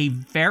get a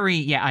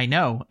very, I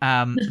know.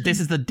 This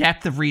is the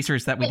depth of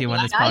research that we do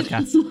on this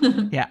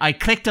podcast. Yeah, I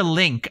clicked a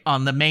link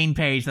on the main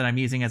page that I'm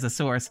using as a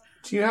source.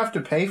 Do you have to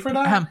pay for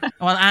that?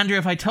 Well, Andrew,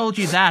 if I told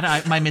you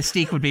that, my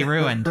mystique would be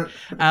ruined.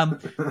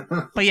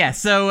 But yeah,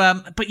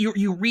 so but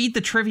you read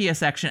the trivia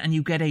section and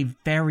you get a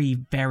very,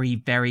 very,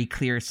 very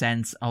clear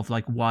sense of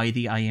like why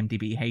the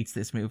IMDb hates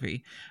this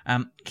movie.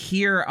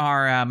 Here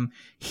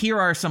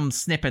are some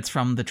snippets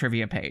from the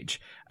trivia page.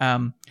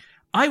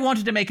 I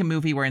wanted to make a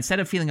movie where instead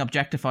of feeling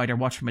objectified or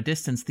watched from a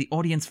distance, the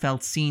audience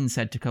felt seen,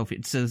 said Sophia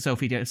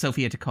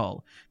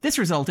Takal. This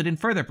resulted in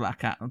further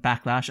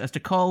backlash as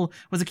Takal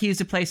was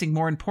accused of placing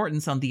more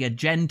importance on the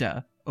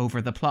agenda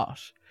over the plot.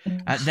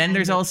 Then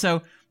there's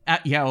also...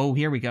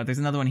 here we go. There's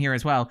another one here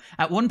as well.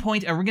 At one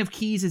point, a ring of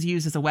keys is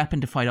used as a weapon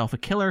to fight off a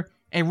killer.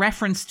 A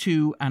reference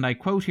to, and I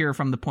quote here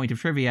from the point of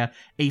trivia,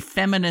 a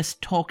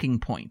feminist talking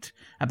point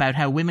about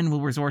how women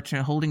will resort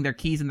to holding their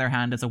keys in their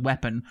hand as a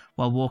weapon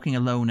while walking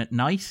alone at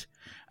night.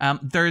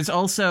 There's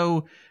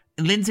also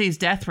Lindsay's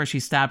death, where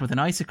she's stabbed with an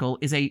icicle,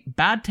 is a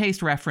bad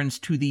taste reference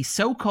to the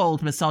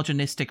so-called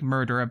misogynistic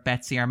murder of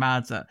Betsy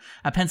Armazza,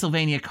 a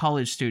Pennsylvania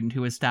college student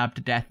who was stabbed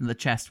to death in the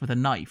chest with a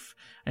knife.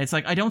 And it's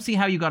like, I don't see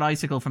how you got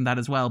icicle from that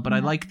as well, but I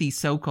like the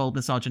so-called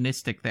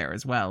misogynistic there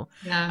as well.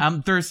 Yeah.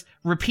 There's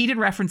repeated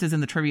references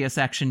in the trivia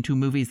section to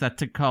movies that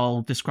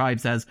Takal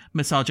describes as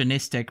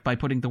misogynistic by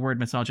putting the word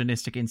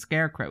misogynistic in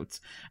scare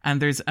quotes.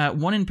 And there's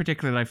one in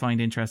particular that I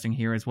find interesting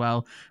here as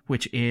well,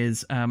 which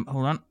is,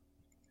 hold on.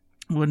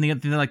 When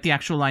the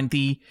actual line,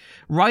 the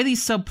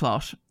Riley's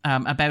subplot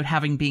about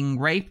having been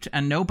raped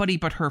and nobody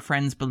but her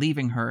friends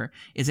believing her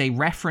is a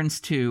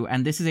reference to,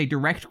 and this is a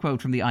direct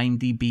quote from the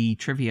IMDb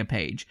trivia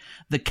page,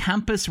 the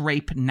campus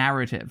rape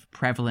narrative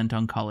prevalent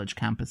on college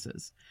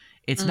campuses.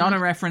 It's not a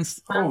reference.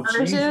 Oh,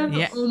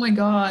 yeah. Oh my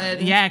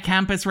God. Yeah,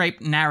 campus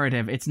rape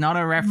narrative. It's not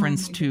a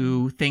reference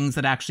to things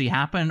that actually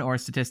happen or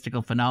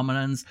statistical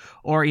phenomenons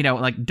or, you know,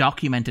 like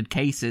documented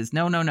cases.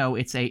 No.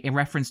 It's a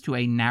reference to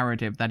a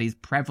narrative that is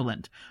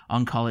prevalent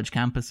on college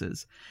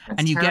campuses.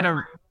 And you get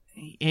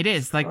it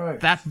is like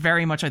that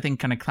very much, I think,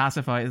 kind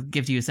of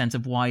gives you a sense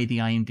of why the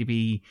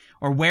IMDb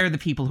or where the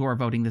people who are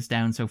voting this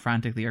down so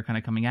frantically are kind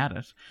of coming at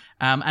it.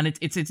 And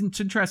it's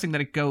interesting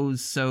that it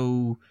goes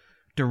so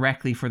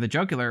directly for the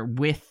jugular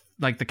with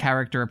like the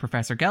character of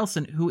Professor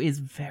Gelson, who is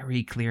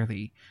very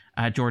clearly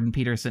Jordan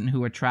Peterson,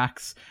 who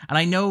attracts, and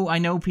I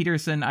know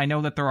Peterson, I know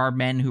that there are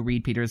men who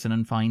read Peterson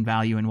and find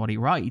value in what he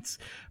writes,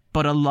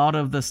 but a lot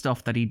of the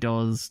stuff that he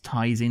does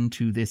ties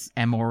into this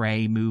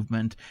MRA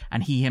movement,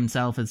 and he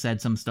himself has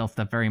said some stuff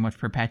that very much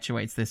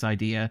perpetuates this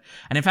idea.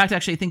 And in fact,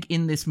 actually, I think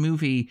in this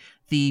movie,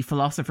 the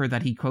philosopher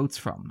that he quotes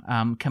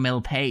from,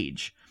 Camille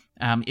Page,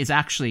 is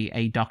actually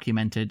a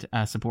documented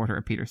supporter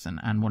of Peterson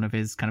and one of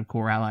his kind of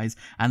core allies,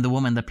 and the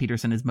woman that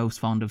Peterson is most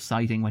fond of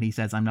citing when he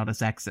says, "I'm not a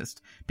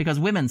sexist," because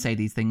women say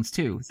these things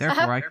too.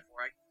 Therefore,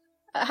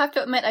 I have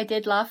to admit, I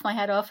did laugh my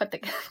head off at the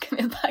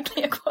Camille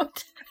Paglia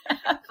quote.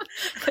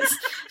 Because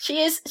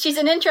she's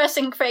an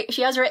interesting,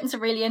 she has written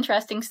some really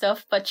interesting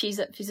stuff, but she's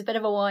a bit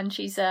of a one.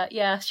 She's a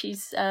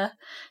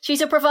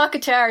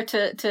provocateur,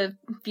 to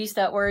use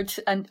that word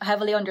and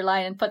heavily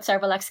underline and put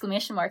several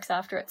exclamation marks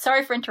after it.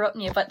 Sorry for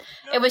interrupting you, but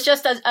it was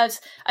just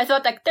as I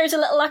thought, like, there's a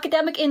little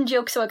academic in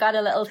joke, so I got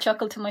a little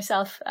chuckle to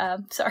myself.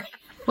 Sorry.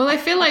 Well, I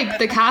feel like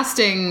the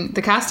casting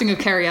of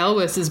Cary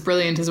Elwes is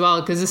brilliant as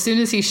well, because as soon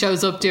as he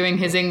shows up doing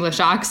his English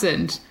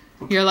accent,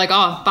 you're like,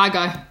 oh, bad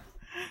guy.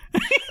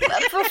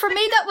 But for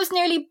me, that was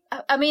nearly,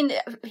 I mean,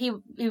 he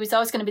was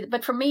always going to be,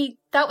 but for me,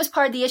 that was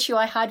part of the issue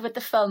I had with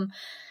the film.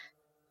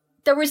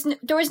 There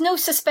was no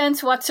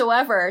suspense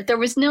whatsoever. There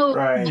was no,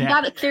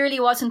 that clearly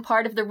wasn't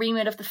part of the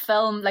remit of the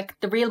film. Like,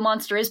 the real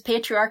monster is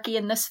patriarchy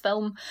in this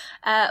film.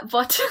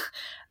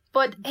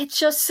 But it's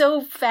just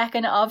so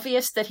fucking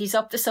obvious that he's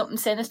up to something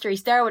sinister.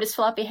 He's there with his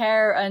floppy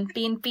hair and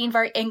being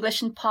very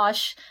English and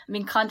posh. I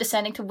mean,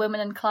 condescending to women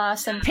in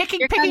class and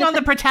picking on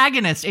the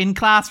protagonist in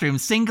classroom,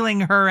 singling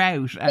her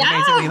out.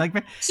 Basically,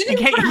 like, she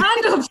didn't put her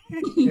hand up.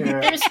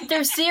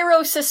 There's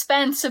zero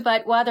suspense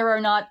about whether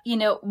or not,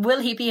 will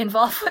he be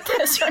involved with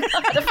this or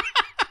not.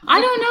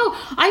 I don't know.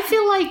 I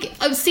feel like,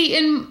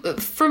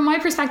 from my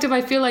perspective,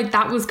 I feel like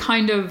that was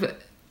kind of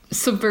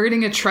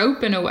subverting a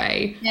trope in a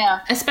way. Yeah.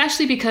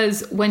 Especially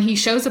because when he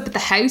shows up at the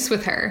house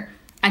with her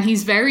and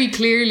he's very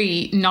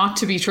clearly not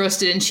to be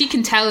trusted and she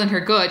can tell in her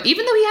gut,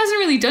 even though he hasn't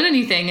really done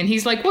anything, and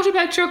he's like, what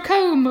about your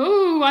comb?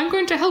 Oh, I'm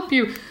going to help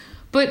you.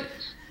 But,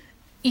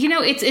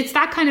 it's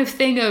that kind of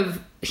thing of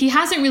he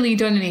hasn't really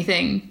done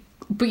anything,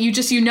 but you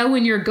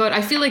in your gut.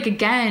 I feel like,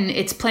 again,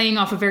 it's playing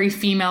off a very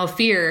female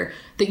fear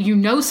that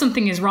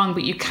something is wrong,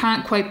 but you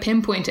can't quite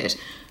pinpoint it.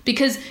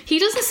 Because he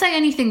doesn't say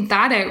anything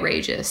that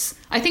outrageous.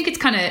 I think it's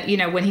kind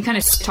of, when he kind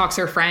of talks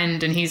to her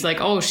friend and he's like,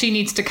 oh, she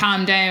needs to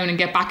calm down and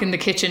get back in the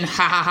kitchen,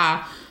 ha ha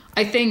ha.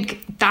 I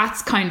think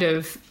that's kind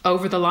of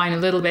over the line a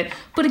little bit.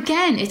 But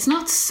again, it's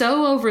not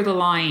so over the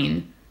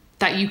line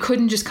that you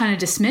couldn't just kind of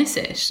dismiss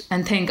it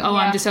and think,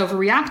 I'm just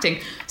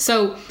overreacting.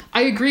 So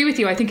I agree with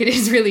you. I think it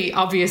is really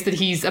obvious that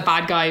he's a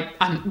bad guy,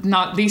 and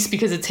not least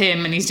because it's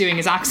him and he's doing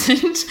his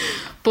accent.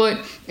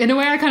 But in a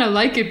way, I kind of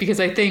like it because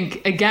I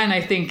think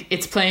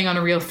it's playing on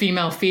a real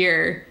female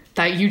fear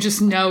that you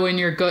just know in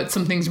your gut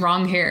something's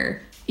wrong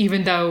here,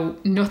 even though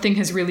nothing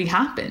has really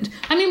happened.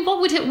 I mean,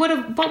 what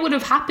would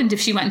have happened if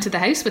she went into the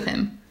house with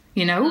him?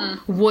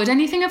 Would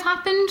anything have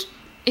happened?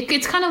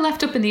 It's kind of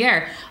left up in the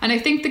air. And I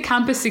think the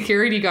campus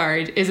security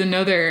guard is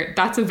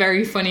that's a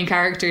very funny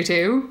character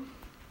too.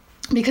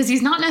 Because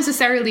he's not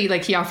necessarily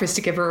like, he offers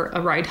to give her a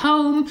ride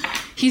home.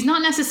 He's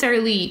not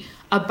necessarily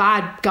a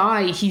bad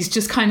guy. He's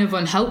just kind of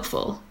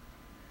unhelpful.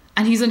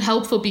 And he's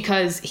unhelpful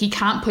because he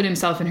can't put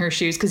himself in her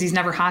shoes because he's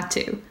never had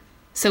to.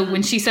 So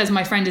when she says,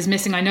 my friend is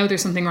missing, I know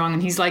there's something wrong.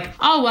 And he's like,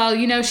 oh, well,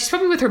 she's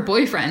probably with her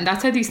boyfriend.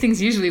 That's how these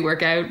things usually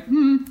work out.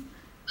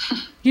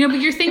 But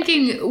you're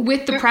thinking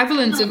with the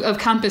prevalence of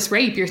campus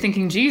rape, you're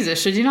thinking,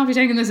 Jesus, should you not be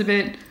taking this a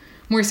bit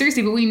more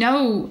seriously? But we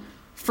know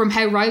from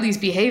how Riley's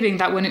behaving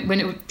that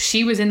when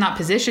she was in that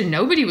position,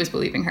 nobody was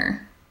believing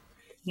her.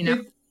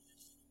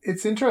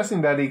 It's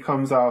interesting that he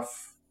comes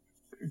off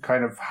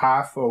kind of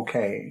half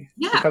okay.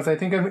 Yeah. Because I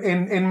think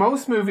in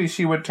most movies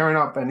she would turn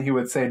up and he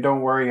would say,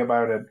 don't worry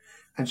about it.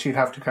 And she'd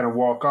have to kind of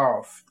walk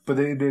off. But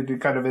they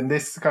kind of in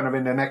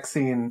the next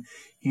scene,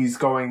 he's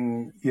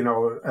going,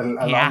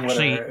 along with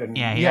her. And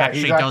he he's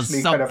actually does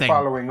something. Kind of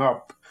following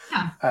up.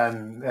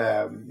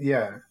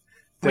 Yeah.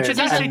 And, which is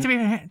actually, to be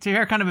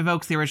fair, kind of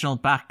evokes the original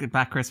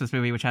Black Christmas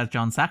movie, which has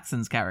John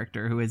Saxon's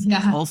character, who is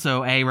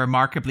also a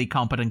remarkably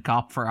competent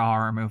cop for a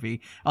horror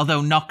movie,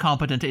 although not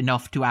competent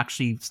enough to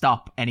actually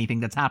stop anything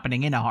that's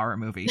happening in a horror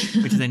movie,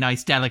 which is a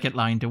nice, delicate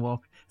line to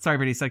walk. Sorry,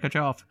 Bernice, I cut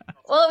you off.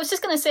 Well, I was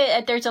just going to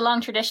say there's a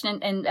long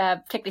tradition in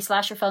particularly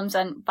slasher films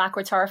and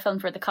backwards horror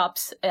films where the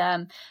cops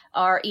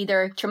are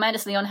either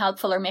tremendously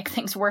unhelpful or make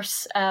things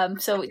worse.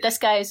 So this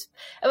guy's...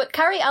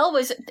 Cary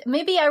Elwes,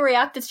 maybe I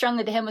reacted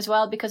strongly to him as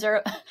well because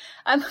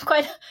I'm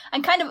kind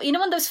of...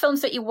 one of those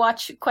films that you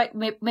watch quite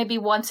maybe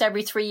once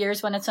every 3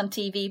 years when it's on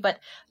TV, but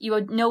you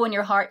would know in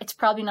your heart it's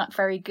probably not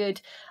very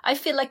good. I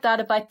feel like that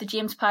about the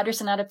James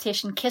Patterson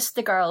adaptation Kiss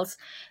the Girls.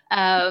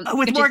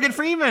 With Morgan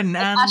Freeman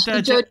and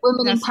Judge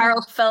Women in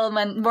Peril film,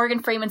 and Morgan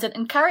Freeman's in it,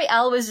 and Cary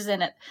Elwes is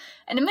in it.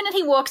 And the minute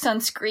he walks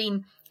on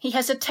screen, he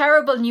has a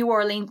terrible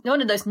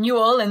one of those New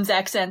Orleans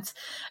accents,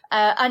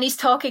 and he's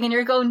talking, and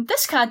you're going,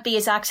 this can't be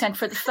his accent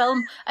for the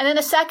film. And then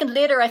a second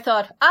later, I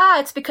thought,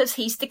 it's because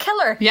he's the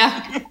killer.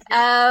 Yeah.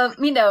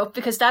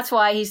 Because that's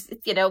why he's,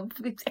 had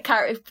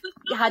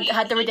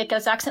the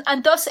ridiculous accent,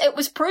 and thus it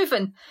was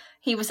proven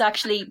he was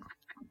actually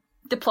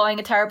deploying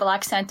a terrible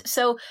accent.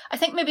 So I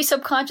think maybe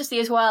subconsciously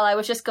as well, I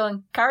was just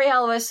going, Cary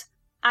Elwes,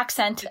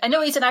 accent. I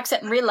know he's an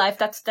accent in real life,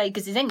 that's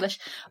because he's English,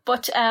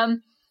 but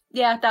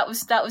that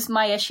was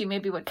my issue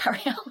maybe with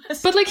Cary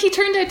Elwes. But he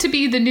turned out to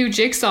be the new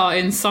Jigsaw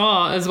in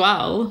Saw as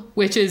well,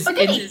 which is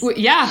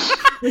yeah.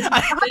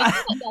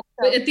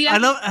 I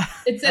love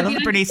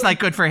Bernice,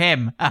 good for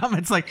him.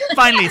 It's like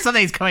finally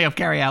something's coming up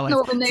Cary Elwes.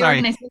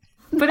 Sorry.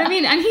 But I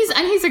mean, and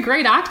he's a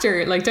great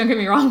actor, don't get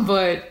me wrong,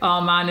 but oh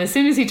man, as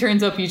soon as he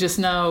turns up, you just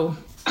know,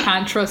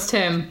 can't trust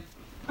him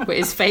with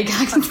his fake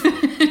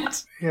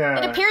accent. Yeah.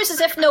 It appears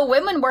as if no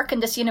women work in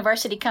this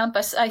university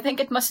campus. I think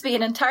it must be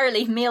an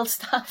entirely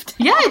male-staffed.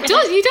 Yeah, it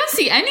does. You don't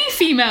see any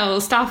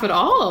female staff at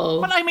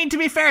all. But I mean, to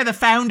be fair, the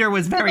founder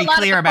was very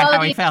clear about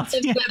how he felt.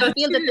 I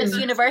feel that this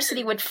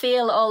university would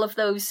fail all of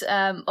those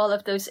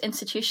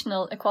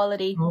institutional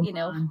equality,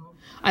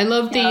 I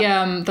love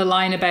the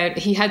line about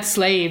he had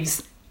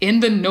slaves in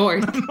the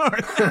north.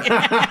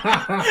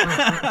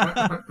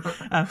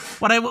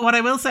 What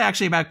I will say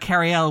actually about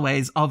Cary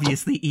Elway's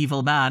obviously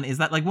evil man is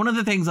that, like, one of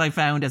the things I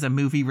found as a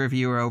movie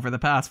reviewer over the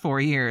past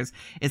 4 years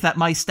is that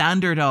my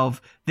standard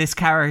of this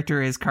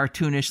character is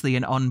cartoonishly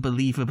and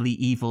unbelievably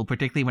evil,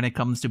 particularly when it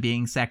comes to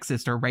being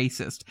sexist or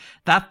racist,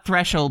 that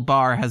threshold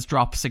bar has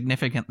dropped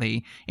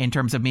significantly in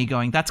terms of me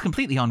going, that's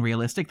completely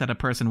unrealistic that a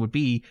person would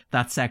be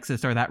that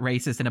sexist or that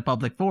racist in a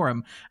public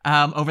forum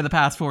over the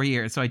past 4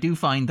 years. So I do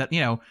find that,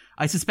 you know,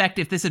 I suspect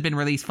if this had been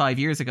released 5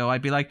 years ago,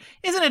 I'd be like,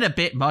 isn't it a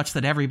bit much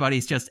that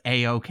everybody's just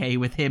A-okay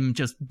with him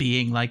just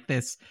being like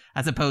this,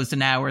 as opposed to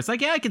now where it's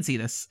like, yeah, I can see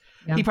this.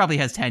 Yeah. He probably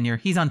has tenure.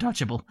 He's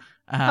untouchable.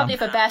 Probably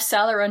have a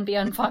bestseller and be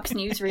on Fox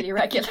News really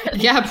regularly.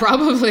 Yeah,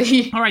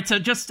 probably. All right, so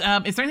just, is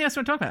there anything else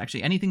you want to talk about,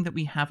 actually? Anything that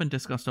we haven't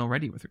discussed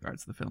already with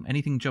regards to the film?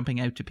 Anything jumping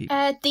out to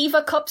people?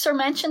 Diva cups are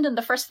mentioned in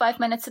the first 5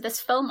 minutes of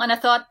this film, and I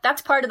thought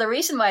that's part of the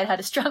reason why it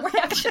had a strong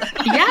reaction.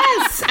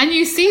 Yes, and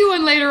you see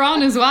one later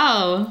on as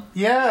well.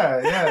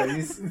 Yeah.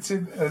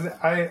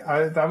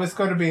 That was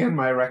going to be in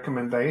my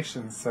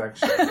recommendations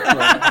section. Thank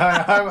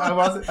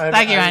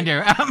you,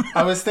 Andrew.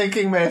 I was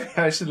thinking maybe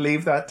I should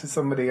leave that to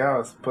somebody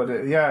else, but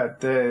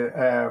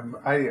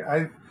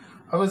I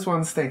was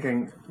once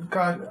thinking,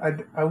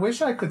 God, I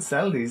wish I could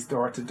sell these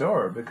door to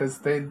door, because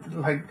they,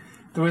 like,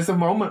 there was a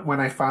moment when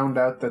I found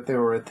out that they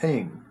were a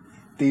thing,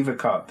 Diva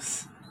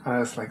cups, and I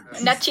was like,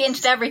 and that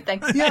changed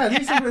everything. Yeah,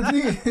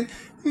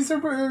 these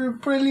are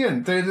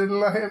brilliant. They're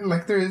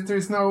like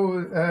there's no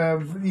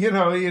you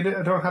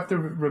don't have to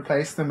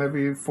replace them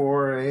every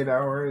 4 or 8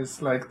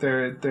 hours. Like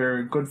they're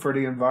good for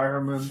the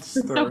environment.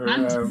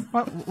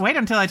 Well, wait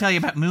until I tell you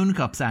about moon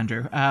cups,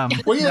 Andrew.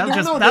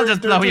 They'll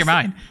just blow your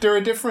mind. They're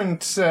a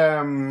different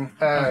they're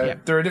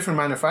a different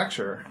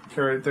manufacturer.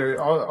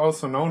 They're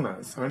also known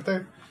as, aren't they?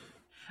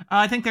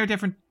 I think they're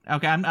different.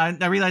 Okay,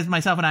 I realize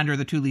myself and Andrew are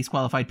the two least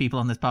qualified people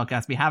on this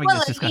podcast to be having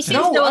this discussion.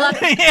 I'm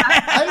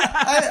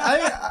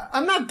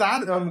not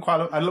that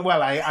unqualified.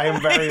 Well, I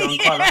am very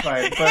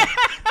unqualified, but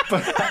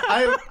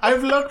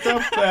I've looked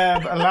up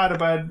a lot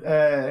about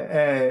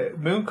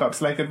moon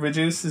cups. Like, it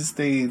reduces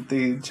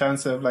the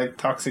chance of, like,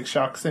 toxic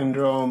shock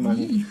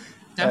syndrome,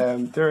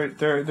 and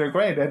they're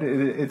great.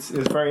 It's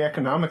very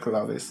economical,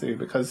 obviously,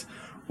 because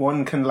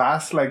one can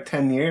last like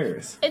 10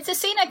 years. It's a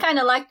scene I kind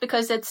of like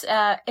because it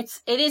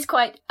is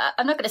quite,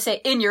 I'm not going to say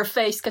in your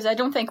face, because I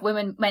don't think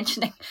women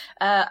mentioning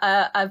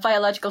a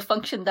biological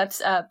function that's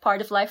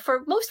part of life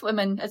for most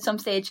women at some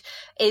stage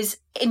is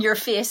in your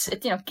face.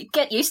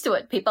 Get used to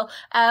it, people.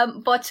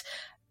 But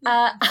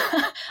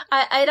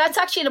that's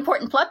actually an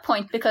important plot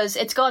point because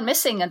it's gone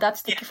missing, and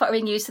that's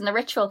being used in the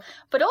ritual.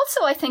 But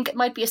also I think it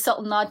might be a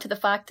subtle nod to the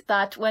fact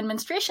that when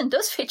menstruation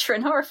does feature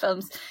in horror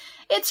films,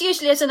 it's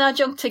usually as an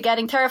adjunct to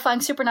getting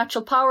terrifying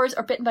supernatural powers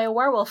or bitten by a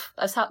werewolf,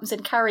 as happens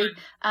in Carrie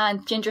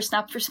and Ginger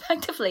Snaps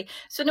respectively.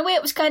 So in a way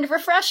it was kind of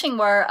refreshing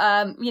where,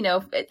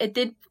 it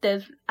did,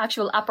 the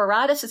actual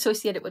apparatus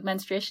associated with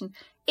menstruation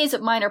is a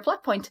minor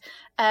plot point.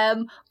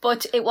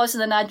 But it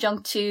wasn't an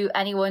adjunct to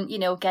anyone,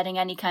 getting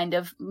any kind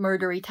of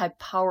murdery type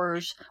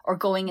powers or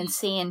going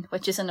insane,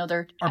 which is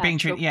another... Or being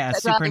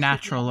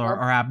supernatural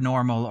or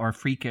abnormal or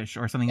freaker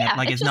or something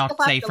that is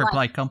not safe for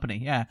polite company.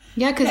 Yeah.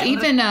 Yeah, because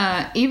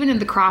even in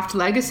the Craft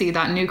Legacy,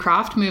 that new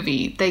Craft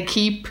movie, they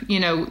keep,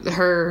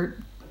 her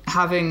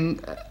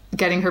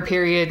getting her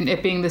period and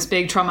it being this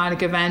big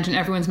traumatic event and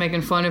everyone's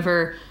making fun of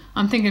her.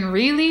 I'm thinking,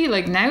 really?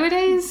 Like,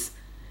 nowadays?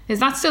 Is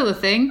that still a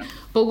thing?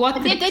 But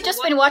what they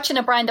just been watching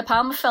a Brian De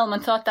Palma film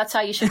and thought that's how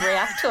you should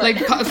react to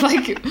it.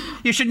 like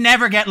you should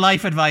never get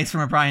life advice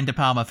from a Brian De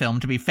Palma film,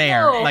 to be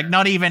fair. No. Like,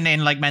 not even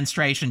in like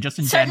menstruation, just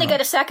in certainly general.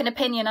 Get a second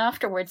opinion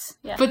afterwards.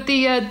 Yeah. But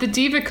the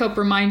Diva Cup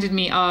reminded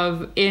me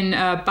of in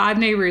Bad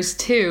Neighbors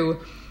 2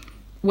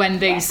 when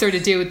they sort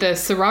of do the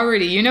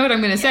sorority. You know what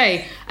I'm going to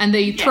say? And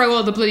they throw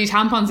all the bloody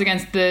tampons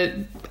against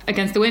the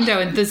window,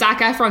 and the Zac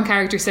Efron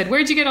character said,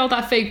 "Where'd you get all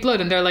that fake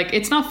blood?" And they're like,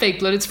 "It's not fake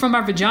blood, it's from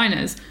our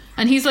vaginas."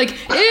 And he's like, "Ew,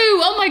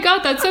 oh my God,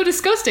 that's so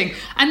disgusting."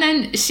 And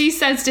then she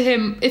says to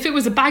him, "If it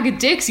was a bag of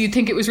dicks, you'd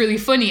think it was really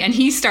funny." And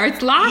he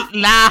starts laughing.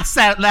 He laughs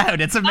out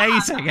loud. It's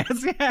amazing.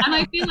 And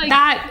I feel like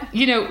that,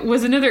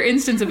 was another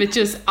instance of it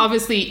just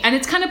obviously, and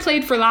it's kind of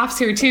played for laughs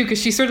here too, because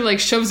she sort of like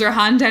shoves her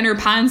hand down her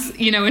pants,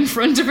 in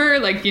front of her.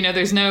 Like,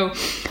 there's no,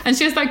 and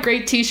she has that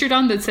great t-shirt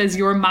on that says,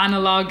 "Your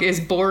monologue is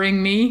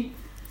boring me,"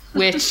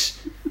 which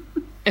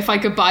if I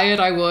could buy it,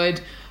 I would.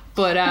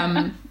 But,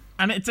 and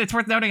it's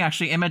worth noting,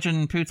 actually,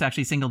 Imogen Poots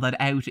actually singled that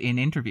out in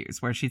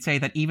interviews, where she'd say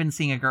that even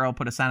seeing a girl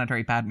put a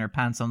sanitary pad in her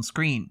pants on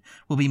screen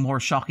will be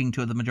more shocking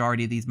to the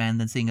majority of these men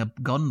than seeing a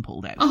gun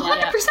pulled out.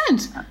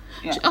 100%.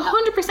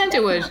 100%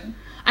 it would.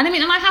 And I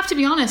mean, and I have to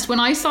be honest, when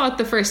I saw it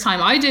the first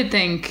time, I did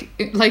think,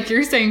 like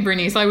you're saying,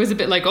 Bernice, I was a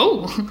bit like,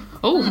 oh,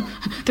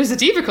 there's a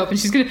Diva Cup and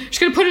she's gonna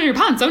put it in her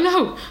pants. Oh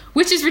no,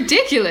 which is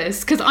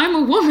ridiculous because I'm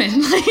a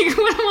woman. Like,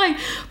 what am I?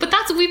 But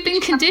that's, we've been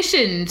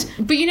conditioned.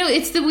 But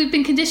it's that we've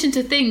been conditioned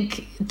to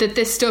think that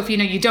this stuff,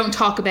 you don't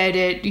talk about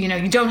it.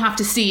 You don't have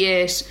to see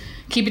it.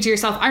 Keep it to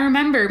yourself. I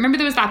remember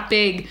there was that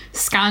big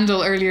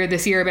scandal earlier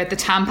this year about the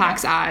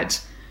Tampax ad.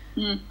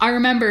 I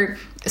remember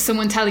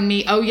someone telling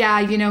me, oh yeah,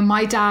 you know,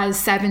 my dad's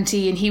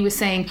 70 and he was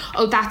saying,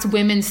 oh, that's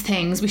women's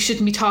things, we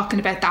shouldn't be talking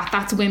about that,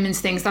 that's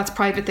women's things, that's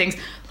private things.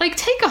 Like,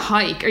 take a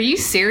hike. Are you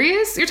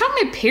serious? You're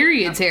talking about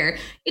periods here.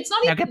 It's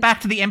not even... Now get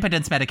back to the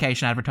impotence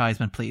medication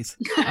advertisement, please.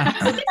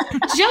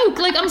 Joke.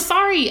 Like, I'm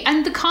sorry.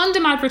 And the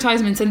condom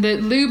advertisements and the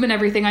lube and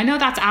everything, I know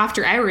that's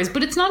after hours,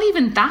 but it's not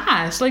even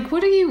that. Like,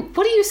 what are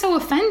you so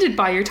offended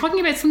by? You're talking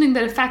about something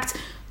that affects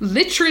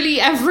literally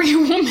every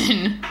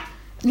woman.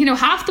 You know,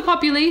 half the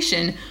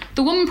population.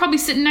 The woman probably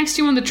sitting next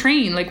to you on the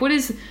train. Like, what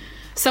is...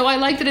 So I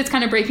like that it's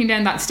kind of breaking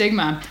down that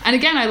stigma. And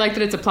again, I like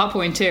that it's a plot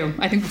point too.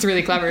 I think that's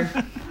really clever.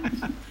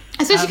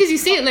 Especially because you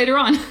see it later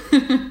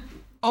on.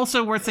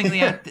 Also worth thinking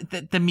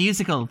the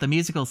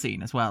musical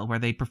scene as well, where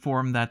they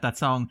perform that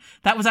song.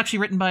 That was actually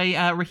written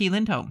by Ricky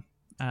Lindholm.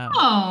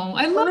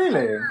 I love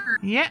her.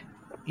 Yeah.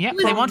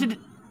 They wanted...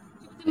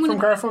 From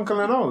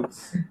Garfunkel and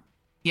Oates.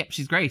 Yep,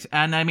 she's great.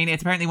 And I mean,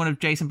 it's apparently one of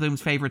Jason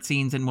Blum's favourite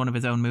scenes in one of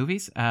his own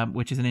movies,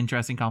 which is an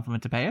interesting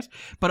compliment to pay it.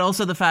 But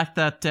also the fact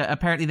that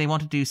apparently they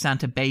wanted to do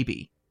Santa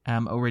Baby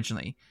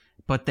originally,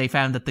 but they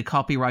found that the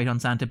copyright on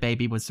Santa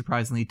Baby was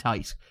surprisingly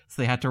tight. So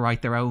they had to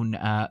write their own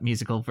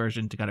musical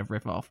version to kind of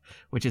riff off,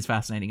 which is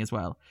fascinating as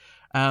well.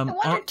 I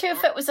wondered too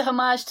if it was a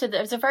homage to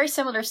there was a very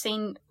similar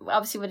scene,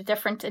 obviously with a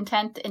different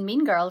intent, in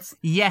Mean Girls.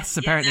 Yes,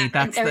 apparently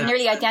that's they're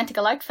nearly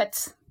identical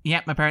outfits.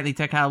 Yep, apparently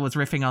Takal was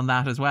riffing on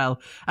that as well.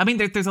 I mean,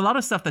 there's a lot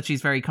of stuff that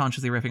she's very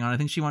consciously riffing on. I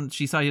think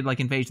she cited like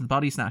Invasion of the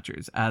Body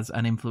Snatchers as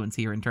an influence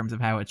here in terms of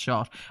how it's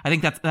shot. I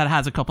think that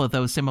has a couple of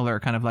those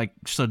similar kind of like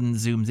sudden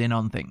zooms in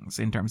on things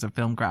in terms of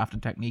film craft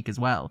and technique as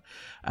well.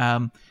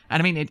 And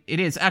I mean, it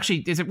is actually,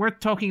 is it worth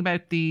talking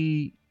about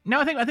the...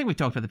 No, I think we've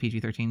talked about the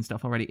PG-13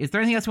 stuff already. Is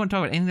there anything else you want to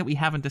talk about? Anything that we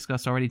haven't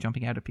discussed already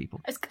jumping out at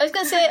people? I was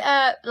going to say,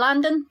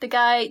 Landon, the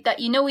guy that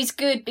you know he's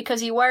good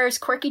because he wears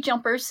quirky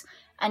jumpers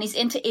and he's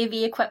into AV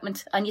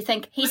equipment, and you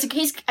think he's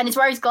and he's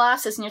wearing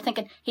glasses, and you're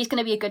thinking he's going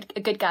to be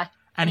a good guy.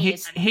 And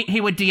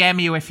he would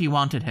DM you if you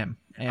wanted him.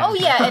 Yeah. Oh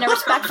yeah, in a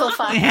respectful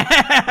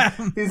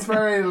fashion. He's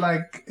very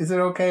like, is it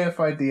okay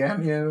if I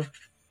DM you?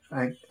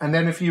 Like, and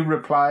then if you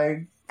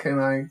reply, can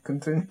I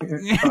continue?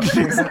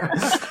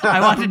 I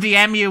want to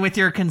DM you with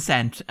your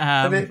consent.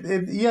 But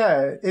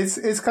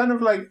it's kind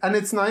of like, and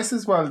it's nice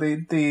as well.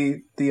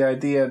 The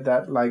idea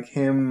that like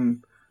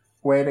him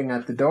waiting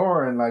at the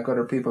door and like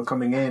other people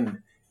coming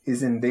in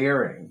is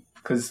endearing,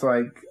 because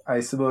like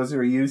I suppose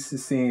we're used to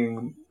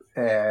seeing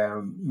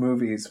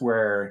movies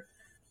where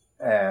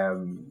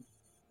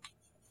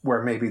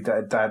maybe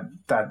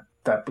that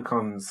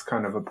becomes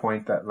kind of a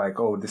point that like,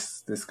 oh,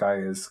 this guy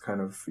is kind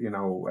of, you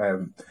know,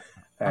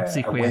 a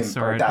wimp,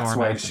 or that's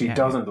why she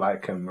doesn't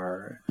like him,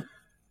 or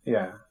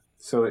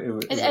so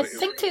I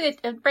think too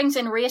it brings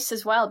in race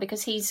as well,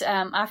 because he's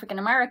African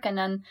American,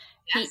 and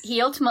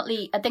he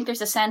ultimately, I think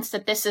there's a sense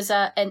that this is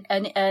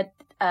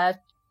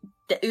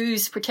the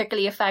ooze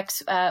particularly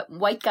affects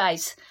white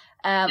guys.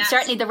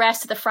 Certainly the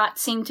rest of the frat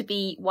seem to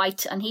be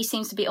white, and he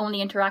seems to be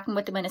only interacting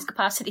with them in his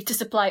capacity to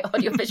supply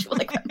audiovisual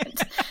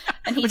equipment.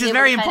 And he's which is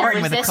very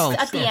important with the cult.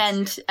 At the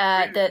end,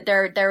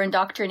 their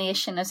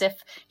indoctrination, as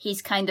if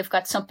he's kind of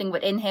got something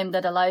within him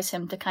that allows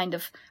him to kind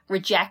of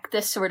reject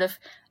this sort of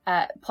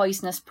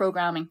poisonous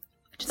programming.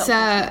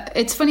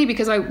 It's funny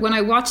because when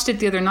I watched it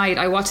the other night,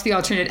 I watched the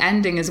alternate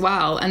ending as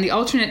well, and the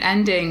alternate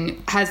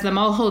ending has them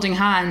all holding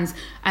hands,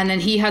 and then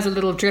he has a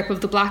little drip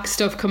of the black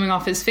stuff coming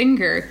off his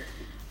finger.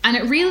 And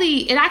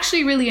it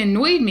actually really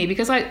annoyed me,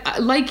 because I,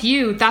 like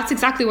you, that's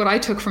exactly what I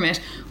took from it.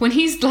 When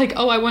he's like,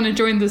 oh, I want to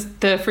join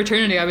the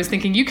fraternity, I was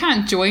thinking, you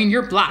can't join,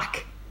 you're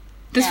black.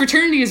 This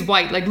fraternity is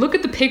white. Like, look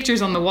at the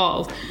pictures on the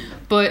wall.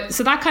 But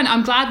so that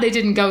I'm glad they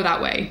didn't go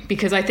that way,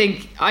 because I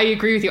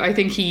agree with you. I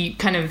think he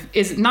kind of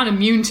is not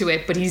immune to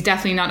it, but he's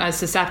definitely not as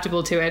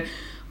susceptible to it.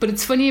 But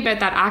it's funny about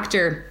that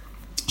actor.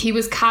 He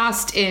was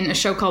cast in a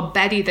show called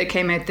Betty that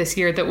came out this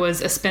year that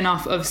was a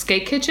spin-off of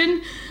Skate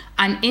Kitchen.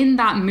 And in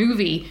that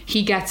movie,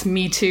 he gets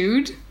Me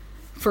Too'd,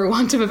 for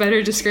want of a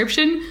better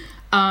description.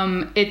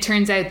 It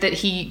turns out that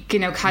he, you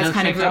know, has Milkshake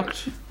kind of...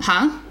 duct?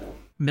 Huh?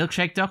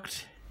 Milkshake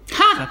duct?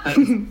 Ha!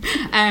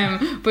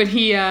 But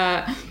he...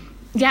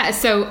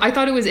 so I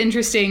thought it was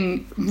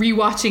interesting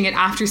rewatching it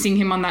after seeing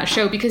him on that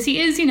show, because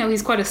he is, you know,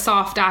 he's quite a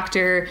soft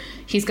actor.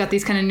 He's got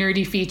these kind of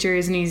nerdy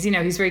features, and he's, you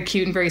know, he's very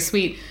cute and very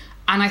sweet.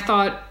 And I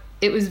thought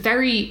it was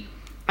very...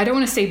 I don't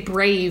want to say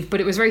brave, but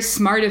it was very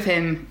smart of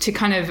him to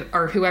kind of,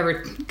 or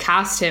whoever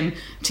cast him,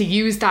 to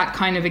use that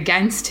kind of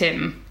against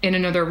him in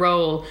another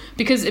role.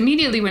 Because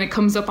immediately when it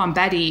comes up on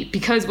Betty,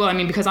 because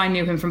I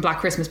knew him from Black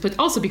Christmas, but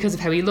also because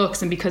of how he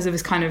looks and because of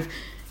his kind of,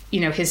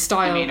 you know, his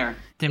style. Demeanor.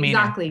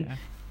 Exactly. Yeah.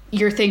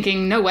 You're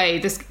thinking, no way,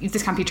 this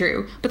can't be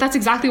true. But that's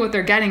exactly what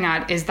they're getting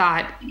at, is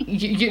that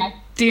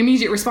the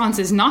immediate response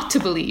is not to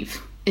believe.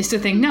 Is to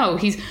think, no,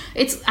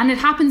 and it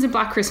happens in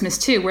Black Christmas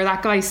too, where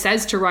that guy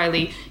says to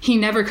Riley, he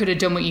never could have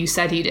done what you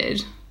said he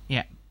did.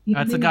 Yeah.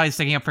 That's the guy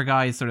sticking up for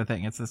guys sort of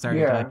thing. It's the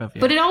stereotype of... Yeah.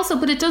 But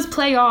it does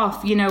play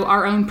off, you know,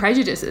 our own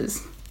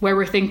prejudices, where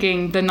we're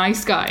thinking the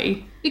nice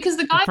guy. Because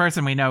the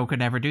person we know could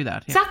never do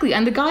that. Yeah. Exactly.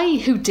 And the guy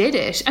who did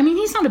it, I mean,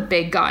 he's not a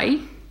big guy.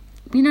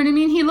 You know what I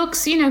mean? He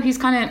looks, he's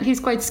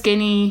quite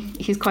skinny.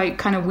 He's quite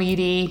kind of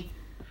weedy.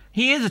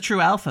 He is a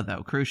true alpha,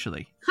 though,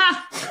 crucially.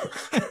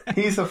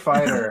 He's a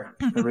fighter,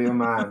 a real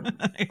man.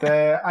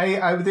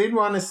 I did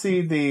want to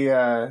see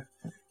the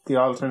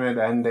alternate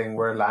ending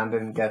where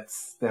Landon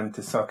gets them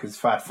to suck his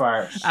fat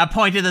fart. A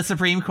point to the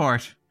Supreme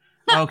Court.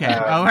 Okay.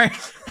 Over.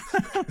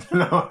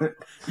 No.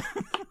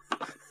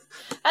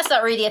 That's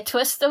not really a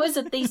twist, though, is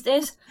it, these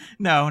days?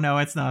 No,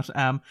 it's not.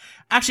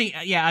 Actually,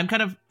 yeah,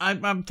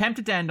 I'm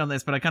tempted to end on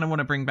this, but I kind of want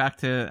to bring back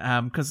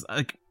to because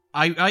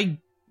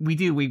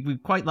we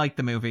quite like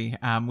the movie.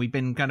 We've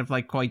been kind of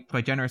like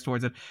quite generous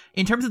towards it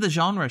in terms of the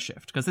genre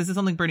shift, because this is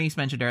something Bernice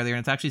mentioned earlier,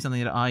 and it's actually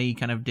something that I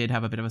kind of did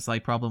have a bit of a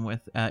slight problem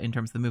with in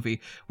terms of the movie,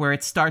 where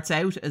it starts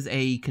out as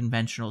a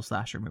conventional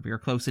slasher movie, or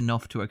close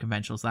enough to a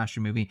conventional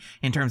slasher movie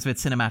in terms of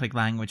its cinematic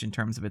language, in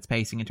terms of its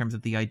pacing, in terms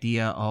of the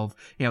idea of,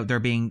 there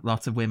being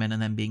lots of women and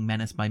then being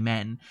menaced by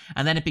men,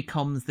 and then it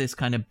becomes this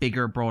kind of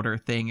bigger, broader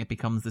thing. It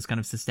becomes this kind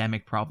of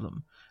systemic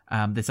problem.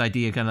 This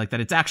idea kind of like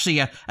that it's actually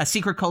a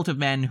secret cult of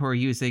men who are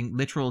using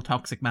literal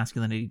toxic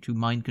masculinity to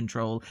mind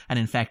control and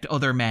infect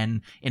other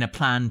men in a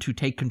plan to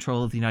take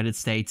control of the United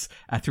States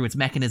through its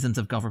mechanisms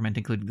of government,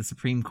 including the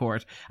Supreme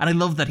Court. And I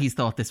love that he's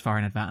thought this far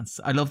in advance.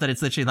 I love that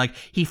it's literally like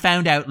he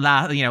found out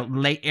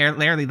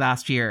early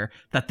last year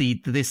that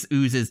this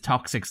oozes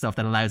toxic stuff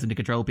that allows him to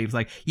control people. It's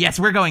like, yes,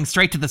 we're going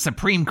straight to the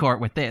Supreme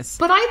Court with this.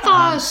 But I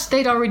thought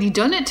they'd already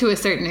done it to a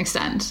certain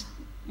extent.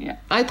 Yeah,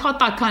 I thought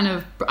that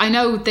I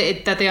know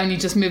that they only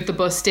just moved the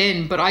bust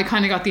in, but I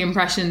kind of got the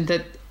impression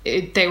that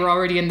they were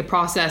already in the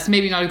process,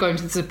 maybe not of going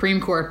to the Supreme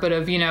Court, but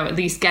of, at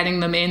least getting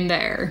them in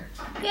there.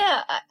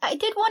 Yeah, I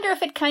did wonder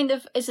if it kind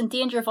of is in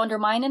danger of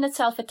undermining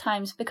itself at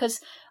times,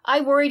 because I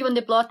worried when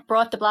they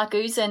brought the black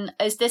ooze in,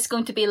 is this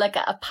going to be like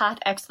a pat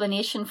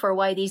explanation for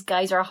why these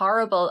guys are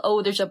horrible?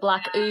 Oh, there's a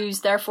black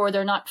ooze, therefore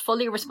they're not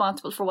fully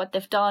responsible for what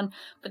they've done.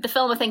 But the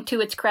film, I think,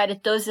 to its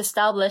credit, does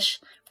establish,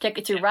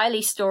 particularly through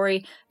Riley's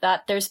story,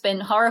 that there's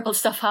been horrible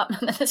stuff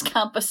happening at this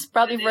campus,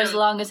 probably for as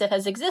long as it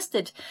has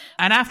existed.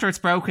 And after it's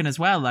broken as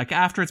well,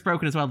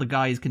 the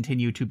guys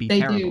continue to be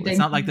terrible. It's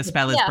not like the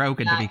spell is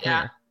broken, to be clear.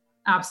 Yeah,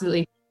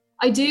 absolutely.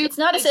 It's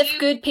not as if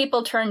good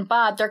people turn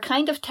bad. They're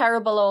kind of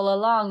terrible all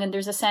along, and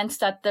there's a sense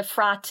that the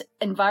frat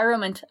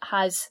environment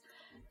has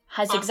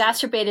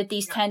exacerbated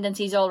these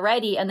tendencies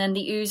already, and then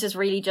the ooze is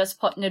really just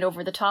putting it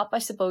over the top, I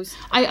suppose.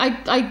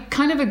 I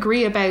kind of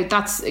agree about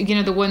that's,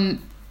 the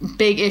one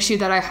big issue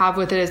that I have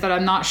with it is that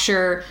I'm not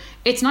sure.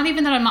 It's not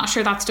even that I'm not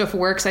sure that stuff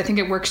works. I think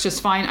it works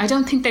just fine. I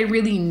don't think they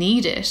really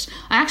need it.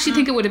 I actually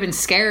think it would have been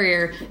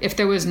scarier if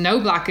there was no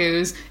black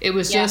ooze. It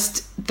was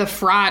just the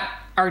frat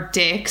are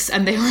dicks,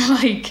 and they were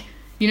like,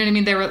 you know what I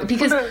mean? They were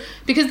because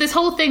this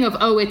whole thing of,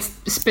 it's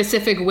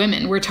specific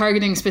women. We're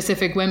targeting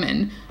specific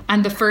women,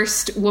 and the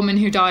first woman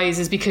who dies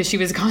is because she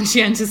was a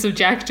conscientious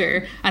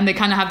objector, and they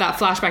kind of have that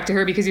flashback to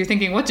her because you're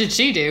thinking, what did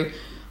she do?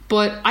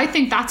 But I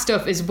think that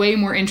stuff is way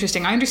more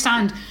interesting. I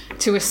understand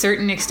to a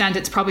certain extent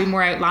it's probably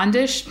more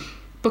outlandish,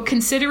 but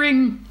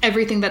considering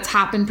everything that's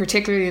happened,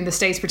 particularly in the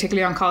States,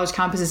 particularly on college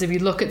campuses, if you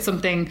look at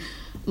something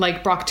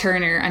like Brock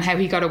Turner and how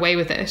he got away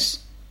with it,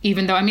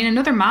 even though,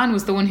 another man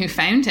was the one who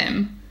found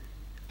him,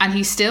 and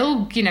he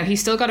still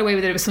got away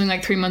with it. It was something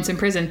like 3 months in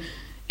prison.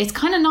 It's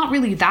kind of not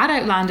really that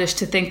outlandish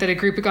to think that a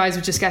group of guys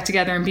would just get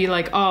together and be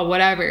like, oh,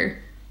 whatever.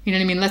 You know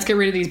what I mean? Let's get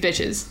rid of these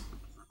bitches.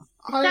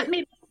 I like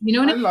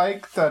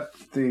that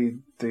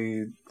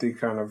the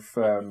kind of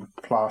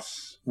plot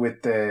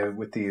with the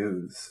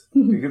ooze.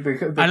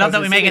 Because I love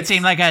that we make it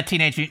seem like a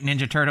Teenage Mutant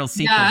Ninja Turtles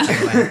sequel.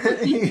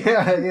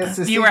 Yeah,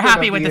 yes. You were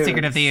happy with the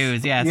Secret of the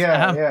Ooze, yes.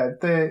 Yeah.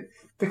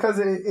 Because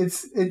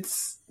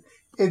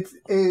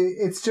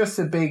it's just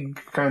a big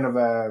kind of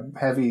a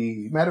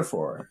heavy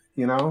metaphor,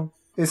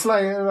 It's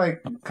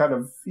like kind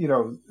of,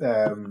 you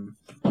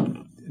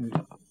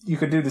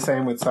could do the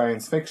same with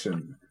science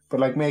fiction, but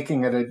like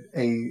making it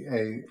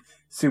a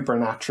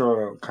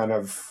supernatural kind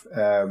of,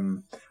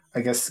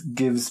 I guess,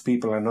 gives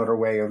people another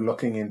way of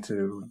looking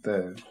into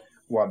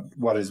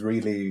what is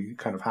really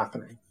kind of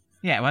happening.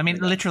 Yeah, well, it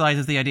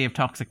literalizes the idea of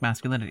toxic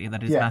masculinity,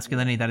 that is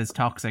masculinity that is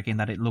toxic in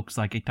that it looks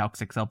like a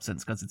toxic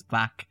substance because it's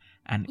black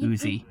and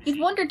oozy.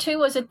 You'd wonder too,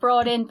 was it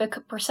brought in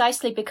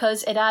precisely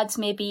because it adds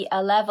maybe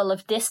a level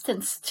of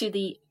distance to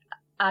the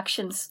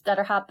actions that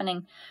are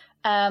happening.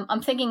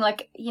 I'm thinking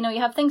like, you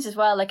have things as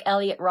well like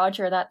Elliot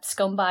Rodger, that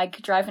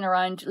scumbag driving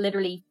around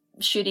literally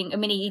shooting.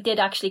 He did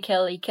actually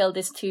he killed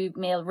his 2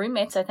 male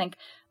roommates, I think,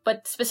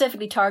 but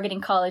specifically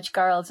targeting college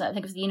girls. I think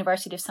it was the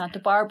University of Santa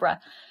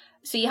Barbara.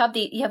 So you have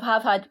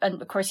had,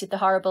 and of course you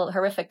have the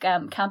horrific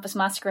campus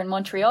massacre in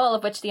Montreal,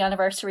 of which the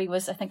anniversary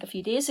was, I think, a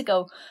few days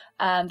ago.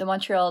 The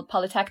Montreal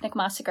Polytechnic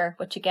massacre,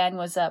 which again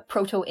was a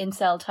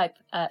proto-incel type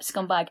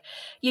scumbag.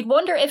 You'd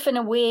wonder if, in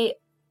a way,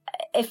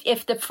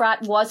 if the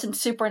frat wasn't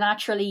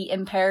supernaturally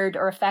impaired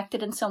or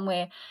affected in some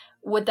way,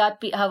 would that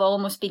have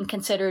almost been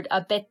considered a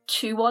bit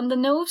too on the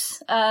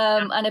nose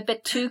and a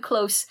bit too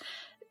close,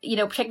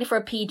 particularly for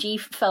a PG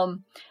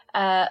film,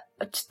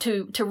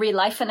 to real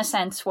life in a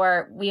sense,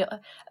 where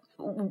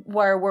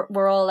where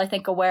we're all, I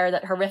think, aware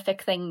that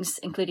horrific things,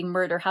 including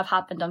murder, have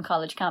happened on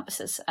college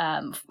campuses,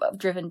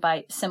 driven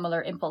by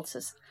similar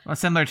impulses. Well,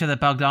 similar to the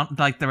Bogdan,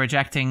 like the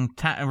rejecting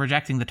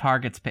the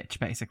targets pitch,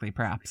 basically,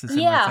 perhaps. A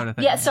similar sort of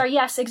thing. Yeah, sorry,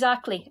 yes,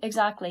 exactly.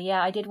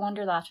 Yeah, I did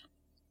wonder that.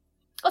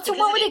 Oh, so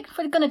what were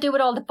they going to do with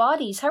all the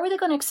bodies? How were they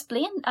going to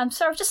explain? I'm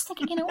sorry, I was just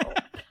thinking,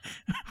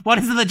 what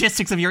is the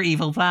logistics of your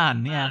evil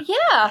plan? Yeah.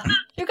 Yeah,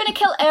 you're going to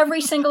kill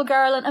every single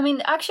girl. And I mean,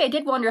 actually, I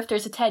did wonder if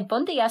there's a Ted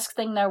Bundy-esque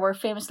thing there where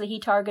famously he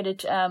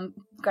targeted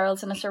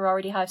girls in a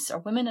sorority house or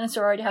women in a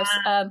sorority house.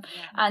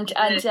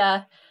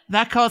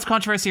 That caused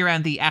controversy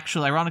around the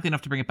actual, ironically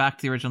enough, to bring it back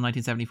to the original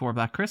 1974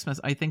 Black Christmas.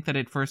 I think that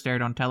it first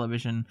aired on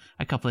television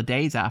a couple of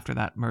days after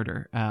that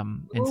murder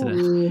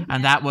incident. Ooh.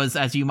 And that was,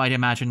 as you might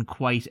imagine,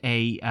 quite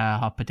a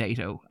hot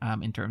potato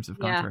in terms of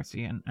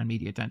controversy and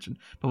media attention.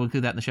 But we'll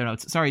do that in the show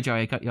notes. Sorry,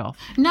 Joy, I cut you off.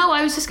 No,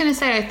 I was just going to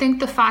say, I think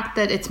the fact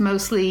that it's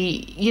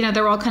mostly,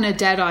 they're all kind of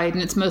dead-eyed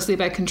and it's mostly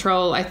about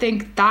control, I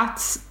think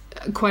that's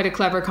quite a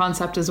clever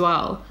concept as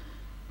well.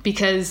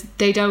 Because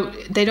they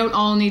don't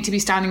all need to be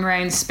standing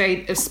around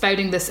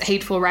spouting this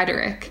hateful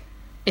rhetoric.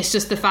 It's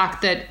just the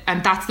fact that,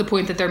 and that's the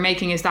point that they're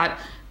making, is that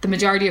the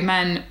majority of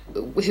men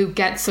who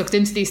get sucked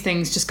into these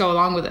things just go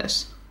along with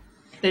it.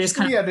 They just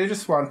they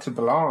just want to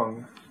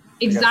belong.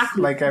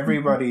 Exactly. Like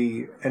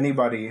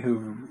anybody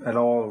who at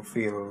all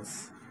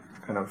feels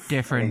kind of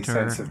different a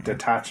sense of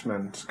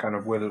detachment, kind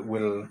of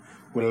will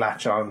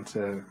latch on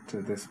to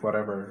this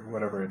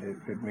whatever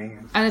it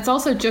means. And it's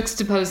also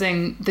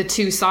juxtaposing the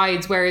two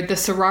sides where the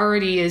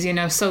sorority is,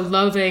 so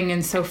loving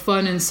and so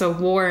fun and so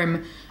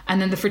warm,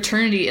 and then the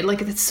fraternity,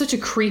 it's such a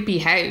creepy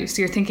house.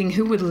 You're thinking,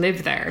 who would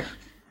live there?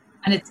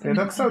 And they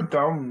look so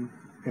dumb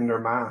in their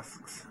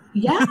masks.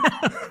 Yeah.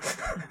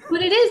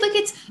 But it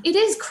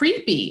is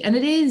creepy, and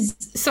it is.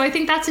 So I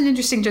think that's an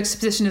interesting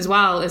juxtaposition as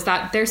well, is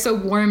that they're so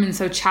warm and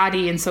so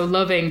chatty and so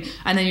loving,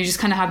 and then you just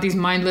kind of have these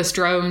mindless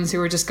drones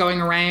who are just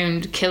going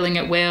around killing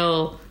at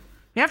will.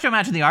 You have to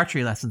imagine the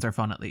archery lessons are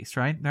fun, at least,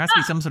 right? There has to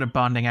be some sort of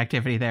bonding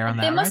activity there on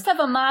that. They must have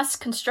a mass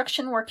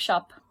construction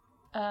workshop.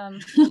 Yeah,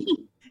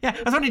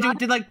 I was wondering,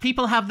 did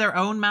people have their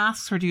own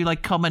masks, or do you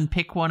come and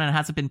pick one and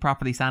has it been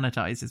properly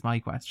sanitized? Is my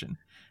question.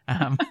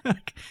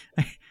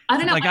 I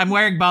don't know. I'm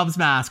wearing Bob's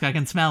mask. I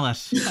can smell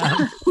it.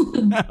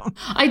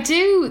 I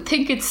do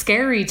think it's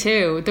scary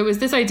too. There was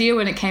this idea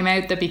when it came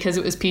out that because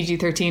it was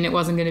PG-13, it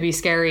wasn't going to be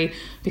scary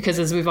because,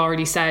 as we've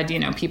already said,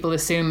 people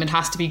assume it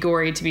has to be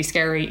gory to be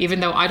scary, even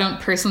though I don't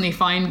personally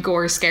find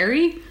gore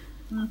scary,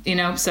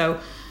 so,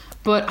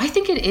 but I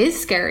think it is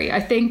scary.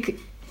 I think,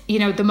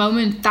 the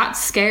moment that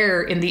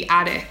scare in the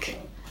attic,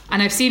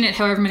 and I've seen it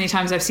however many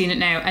times I've seen it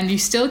now, and you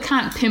still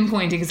can't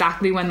pinpoint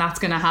exactly when that's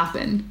going to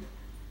happen.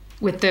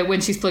 When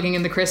she's plugging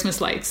in the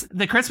Christmas lights.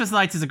 The Christmas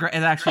lights is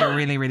actually a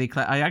really, really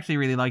I actually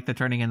really like the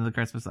turning into the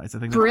Christmas lights. I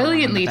think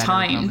brilliantly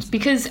timed,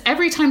 because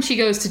every time she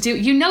goes to do,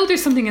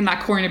 there's something in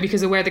that corner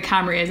because of where the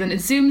camera is, and it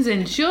zooms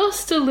in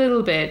just a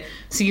little bit,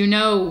 so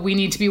we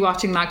need to be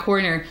watching that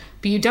corner,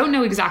 but you don't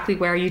know exactly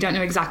where, you don't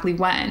know exactly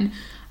when.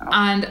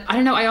 And I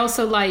don't know, I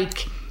also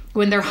like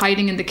when they're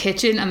hiding in the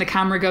kitchen and the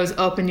camera goes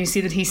up and you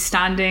see that he's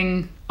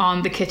standing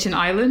on the kitchen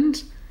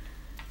island.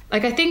 I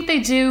think they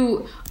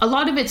do, a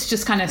lot of it's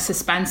just kind of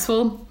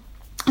suspenseful.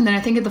 And then I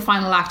think in the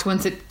final act,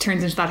 once it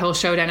turns into that whole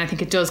showdown, I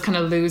think it does kind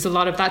of lose a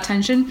lot of that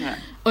tension. Yeah.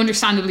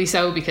 Understandably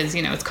so, because,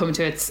 it's come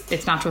to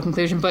its natural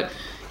conclusion. But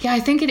yeah, I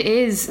think it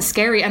is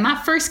scary. And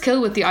that first kill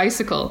with the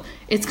icicle,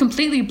 it's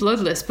completely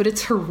bloodless, but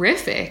it's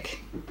horrific.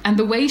 And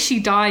the way she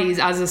dies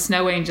as a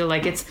snow angel,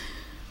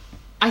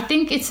 I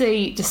think it's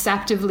a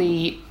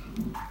deceptively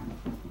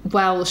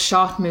well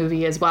shot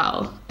movie as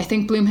well. I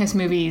think Blumhouse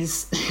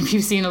movies, if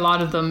you've seen a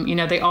lot of them,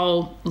 they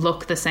all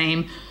look the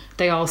same,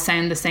 they all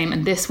sound the same,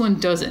 and this one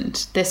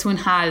doesn't. This one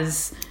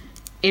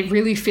it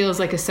really feels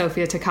like a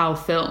Sophia Takal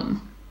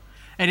film.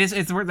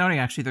 It's worth noting,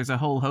 actually, there's a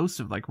whole host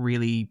of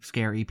really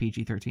scary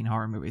PG-13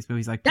 horror movies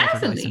like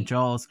Poltergeist and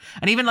Jaws,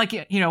 and even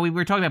we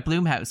were talking about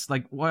Blumhouse.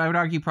 What I would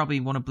argue probably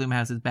one of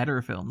Blumhouse's better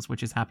films,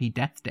 which is Happy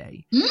Death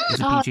Day, is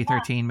a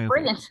PG-13 movie.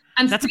 Brilliant.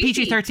 And that's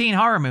freaky. A PG-13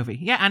 horror movie,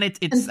 yeah, and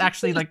it's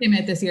actually came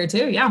out this year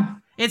too, yeah.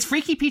 It's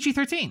freaky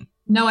PG-13.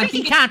 No, I Freaky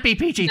think can't be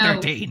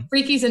PG-13. No,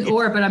 Freaky's an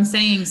or, but I'm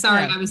saying,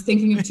 sorry, I was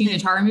thinking of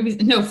teenage horror movies.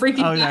 No,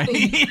 Freaky. Oh,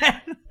 yeah.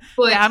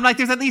 But I'm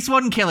there's at least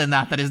one kill in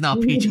that is not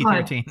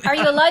PG-13. Are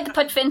you allowed to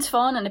put Vince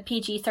Vaughn in a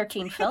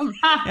PG-13 film?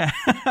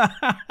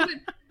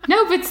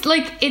 No, but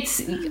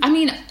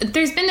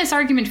there's been this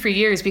argument for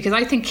years, because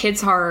I think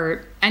kids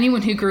horror,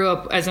 anyone who grew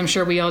up, as I'm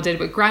sure we all did,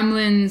 with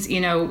Gremlins,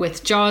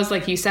 with Jaws,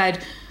 like you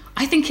said,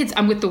 I think kids,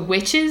 and with The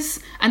Witches,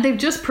 and they've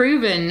just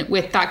proven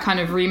with that kind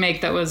of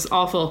remake that was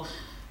awful,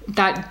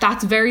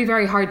 that's very,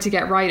 very hard to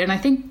get right. And I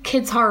think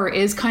kids horror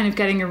is kind of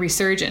getting a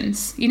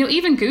resurgence.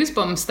 Even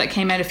Goosebumps that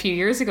came out a few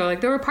years ago,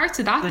 there were parts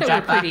of that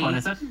Jack were pretty. Black one,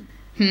 is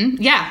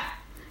it?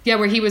 Yeah,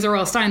 where he was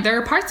Earl Stein. There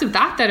are parts of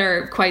that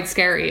are quite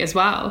scary as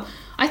well.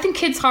 I think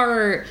kids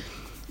horror,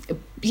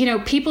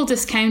 people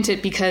discount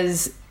it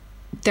because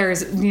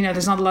there's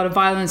not a lot of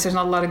violence, there's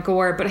not a lot of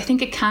gore, but I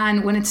think it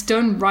can, when it's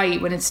done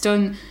right, when it's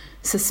done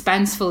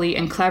suspensefully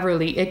and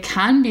cleverly, it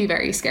can be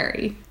very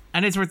scary.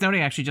 And it's worth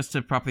noting, actually, just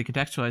to properly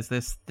contextualize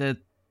this, that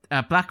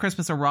Black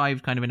Christmas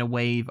arrived kind of in a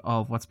wave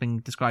of what's been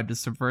described as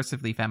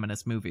subversively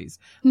feminist movies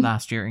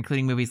last year,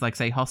 including movies like,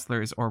 say,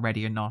 Hustlers or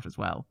Ready or Not as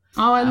well.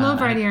 Oh, I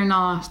love Ready or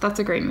Not. That's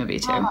a great movie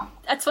too.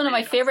 That's one of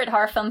my favourite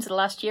horror films of the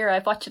last year.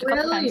 I've watched it a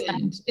couple times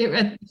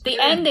now. The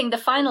ending, the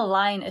final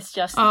line is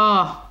just...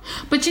 Oh,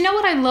 but you know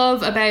what I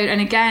love about, and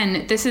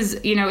again, this is,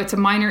 you know, it's a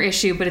minor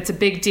issue, but it's a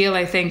big deal,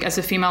 I think, as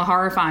a female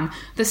horror fan.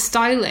 The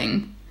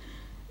styling.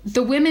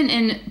 The women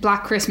in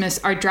Black Christmas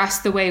are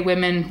dressed the way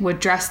women would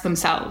dress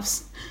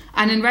themselves.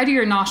 And in Ready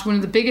or Not, one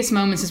of the biggest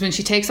moments is when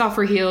she takes off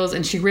her heels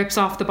and she rips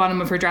off the bottom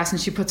of her dress and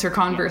she puts her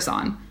Converse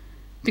on.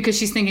 Because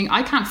she's thinking,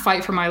 I can't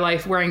fight for my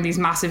life wearing these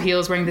massive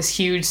heels, wearing this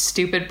huge,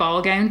 stupid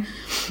ball gown.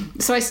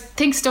 So I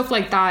think stuff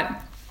like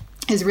that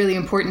is really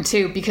important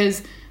too,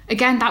 because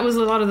again, that was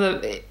a lot of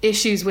the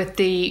issues with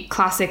the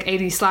classic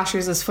 80s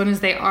slashers, as fun as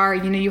they are.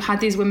 You know, you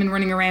had these women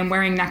running around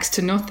wearing next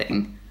to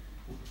nothing.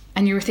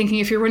 And you were thinking,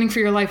 if you're running for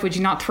your life, would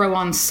you not throw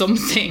on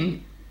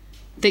something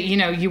that, you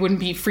know, you wouldn't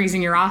be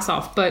freezing your ass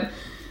off?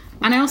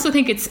 And I also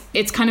think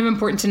it's kind of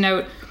important to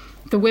note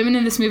the women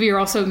in this movie are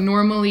also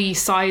normally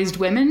sized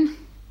women.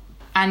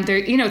 And they're,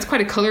 you know, it's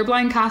quite a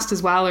colorblind cast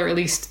as well, or at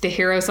least the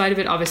hero side of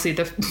it. Obviously,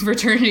 the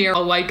fraternity are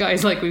all white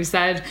guys, like we've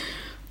said.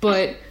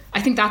 But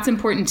I think that's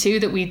important too,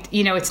 that we,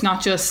 you know, it's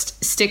not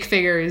just stick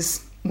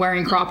figures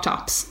wearing crop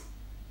tops.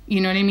 You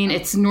know what I mean?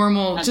 It's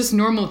normal, just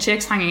normal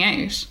chicks hanging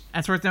out. And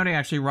it's worth noting,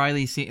 actually,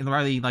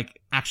 Riley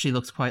like actually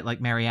looks quite like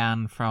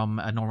Marianne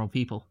from Normal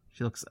People.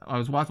 She looks. I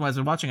was watching.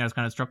 I was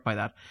kind of struck by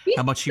that.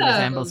 How much she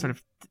resembles sort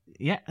of.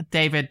 Yeah,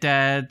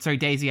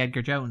 Daisy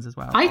Edgar Jones as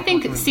well.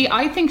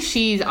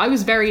 I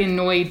was very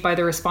annoyed by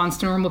the response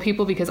to Normal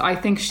People, because I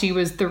think she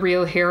was the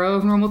real hero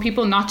of Normal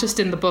People, not just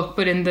in the book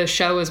but in the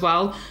show as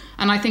well.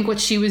 And I think what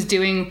she was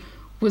doing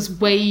was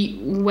way,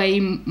 way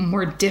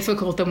more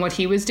difficult than what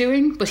he was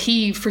doing. But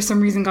he, for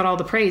some reason, got all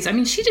the praise. I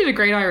mean, she did a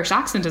great Irish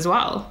accent as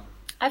well.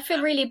 I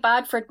feel really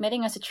bad for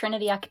admitting, as a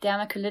Trinity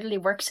academic who literally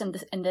works in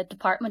the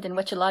department in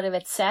which a lot of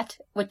it's set,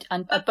 with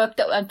a book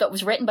that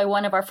was written by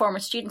one of our former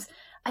students.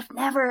 I've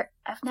never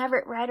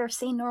read or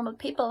seen Normal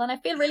People, and I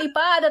feel really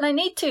bad, and I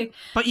need to.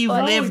 But you've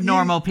lived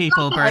Normal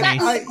People,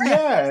 Bernice.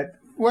 Yeah.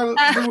 Well,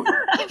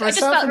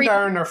 myself and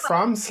Darren are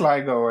from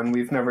Sligo, and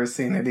we've never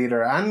seen it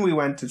either. And we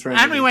went to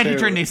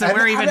Trinity. So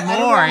we're even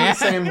more. At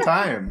the same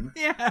time.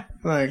 Yeah.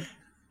 Like...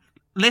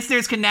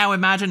 Listeners can now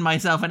imagine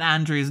myself and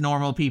Andrew's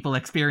Normal People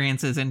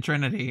experiences in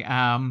Trinity.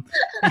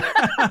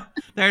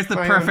 There's the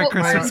perfect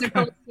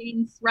Christmas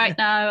scenes right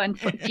now, and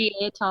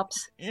GA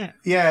tops. Yeah.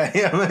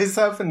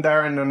 Myself and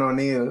Darren and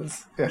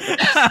O'Neill's.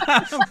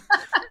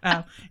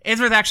 It's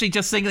worth actually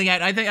just singling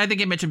out. I think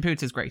Imogen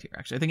Poots is great here.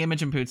 Actually, I think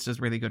Imogen Poots does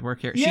really good work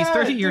here. She's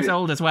 30 years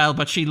old as well,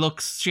 but she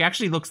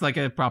actually looks like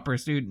a proper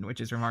student, which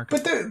is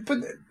remarkable.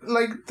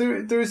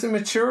 There's a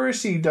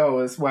maturity though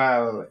as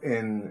well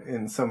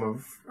in some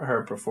of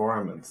her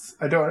performance.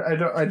 I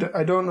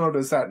don't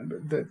notice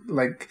that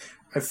like.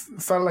 I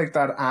felt like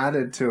that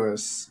added to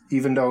it,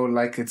 even though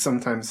like it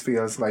sometimes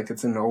feels like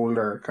it's an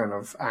older kind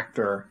of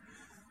actor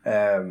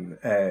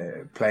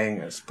playing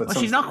it. But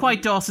she's not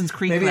quite Dawson's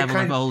Creek level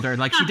of older.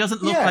 Like, she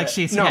doesn't look like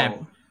she's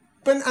him.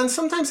 And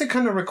sometimes it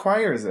kind of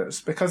requires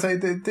it, because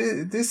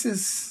this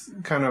is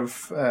kind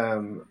of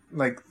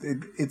like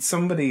it's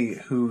somebody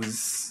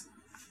who's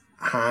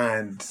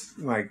had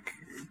like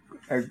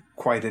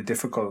quite a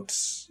difficult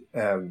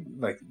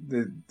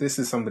this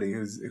is somebody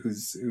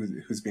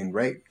who's been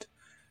raped.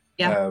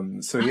 Yeah.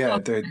 It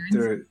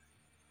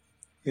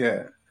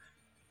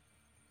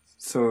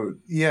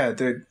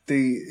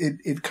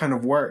kind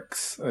of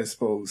works, I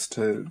suppose,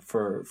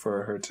 for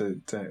her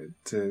to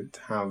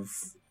have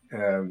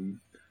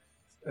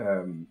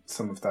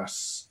some of that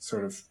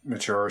sort of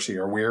maturity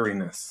or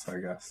weariness, I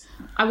guess.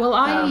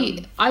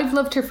 I've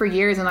loved her for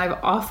years, and I've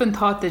often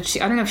thought that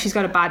I don't know if she's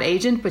got a bad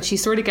agent, but she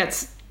sort of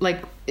gets,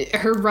 like,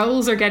 her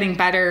roles are getting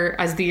better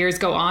as the years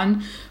go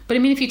on. But I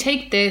mean, if you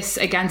take this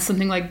against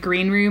something like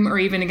Green Room, or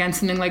even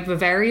against something like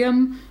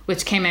Vivarium,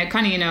 which came out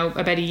kind of,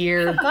 about a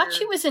year. I forgot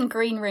she was in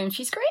Green Room.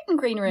 She's great in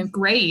Green Room.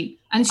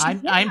 Great. And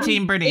I'm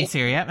Team Bernice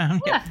here,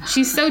 yeah.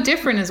 She's so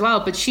different as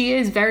well, but she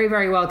is very,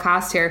 very well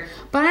cast here.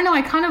 But I don't know,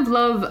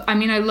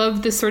 I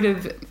love this sort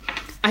of,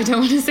 I don't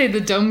want to say the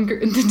dumb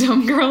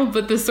girl,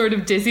 but the sort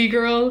of dizzy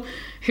girl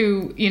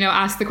who,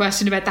 asked the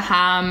question about the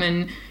ham,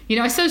 and,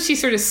 I suppose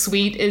she's sort of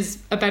sweet is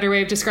a better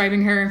way of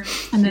describing her.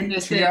 And then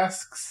she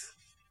asks...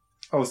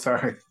 Oh,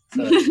 sorry.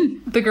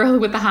 The girl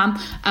with the ham.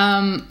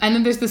 And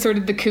then there's the sort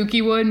of the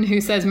kooky one who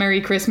says Merry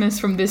Christmas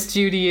from this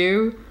Jew to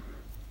you.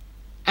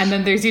 And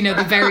then there's,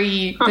 the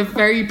very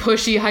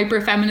pushy,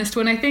 hyper-feminist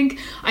one, I think.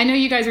 I know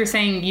you guys are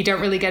saying you don't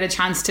really get a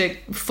chance to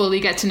fully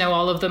get to know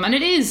all of them. And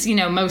it is,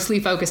 mostly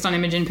focused on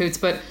Imogen Poots.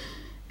 But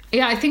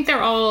yeah, I think they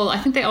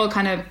all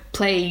kind of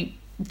play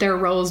their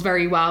roles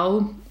very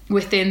well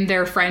within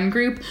their friend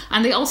group.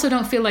 And they also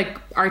don't feel like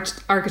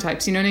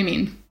archetypes, you know what I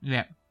mean?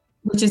 Yeah.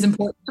 Which is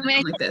important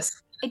like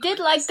this. I did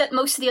like that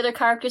most of the other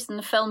characters in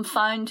the film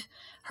found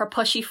her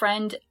pushy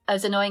friend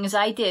as annoying as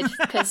I did,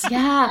 because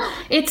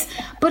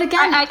but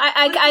again,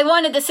 I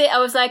wanted to say, I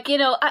was like,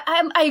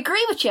 I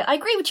agree with you. I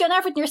agree with you on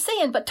everything you're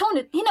saying, but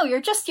Tone,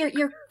 you're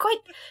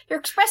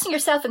expressing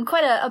yourself in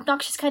quite an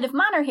obnoxious kind of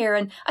manner here.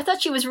 And I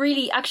thought she was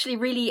really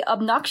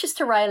obnoxious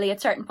to Riley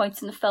at certain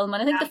points in the film.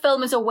 And I think the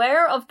film is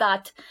aware of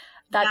that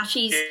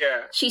she's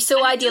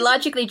so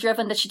ideologically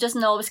driven that she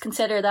doesn't always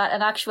consider that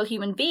an actual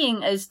human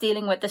being is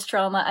dealing with this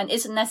trauma and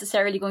isn't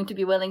necessarily going to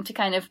be willing to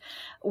kind of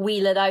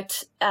wheel it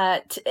out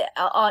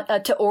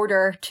to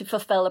order to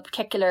fulfill a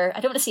particular, I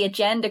don't want to say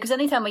agenda, because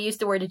anytime I use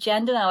the word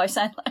agenda now I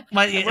sound like...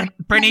 Well,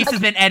 Bernice has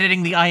been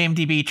editing the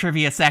IMDb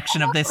trivia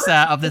section of this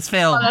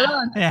film.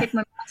 Take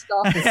my mask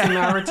off. It's a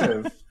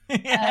narrative.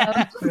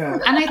 Yeah.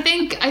 And I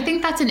think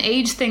that's an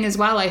age thing as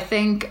well. I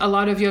think a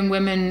lot of young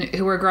women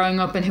who are growing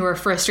up and who are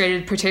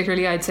frustrated,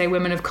 particularly I'd say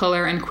women of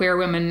color and queer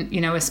women,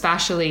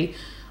 especially,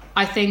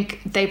 I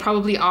think they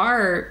probably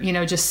are,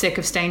 just sick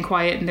of staying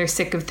quiet and they're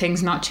sick of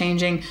things not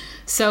changing.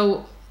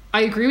 So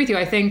I agree with you.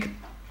 I think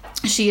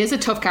she is a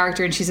tough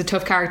character and she's a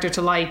tough character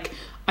to like.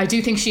 I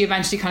do think she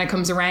eventually kind of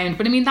comes around.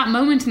 But I mean, that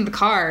moment in the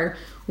car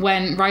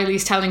when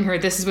Riley's telling her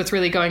this is what's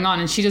really going on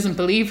and she doesn't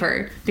believe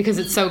her because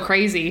it's so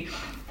crazy,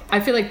 I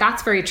feel like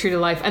that's very true to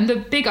life. And the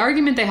big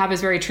argument they have is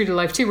very true to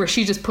life too, where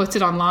she just puts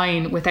it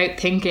online without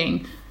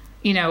thinking,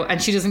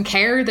 and she doesn't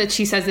care that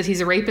she says that he's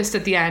a rapist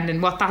at the end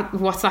and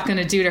what's that going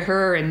to do to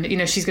her, and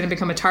she's going to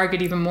become a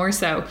target even more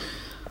so.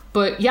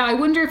 But yeah, I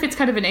wonder if it's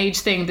kind of an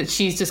age thing, that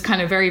she's just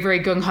kind of very, very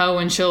gung-ho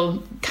and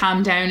she'll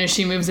calm down as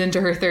she moves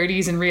into her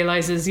 30s and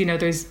realizes,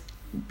 there's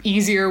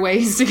easier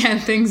ways to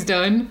get things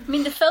done. I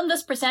mean, the film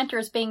does present her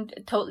as being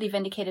totally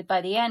vindicated by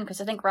the end, because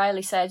I think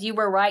Riley says, "You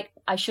were right,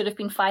 I should have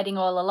been fighting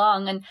all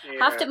along." And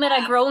I have to admit,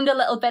 I groaned a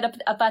little bit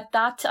about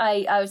that.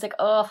 I was like,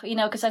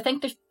 because I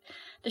think there's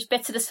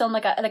bits of this film,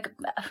 like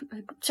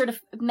sort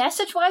of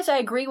message-wise, I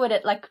agree with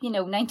it,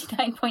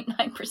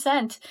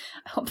 99.9%.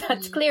 I hope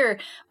that's clear.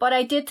 But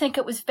I did think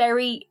it was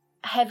very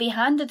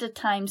heavy-handed at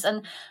times,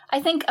 and I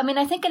think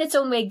in its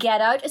own way,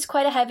 Get Out is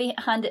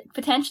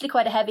potentially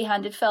quite a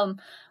heavy-handed film,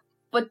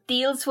 but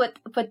deals with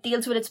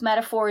its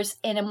metaphors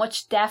in a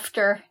much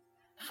defter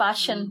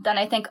fashion than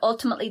I think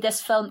ultimately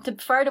this film, to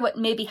prefer to what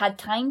maybe had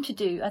time to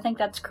do. I think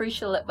that's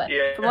crucial.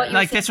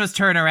 This was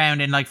turned around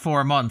in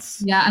 4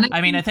 months. Yeah, and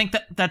I think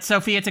that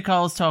Sophia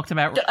Takal's talked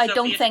about. I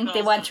don't think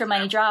they went through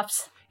many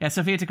drafts. Yeah,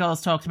 Sophia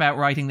Takal's talked about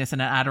writing this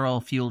in an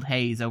Adderall-fueled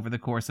haze over the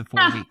course of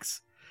 4 weeks.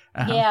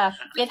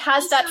 It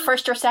has that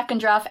first or second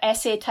draft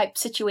essay type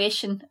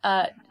situation.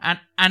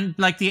 And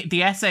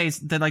the essays,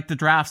 the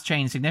drafts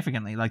changed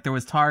significantly. There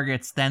was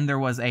Targets, then there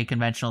was a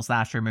conventional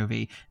slasher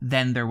movie,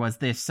 then there was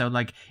this. So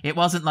it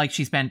wasn't like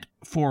she spent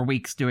 4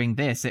 weeks doing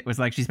this. It was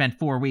like she spent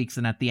 4 weeks,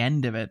 and at the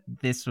end of it,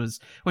 this was,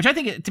 which I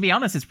think, to be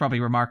honest, is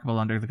probably remarkable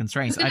under the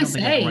constraints. I don't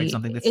think I can write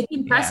something that's... It's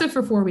impressive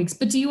for 4 weeks,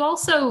 but do you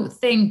also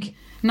think,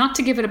 not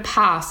to give it a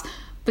pass,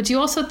 but do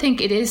you also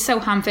think it is so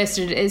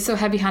ham-fisted, it is so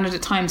heavy-handed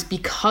at times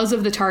because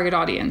of the target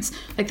audience?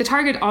 The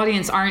target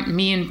audience aren't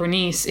me and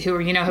Bernice, who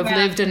are, have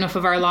lived enough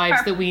of our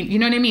lives that we, you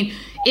know what I mean?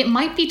 It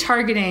might be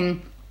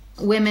targeting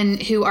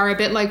women who are a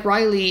bit like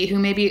Riley, who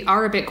maybe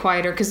are a bit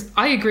quieter, because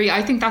I agree,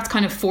 I think that's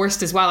kind of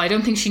forced as well. I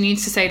don't think she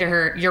needs to say to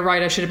her, "You're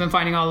right, I should have been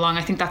fighting all along."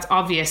 I think that's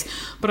obvious.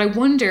 But I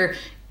wonder,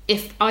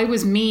 if I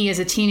was me as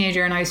a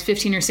teenager and I was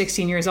 15 or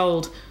 16 years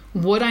old,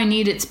 would I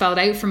need it spelled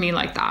out for me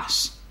like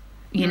that?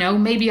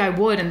 Maybe I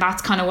would, and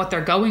that's kind of what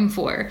they're going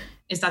for.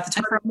 Is that the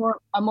time for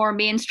a more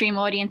mainstream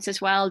audience as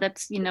well?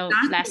 That's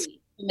exactly. Less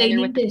they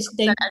need this.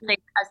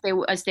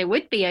 As they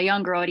would be a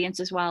younger audience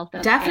as well.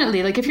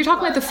 Definitely, if you're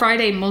talking about the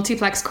Friday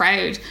multiplex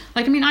crowd,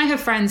 I have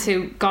friends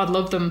who, God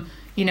love them,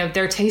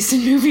 their taste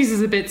in movies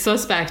is a bit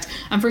suspect,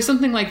 and for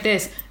something like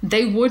this,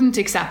 they wouldn't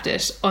accept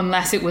it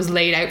unless it was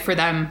laid out for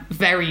them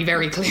very,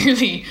 very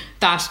clearly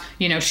that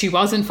she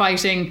wasn't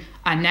fighting,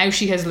 and now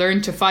she has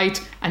learned to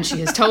fight, and she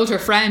has told her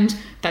friend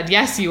that,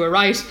 yes, you were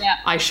right,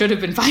 I should have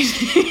been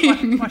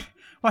fighting.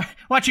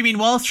 What do you mean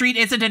Wall Street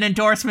isn't an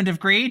endorsement of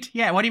greed?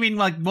 Yeah, what do you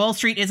mean Wall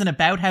Street isn't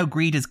about how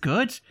greed is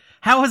good?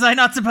 How was I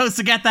not supposed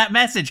to get that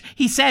message?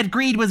 He said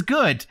greed was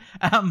good.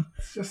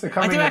 It's just a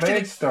coming of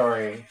age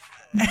story.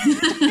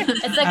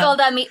 It's like all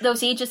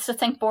those ages to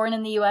think Born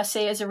in the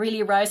USA is a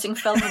really rousing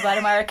film about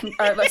American,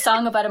 or a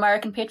song about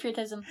American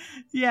patriotism.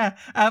 Yeah.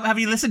 Have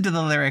you listened to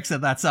the lyrics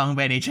of that song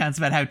by any chance,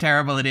 about how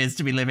terrible it is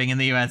to be living in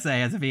the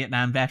USA as a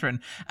Vietnam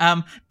veteran?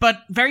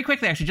 But very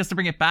quickly, actually, just to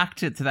bring it back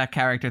to that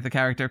character, the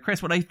character of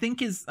Chris, what I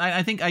think is,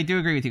 I think I do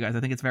agree with you guys. I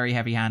think it's very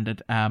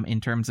heavy-handed in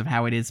terms of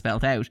how it is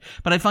spelled out.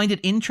 But I find it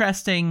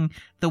interesting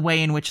the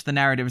way in which the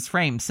narrative is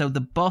framed. So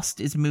the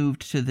bust is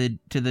moved to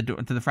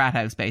the frat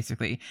house,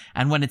 basically,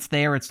 and when it's there,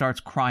 there it starts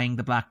crying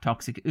the black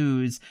toxic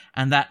ooze,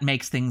 and that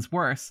makes things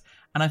worse.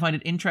 And I find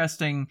it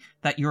interesting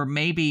that you're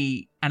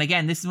maybe, and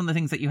again, this is one of the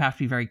things that you have to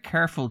be very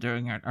careful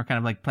doing or kind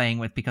of like playing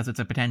with, because it's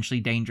a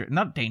potentially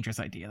not dangerous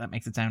idea, that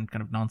makes it sound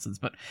kind of nonsense,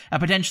 but a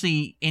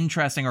potentially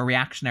interesting or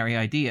reactionary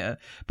idea.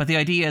 But the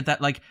idea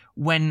that like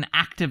when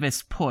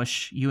activists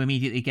push, you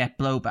immediately get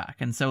blowback.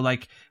 And so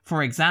like,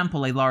 for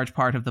example, a large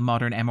part of the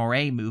modern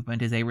MRA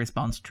movement is a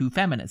response to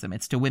feminism.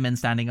 It's to women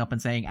standing up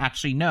and saying,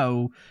 actually,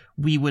 no,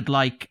 we would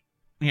like,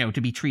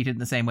 to be treated in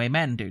the same way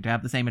men do, to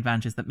have the same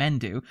advantages that men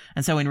do.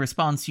 And so in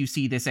response, you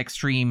see this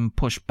extreme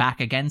push back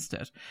against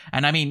it.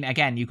 And I mean,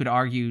 again, you could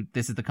argue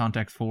this is the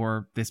context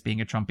for this being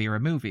a Trump era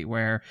movie,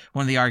 where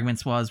one of the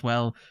arguments was,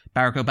 well,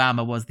 Barack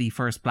Obama was the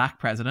first black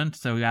president,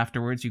 so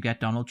afterwards you get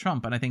Donald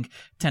Trump. And I think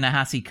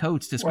Ta-Nehisi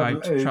Coates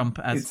described Trump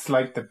as... It's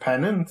like the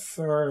penance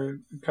or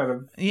kind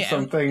of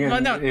something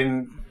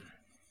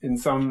in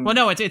some... Well,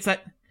 no, it's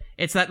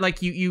that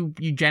like you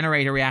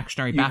generate a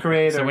reactionary backlash. You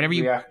create a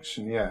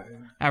reaction, yeah.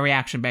 A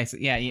reaction,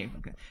 basically.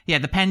 Yeah,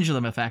 the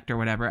pendulum effect or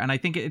whatever. And I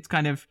think it's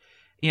kind of,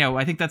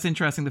 I think that's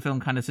interesting. The film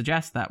kind of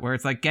suggests that, where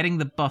it's like getting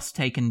the bus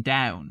taken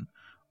down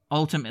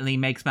ultimately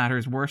makes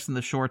matters worse in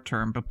the short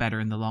term, but better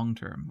in the long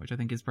term, which I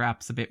think is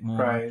perhaps a bit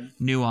more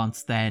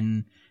nuanced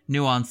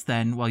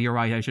than, well, you're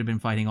right, I should have been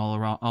fighting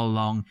all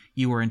along.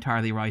 You were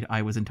entirely right,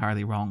 I was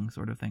entirely wrong,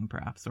 sort of thing,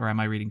 perhaps. Or am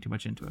I reading too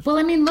much into it? Well,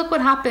 I mean, look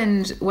what's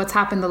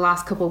happened the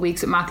last couple of weeks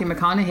with Matthew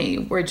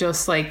McConaughey. We're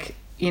just like,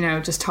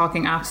 just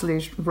talking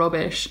absolute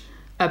rubbish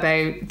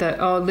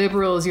about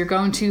liberals, you're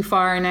going too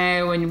far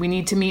now and we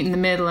need to meet in the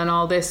middle and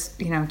all this,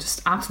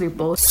 just absolute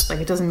bullshit.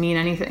 Like, it doesn't mean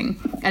anything.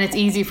 And it's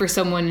easy for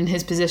someone in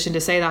his position to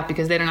say that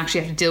because they don't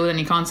actually have to deal with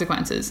any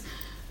consequences.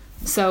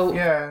 So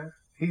yeah,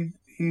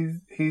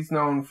 he's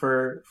known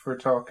for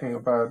talking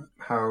about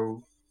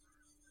how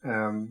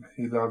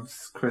he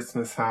loves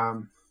Christmas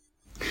ham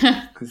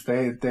because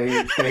they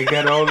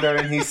get older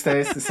and he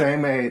stays the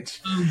same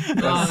age.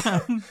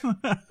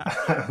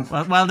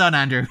 Well done,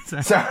 Andrew.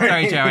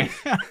 Sorry, Joey.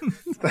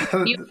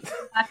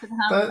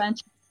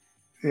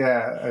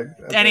 Yeah.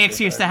 Any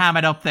excuse to ham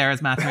it up there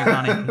as Matthew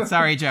McConaughey.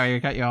 Sorry, Joey, I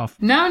cut you off.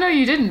 No,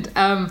 you didn't.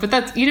 But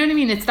that's, you know what I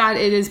mean? It's that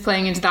it is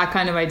playing into that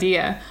kind of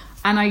idea.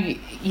 And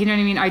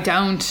I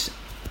don't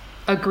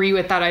agree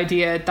with that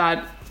idea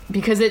that,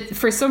 because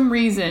for some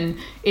reason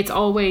it's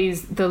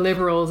always the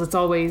liberals, it's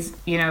always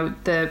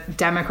the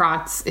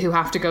Democrats who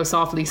have to go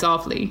softly,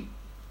 so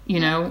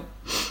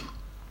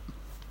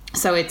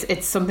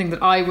it's something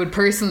that I would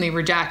personally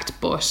reject,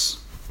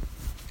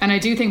 and I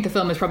do think the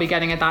film is probably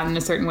getting at that in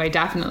a certain way,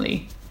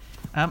 definitely.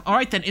 All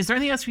right then, is there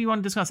anything else we want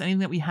to discuss, anything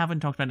that we haven't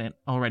talked about it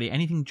already,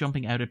 anything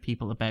jumping out at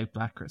people about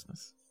Black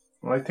Christmas?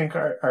 Well, I think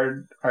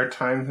our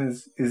time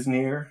is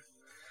near.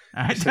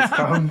 It's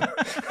come.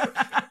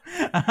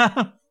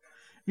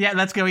 Yeah,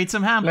 let's go eat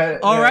some ham.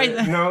 All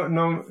right.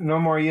 No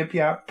more yip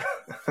yap.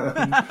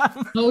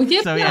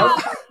 Yip yap.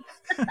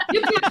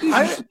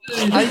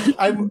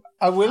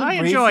 I will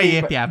enjoy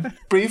yip yap.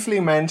 Briefly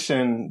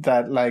mention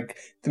that like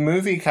the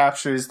movie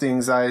captures the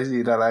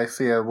anxiety that I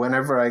feel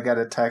whenever I get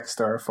a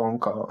text or a phone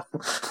call,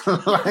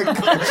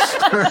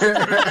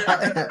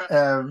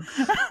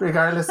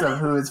 regardless of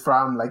who it's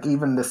from. Like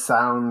even the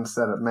sounds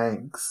that it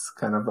makes,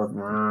 kind of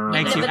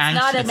makes you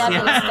anxious. Not a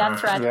nebulous death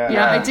threat.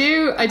 Yeah, I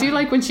do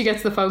like when she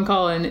gets the phone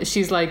call and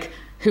she's like,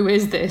 "Who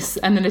is this?"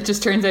 And then it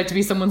just turns out to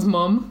be someone's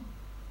mum.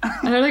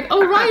 And they're like,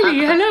 "Oh, Riley,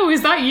 hello,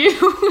 is that you?"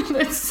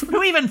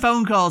 Who even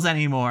phone calls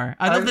anymore?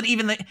 I love that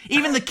even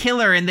the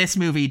killer in this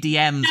movie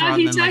DMs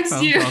rather than like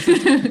phone calls. He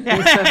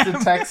sends a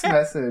text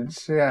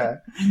message,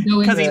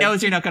 because he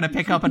knows you're not going to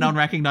pick up an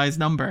unrecognized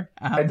number.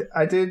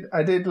 I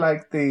did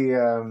like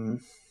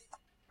the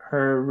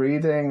her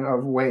reading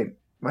of "Wait,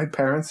 my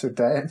parents are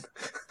dead."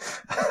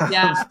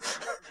 Yeah.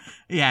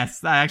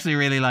 Yes, I actually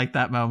really like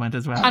that moment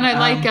as well. And I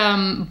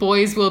like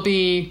boys will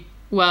be,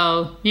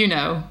 well,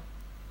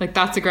 like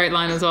that's a great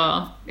line as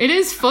well. It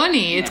is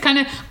funny. It's kind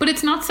of, but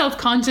it's not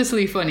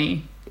self-consciously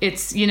funny.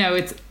 It's,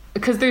 it's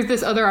because there's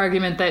this other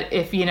argument that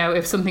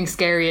if something's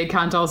scary, it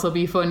can't also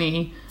be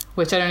funny,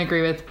 which I don't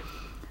agree with.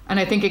 And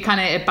I think it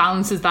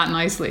balances that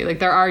nicely. Like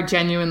there are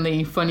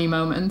genuinely funny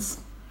moments.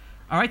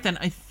 All right, then.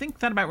 I think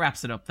that about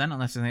wraps it up then,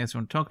 unless there's anything else you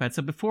want to talk about.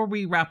 So before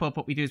we wrap up,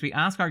 what we do is we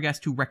ask our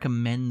guests to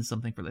recommend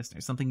something for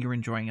listeners, something you're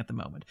enjoying at the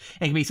moment.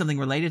 It can be something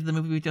related to the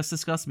movie we just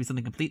discussed. It can be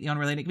something completely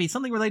unrelated. It can be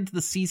something related to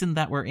the season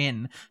that we're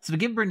in. So to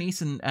give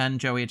Bernice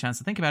and Joey a chance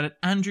to think about it,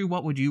 Andrew,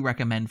 what would you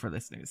recommend for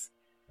listeners?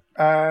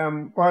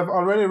 Well, I've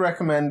already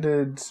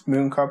recommended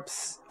Moon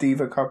Cups,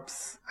 Diva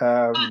Cups,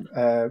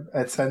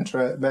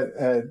 etc.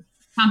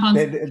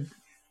 Tampons.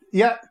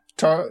 Yeah.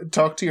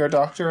 Talk to your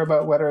doctor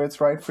about whether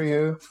it's right for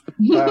you.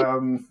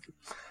 And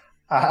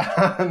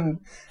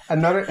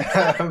another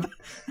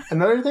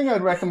thing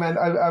I'd recommend.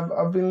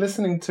 I've been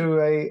listening to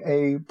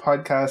a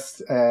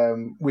podcast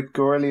with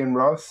Gorley and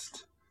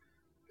Rust.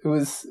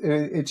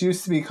 It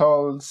used to be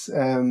called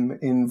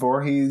In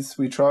Voorhees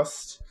We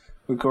Trust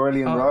with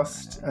Gorley and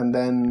Rust, and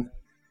then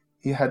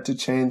he had to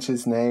change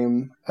his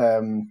name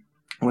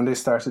when they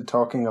started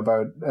talking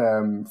about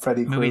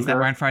Freddy Krueger. Movies that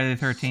weren't Friday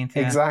the 13th.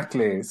 Yeah.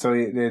 Exactly. So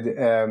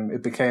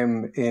it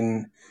became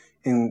in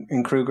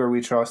Krueger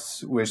We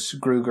Trust with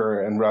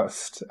Gruger and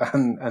Rust.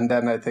 And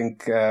then I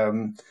think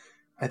now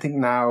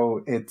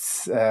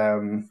it's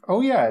it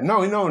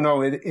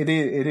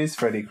is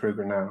Freddy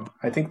Krueger now.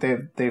 I think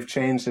they've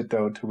changed it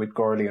though to with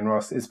Gorley and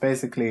Rust. It's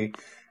basically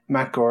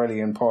Matt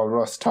Gorley and Paul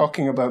Rust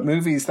talking about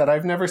movies that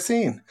I've never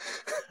seen.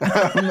 And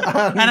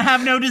I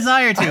have no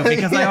desire to,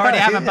 because I already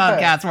have a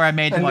podcast where I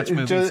made to watch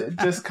movies.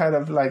 Just kind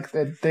of like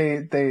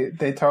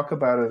they talk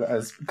about it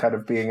as kind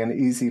of being an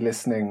easy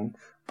listening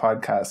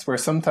podcast, where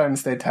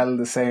sometimes they tell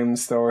the same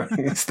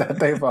stories that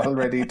they've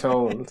already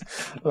told,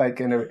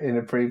 like in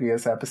a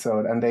previous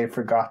episode, and they've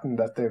forgotten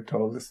that they've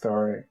told the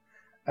story.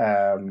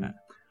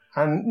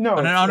 And no,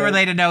 on an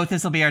unrelated note,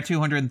 this will be our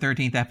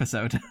 213th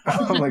episode.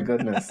 Oh my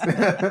goodness.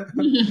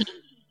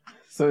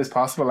 So it's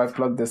possible I've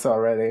plugged this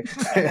already.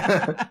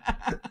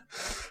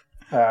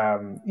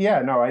 I'd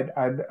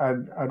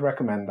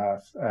recommend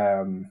that.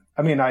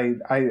 I mean, I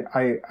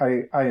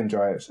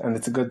enjoy it, and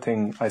it's a good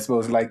thing, I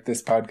suppose, like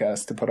this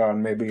podcast, to put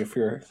on maybe if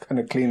you're kind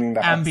of cleaning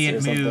the house ambient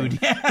or something. mood.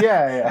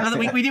 Yeah.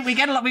 We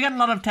get a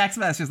lot of text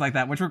messages like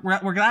that, which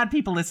we're glad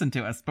people listen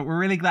to us, but we're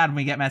really glad when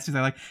we get messages that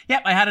are like,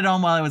 "Yep, I had it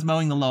on while I was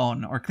mowing the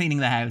lawn or cleaning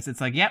the house."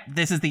 It's like, "Yep,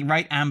 this is the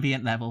right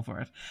ambient level for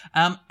it."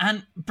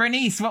 And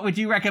Bernice, what would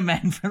you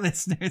recommend for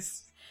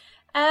listeners?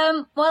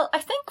 Well, I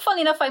think,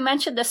 funny enough, I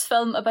mentioned this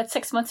film about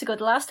 6 months ago,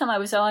 the last time I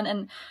was on,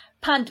 and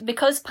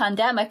because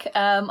pandemic,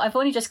 I've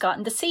only just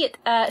gotten to see it.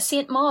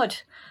 Saint Maud,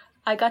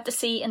 I got to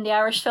see in the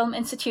Irish Film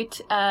Institute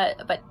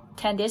about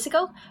 10 days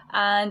ago,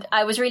 and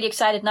I was really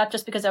excited, not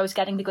just because I was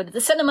getting to go to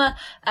the cinema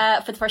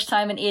for the first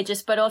time in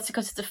ages, but also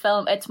because it's a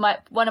film. It's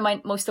one of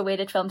my most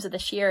awaited films of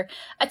this year.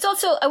 It's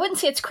also, I wouldn't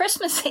say it's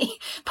Christmassy,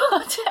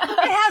 but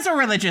it has a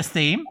religious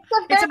theme.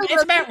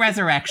 It's about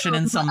resurrection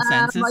in some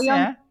senses.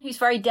 Yeah. He's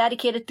very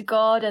dedicated to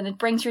God, and it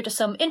brings you to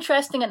some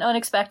interesting and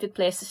unexpected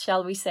places,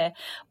 shall we say.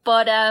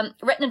 But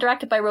written and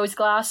directed by Rose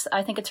Glass.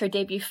 I think it's her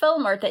debut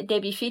film, or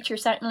debut feature,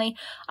 certainly.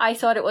 I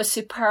thought it was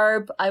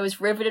superb. I was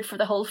riveted for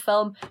the whole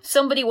film.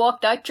 Somebody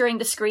walked out during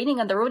the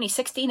screening, and there were only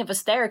 16 of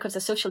us there because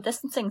of social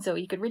distancing, so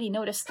you could really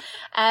notice.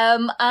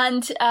 You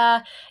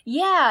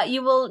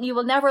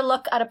will never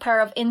look at a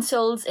pair of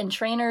insoles in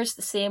trainers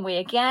the same way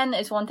again,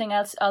 is one thing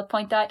else I'll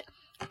point out.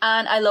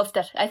 And I loved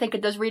it. I think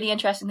it does really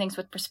interesting things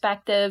with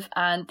perspective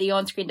and the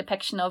on-screen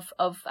depiction of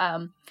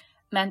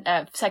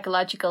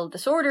psychological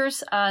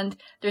disorders. And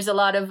there's a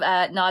lot of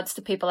nods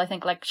to people, I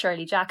think, like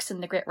Shirley Jackson,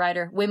 the great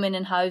writer, women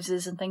in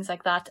houses and things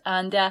like that.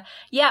 And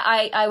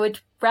I would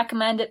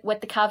recommend it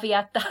with the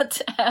caveat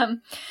that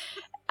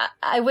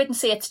I wouldn't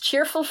say it's a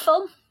cheerful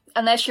film,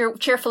 unless you're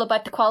cheerful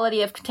about the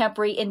quality of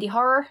contemporary indie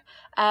horror.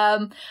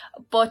 And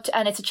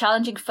it's a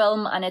challenging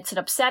film, and it's an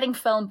upsetting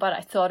film, but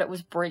I thought it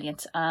was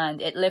brilliant, and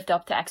it lived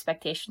up to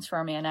expectations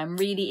for me, and I'm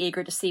really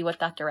eager to see what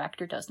that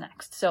director does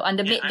next. So, and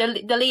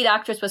the lead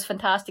actress was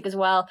fantastic as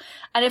well.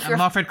 And if you're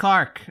Moffat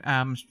Clark,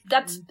 and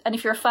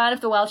if you're a fan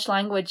of the Welsh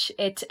language,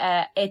 it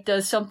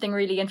does something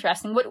really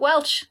interesting with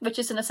Welsh, which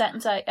is, in a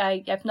sentence,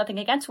 I have nothing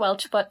against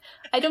Welsh, but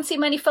I don't see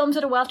many films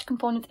with a Welsh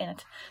component in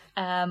it.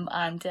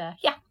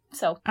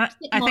 So I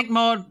think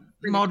Maud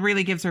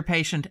really gives her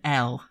patient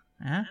L.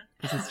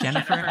 Because it's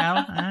Jennifer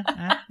L.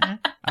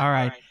 All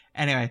right.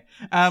 Anyway,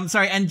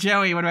 sorry. And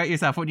Joey, what about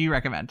yourself? What do you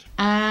recommend?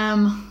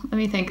 Let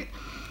me think.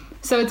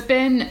 So it's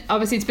been a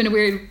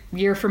weird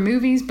year for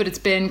movies, but it's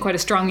been quite a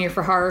strong year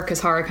for horror, because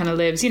horror kind of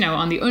lives,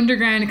 on the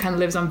underground. It kind of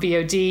lives on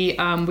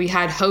VOD. We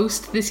had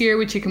Host this year,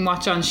 which you can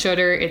watch on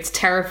Shudder. It's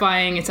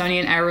terrifying. It's only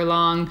an hour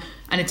long,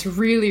 and it's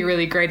really,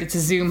 really great. It's a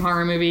Zoom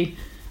horror movie,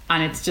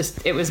 and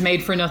it was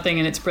made for nothing,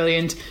 and it's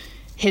brilliant.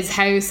 His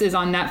House is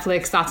on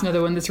Netflix. That's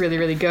another one that's really,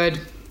 really good.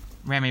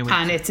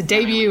 And it's a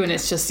debut, and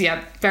it's just,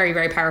 very,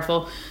 very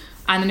powerful.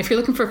 And then if you're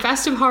looking for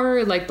festive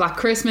horror like Black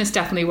Christmas,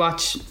 definitely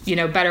watch,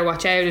 Better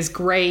Watch Out is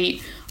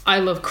great. I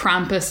love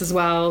Krampus as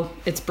well.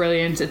 It's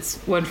brilliant.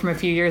 It's one from a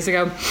few years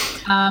ago.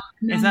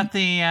 Is that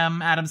the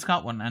Adam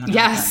Scott one?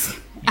 Yes.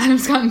 Adam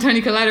Scott and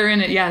Tony Collette are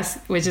in it, yes,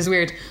 which is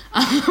weird.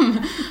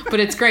 But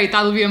it's great.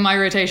 That'll be on my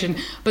rotation.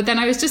 But then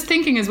I was just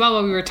thinking as well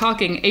while we were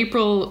talking,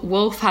 April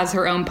Wolf has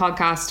her own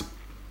podcast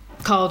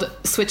called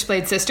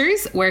Switchblade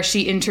Sisters, where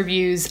she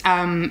interviews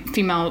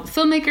female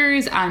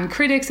filmmakers and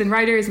critics and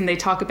writers, and they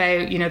talk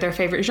about their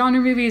favorite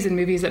genre movies and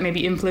movies that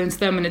maybe influenced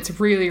them, and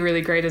it's really,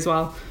 really great as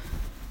well.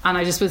 And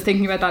I just was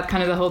thinking about that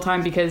kind of the whole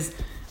time, because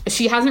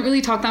she hasn't really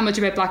talked that much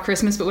about Black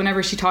Christmas, but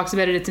whenever she talks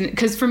about it,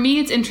 because for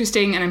me it's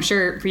interesting, and I'm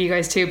sure for you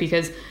guys too,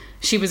 because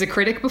she was a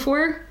critic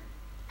before,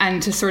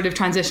 and to sort of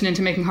transition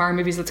into making horror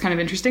movies, that's kind of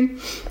interesting.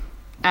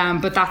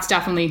 But that's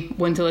definitely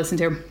one to listen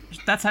to.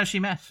 That's how she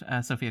met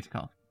Sophia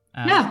Takal.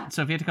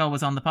 Sophia Takal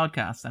was on the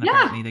podcast, and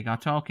apparently they got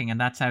talking, and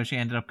that's how she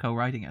ended up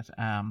co-writing it.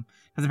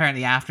 Because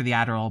apparently after the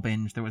Adderall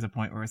binge, there was a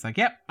point where it's like,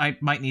 yep, I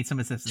might need some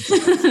assistance.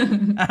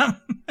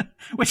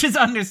 which is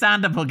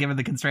understandable given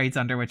the constraints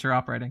under which you're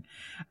operating.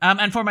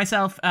 And for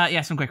myself,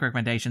 some quick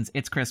recommendations.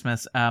 It's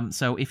Christmas.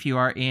 So if you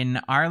are in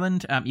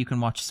Ireland, you can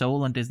watch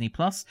Soul on Disney+.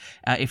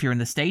 If you're in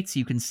the States,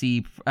 you can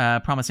see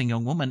Promising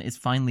Young Woman is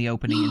finally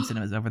opening in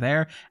cinemas over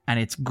there. And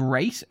it's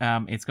great.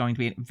 It's going to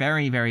be a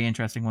very, very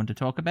interesting one to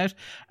talk about.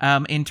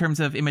 In terms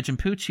of Imogen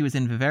Pooch, she was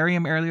in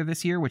Vivarium earlier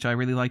this year, which I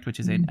really liked, which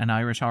is an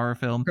Irish horror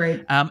film.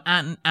 Great.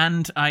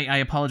 And I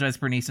apologize,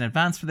 Bernice, in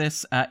advance for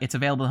this. It's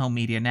available in home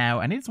media now,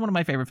 and it's one of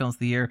my favorite films of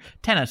the year.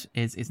 Tenet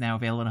is now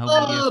available in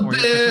home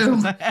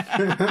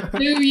media.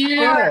 New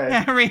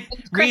Year.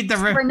 Read the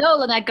for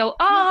Nolan, I go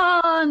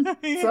on.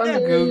 It's on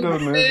Google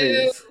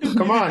Movies.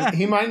 Come on,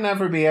 he might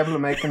never be able to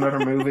make another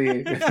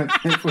movie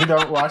if we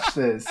don't watch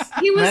this.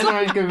 Men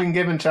aren't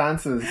given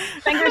chances.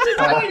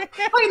 I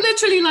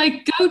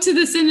literally go to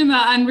the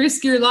cinema and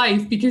risk your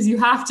life because you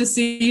have to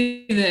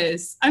see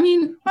this. I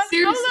mean,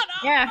 seriously.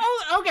 Yeah.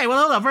 Okay, well,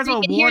 hold on. First of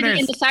all, hear the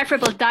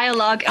indecipherable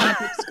dialogue on a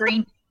big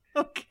screen.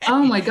 Okay.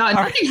 Oh my God,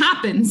 nothing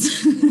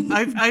happens.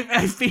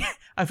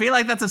 I feel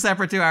like that's a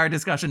separate 2-hour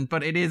discussion,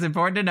 but it is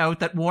important to note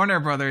that Warner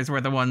Brothers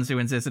were the ones who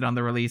insisted on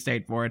the release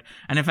date for it.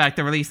 And in fact,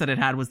 the release that it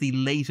had was the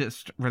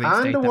latest release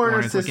date. And the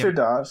Warner sister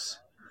does.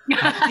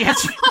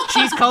 Yes,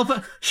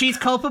 she's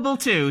culpable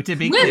too, to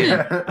be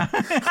clear.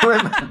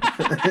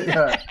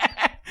 Yeah.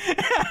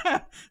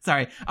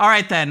 Sorry. All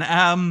right then.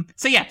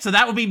 So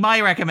that would be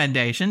my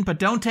recommendation, but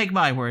don't take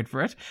my word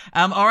for it.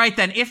 All right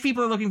then. If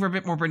people are looking for a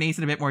bit more Bernice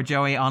and a bit more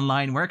Joey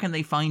online, where can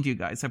they find you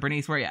guys? So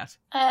Bernice, where are you at?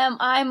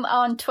 I'm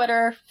on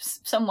Twitter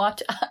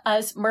somewhat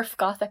as Murph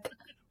Gothic.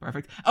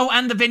 Perfect. Oh,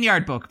 and the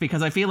Vineyard book,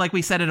 because I feel like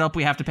we set it up,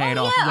 we have to pay it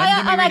off.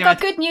 Yeah, and I got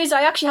good news.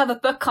 I actually have a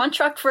book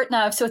contract for it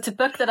now, so it's a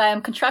book that I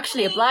am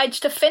contractually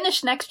obliged to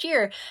finish next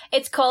year.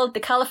 It's called The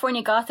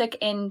California Gothic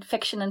in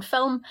Fiction and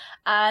Film,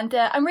 and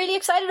I'm really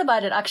excited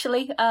about it,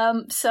 actually.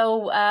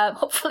 So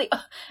hopefully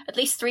at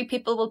least 3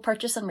 people will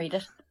purchase and read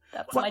it.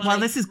 Well,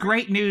 this is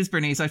great news,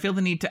 Bernice. I feel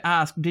the need to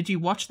ask, did you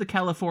watch the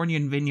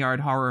Californian Vineyard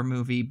horror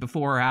movie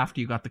before or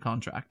after you got the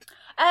contract?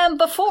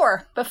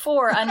 Before,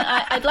 and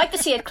I'd like to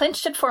see it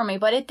clinched it for me,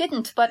 but it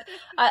didn't. But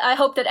I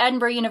hope that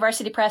Edinburgh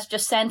University Press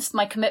just sensed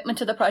my commitment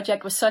to the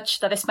project was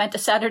such that I spent a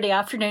Saturday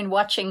afternoon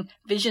watching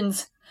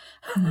Visions.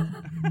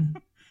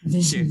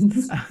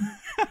 Visions.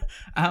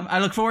 I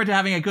look forward to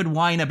having a good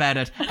whine about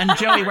it. And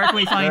Joey, where can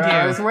we find you?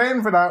 I was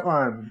waiting for that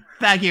one.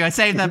 Thank you. I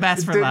saved the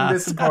best for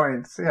last. Didn't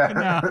disappoint.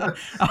 Yeah.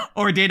 No.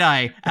 Or did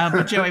I?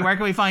 But Joey, where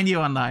can we find you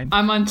online?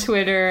 I'm on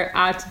Twitter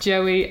at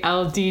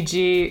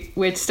JoeyLDG,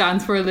 which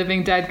stands for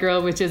Living Dead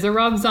Girl, which is a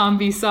Rob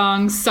Zombie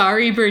song.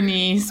 Sorry,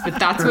 Bernice, but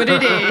that's what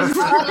it is.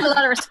 I have a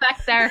lot of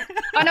respect there.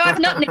 Oh no, I have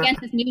nothing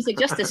against his music,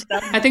 just this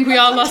film. I think we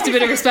all lost a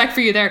bit of respect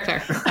for you there, Claire.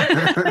 To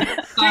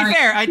be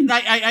fair,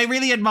 I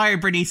really admire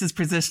Bernice's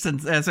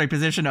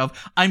position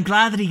of, I'm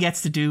glad that he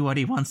gets to do what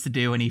he wants to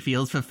do and he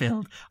feels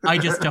fulfilled. I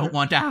just don't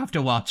want to have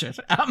to watch it.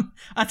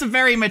 That's a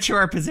very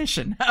mature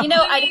position.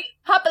 I'd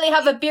happily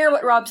have a beer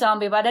with Rob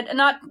Zombie about it, and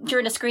not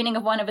during a screening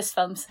of one of his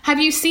films.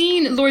 Have you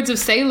seen Lords of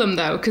Salem,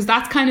 though? Because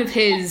that's kind of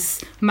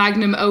his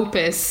magnum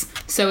opus.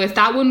 So if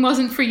that one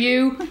wasn't for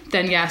you,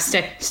 then yeah,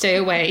 stay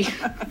away.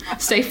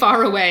 Stay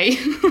far away.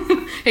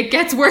 It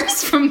gets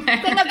worse from there.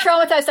 I think I'm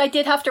traumatized. I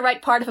did have to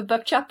write part of a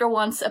book chapter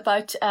once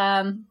about...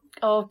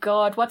 oh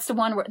God, what's the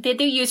one where they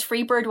do use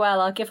Freebird well?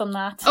 I'll give them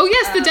that. Oh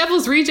yes, The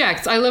Devil's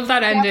Rejects. I love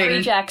that ending.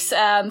 Rejects.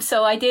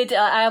 So I did.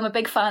 I am a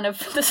big fan of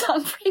the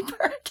song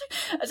Freebird.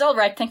 It's all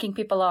right thinking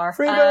people are.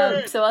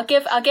 So I'll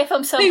give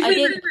him some.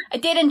 I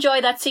did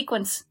enjoy that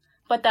sequence,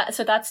 but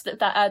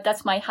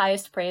that's my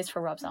highest praise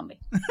for Rob Zombie.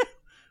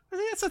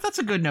 Yeah, so that's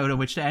a good note on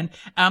which to end.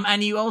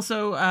 And you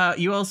also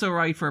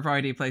write for a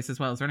variety of places as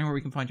well. Is there anywhere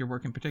we can find your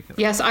work in particular?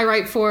 Yes, I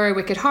write for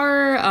Wicked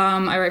Horror.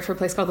 I write for a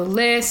place called The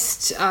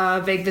List,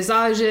 Vague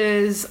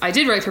Visages. I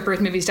did write for Birth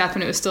Movies Death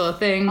when it was still a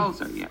thing. Oh,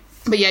 sorry, yeah.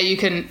 But yeah, you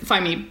can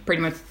find me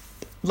pretty much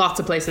lots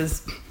of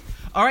places.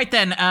 All right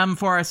then,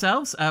 for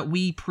ourselves,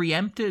 we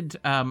preempted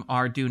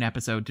our Dune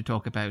episode to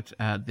talk about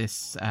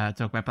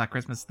Black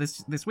Christmas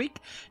this week.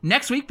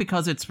 Next week,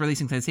 because it's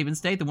releasing St.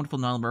 Stephen's Day, the wonderful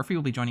Niall Murphy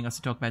will be joining us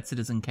to talk about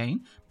Citizen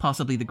Kane,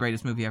 possibly the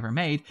greatest movie ever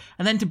made.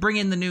 And then to bring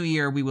in the new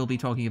year, we will be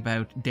talking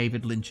about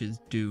David Lynch's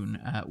Dune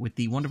with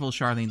the wonderful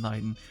Charlene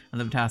Lydon and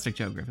the fantastic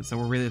Joe Griffith. So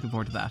we're really looking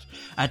forward to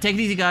that. Take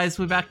it easy, guys.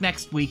 We'll be back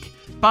next week.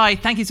 Bye.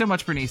 Thank you so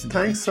much, Bernice.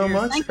 Thanks so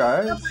much,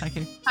 guys. Thank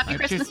you. Happy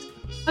Christmas. Cheers.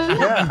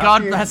 And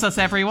God bless us,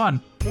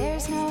 everyone.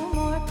 There's no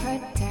more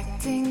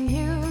protecting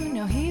you.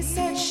 No, he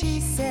said, she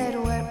said,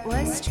 what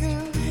was true.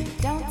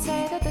 Don't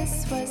say that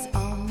this was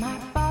all my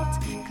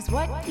fault, 'cause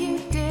what you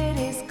did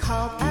is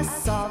called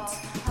assault.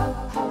 Ho,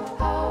 ho,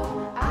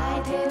 ho,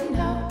 I didn't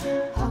know.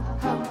 Ho,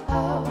 ho,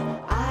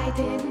 ho, I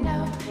didn't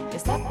know.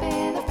 You're up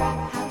in the frat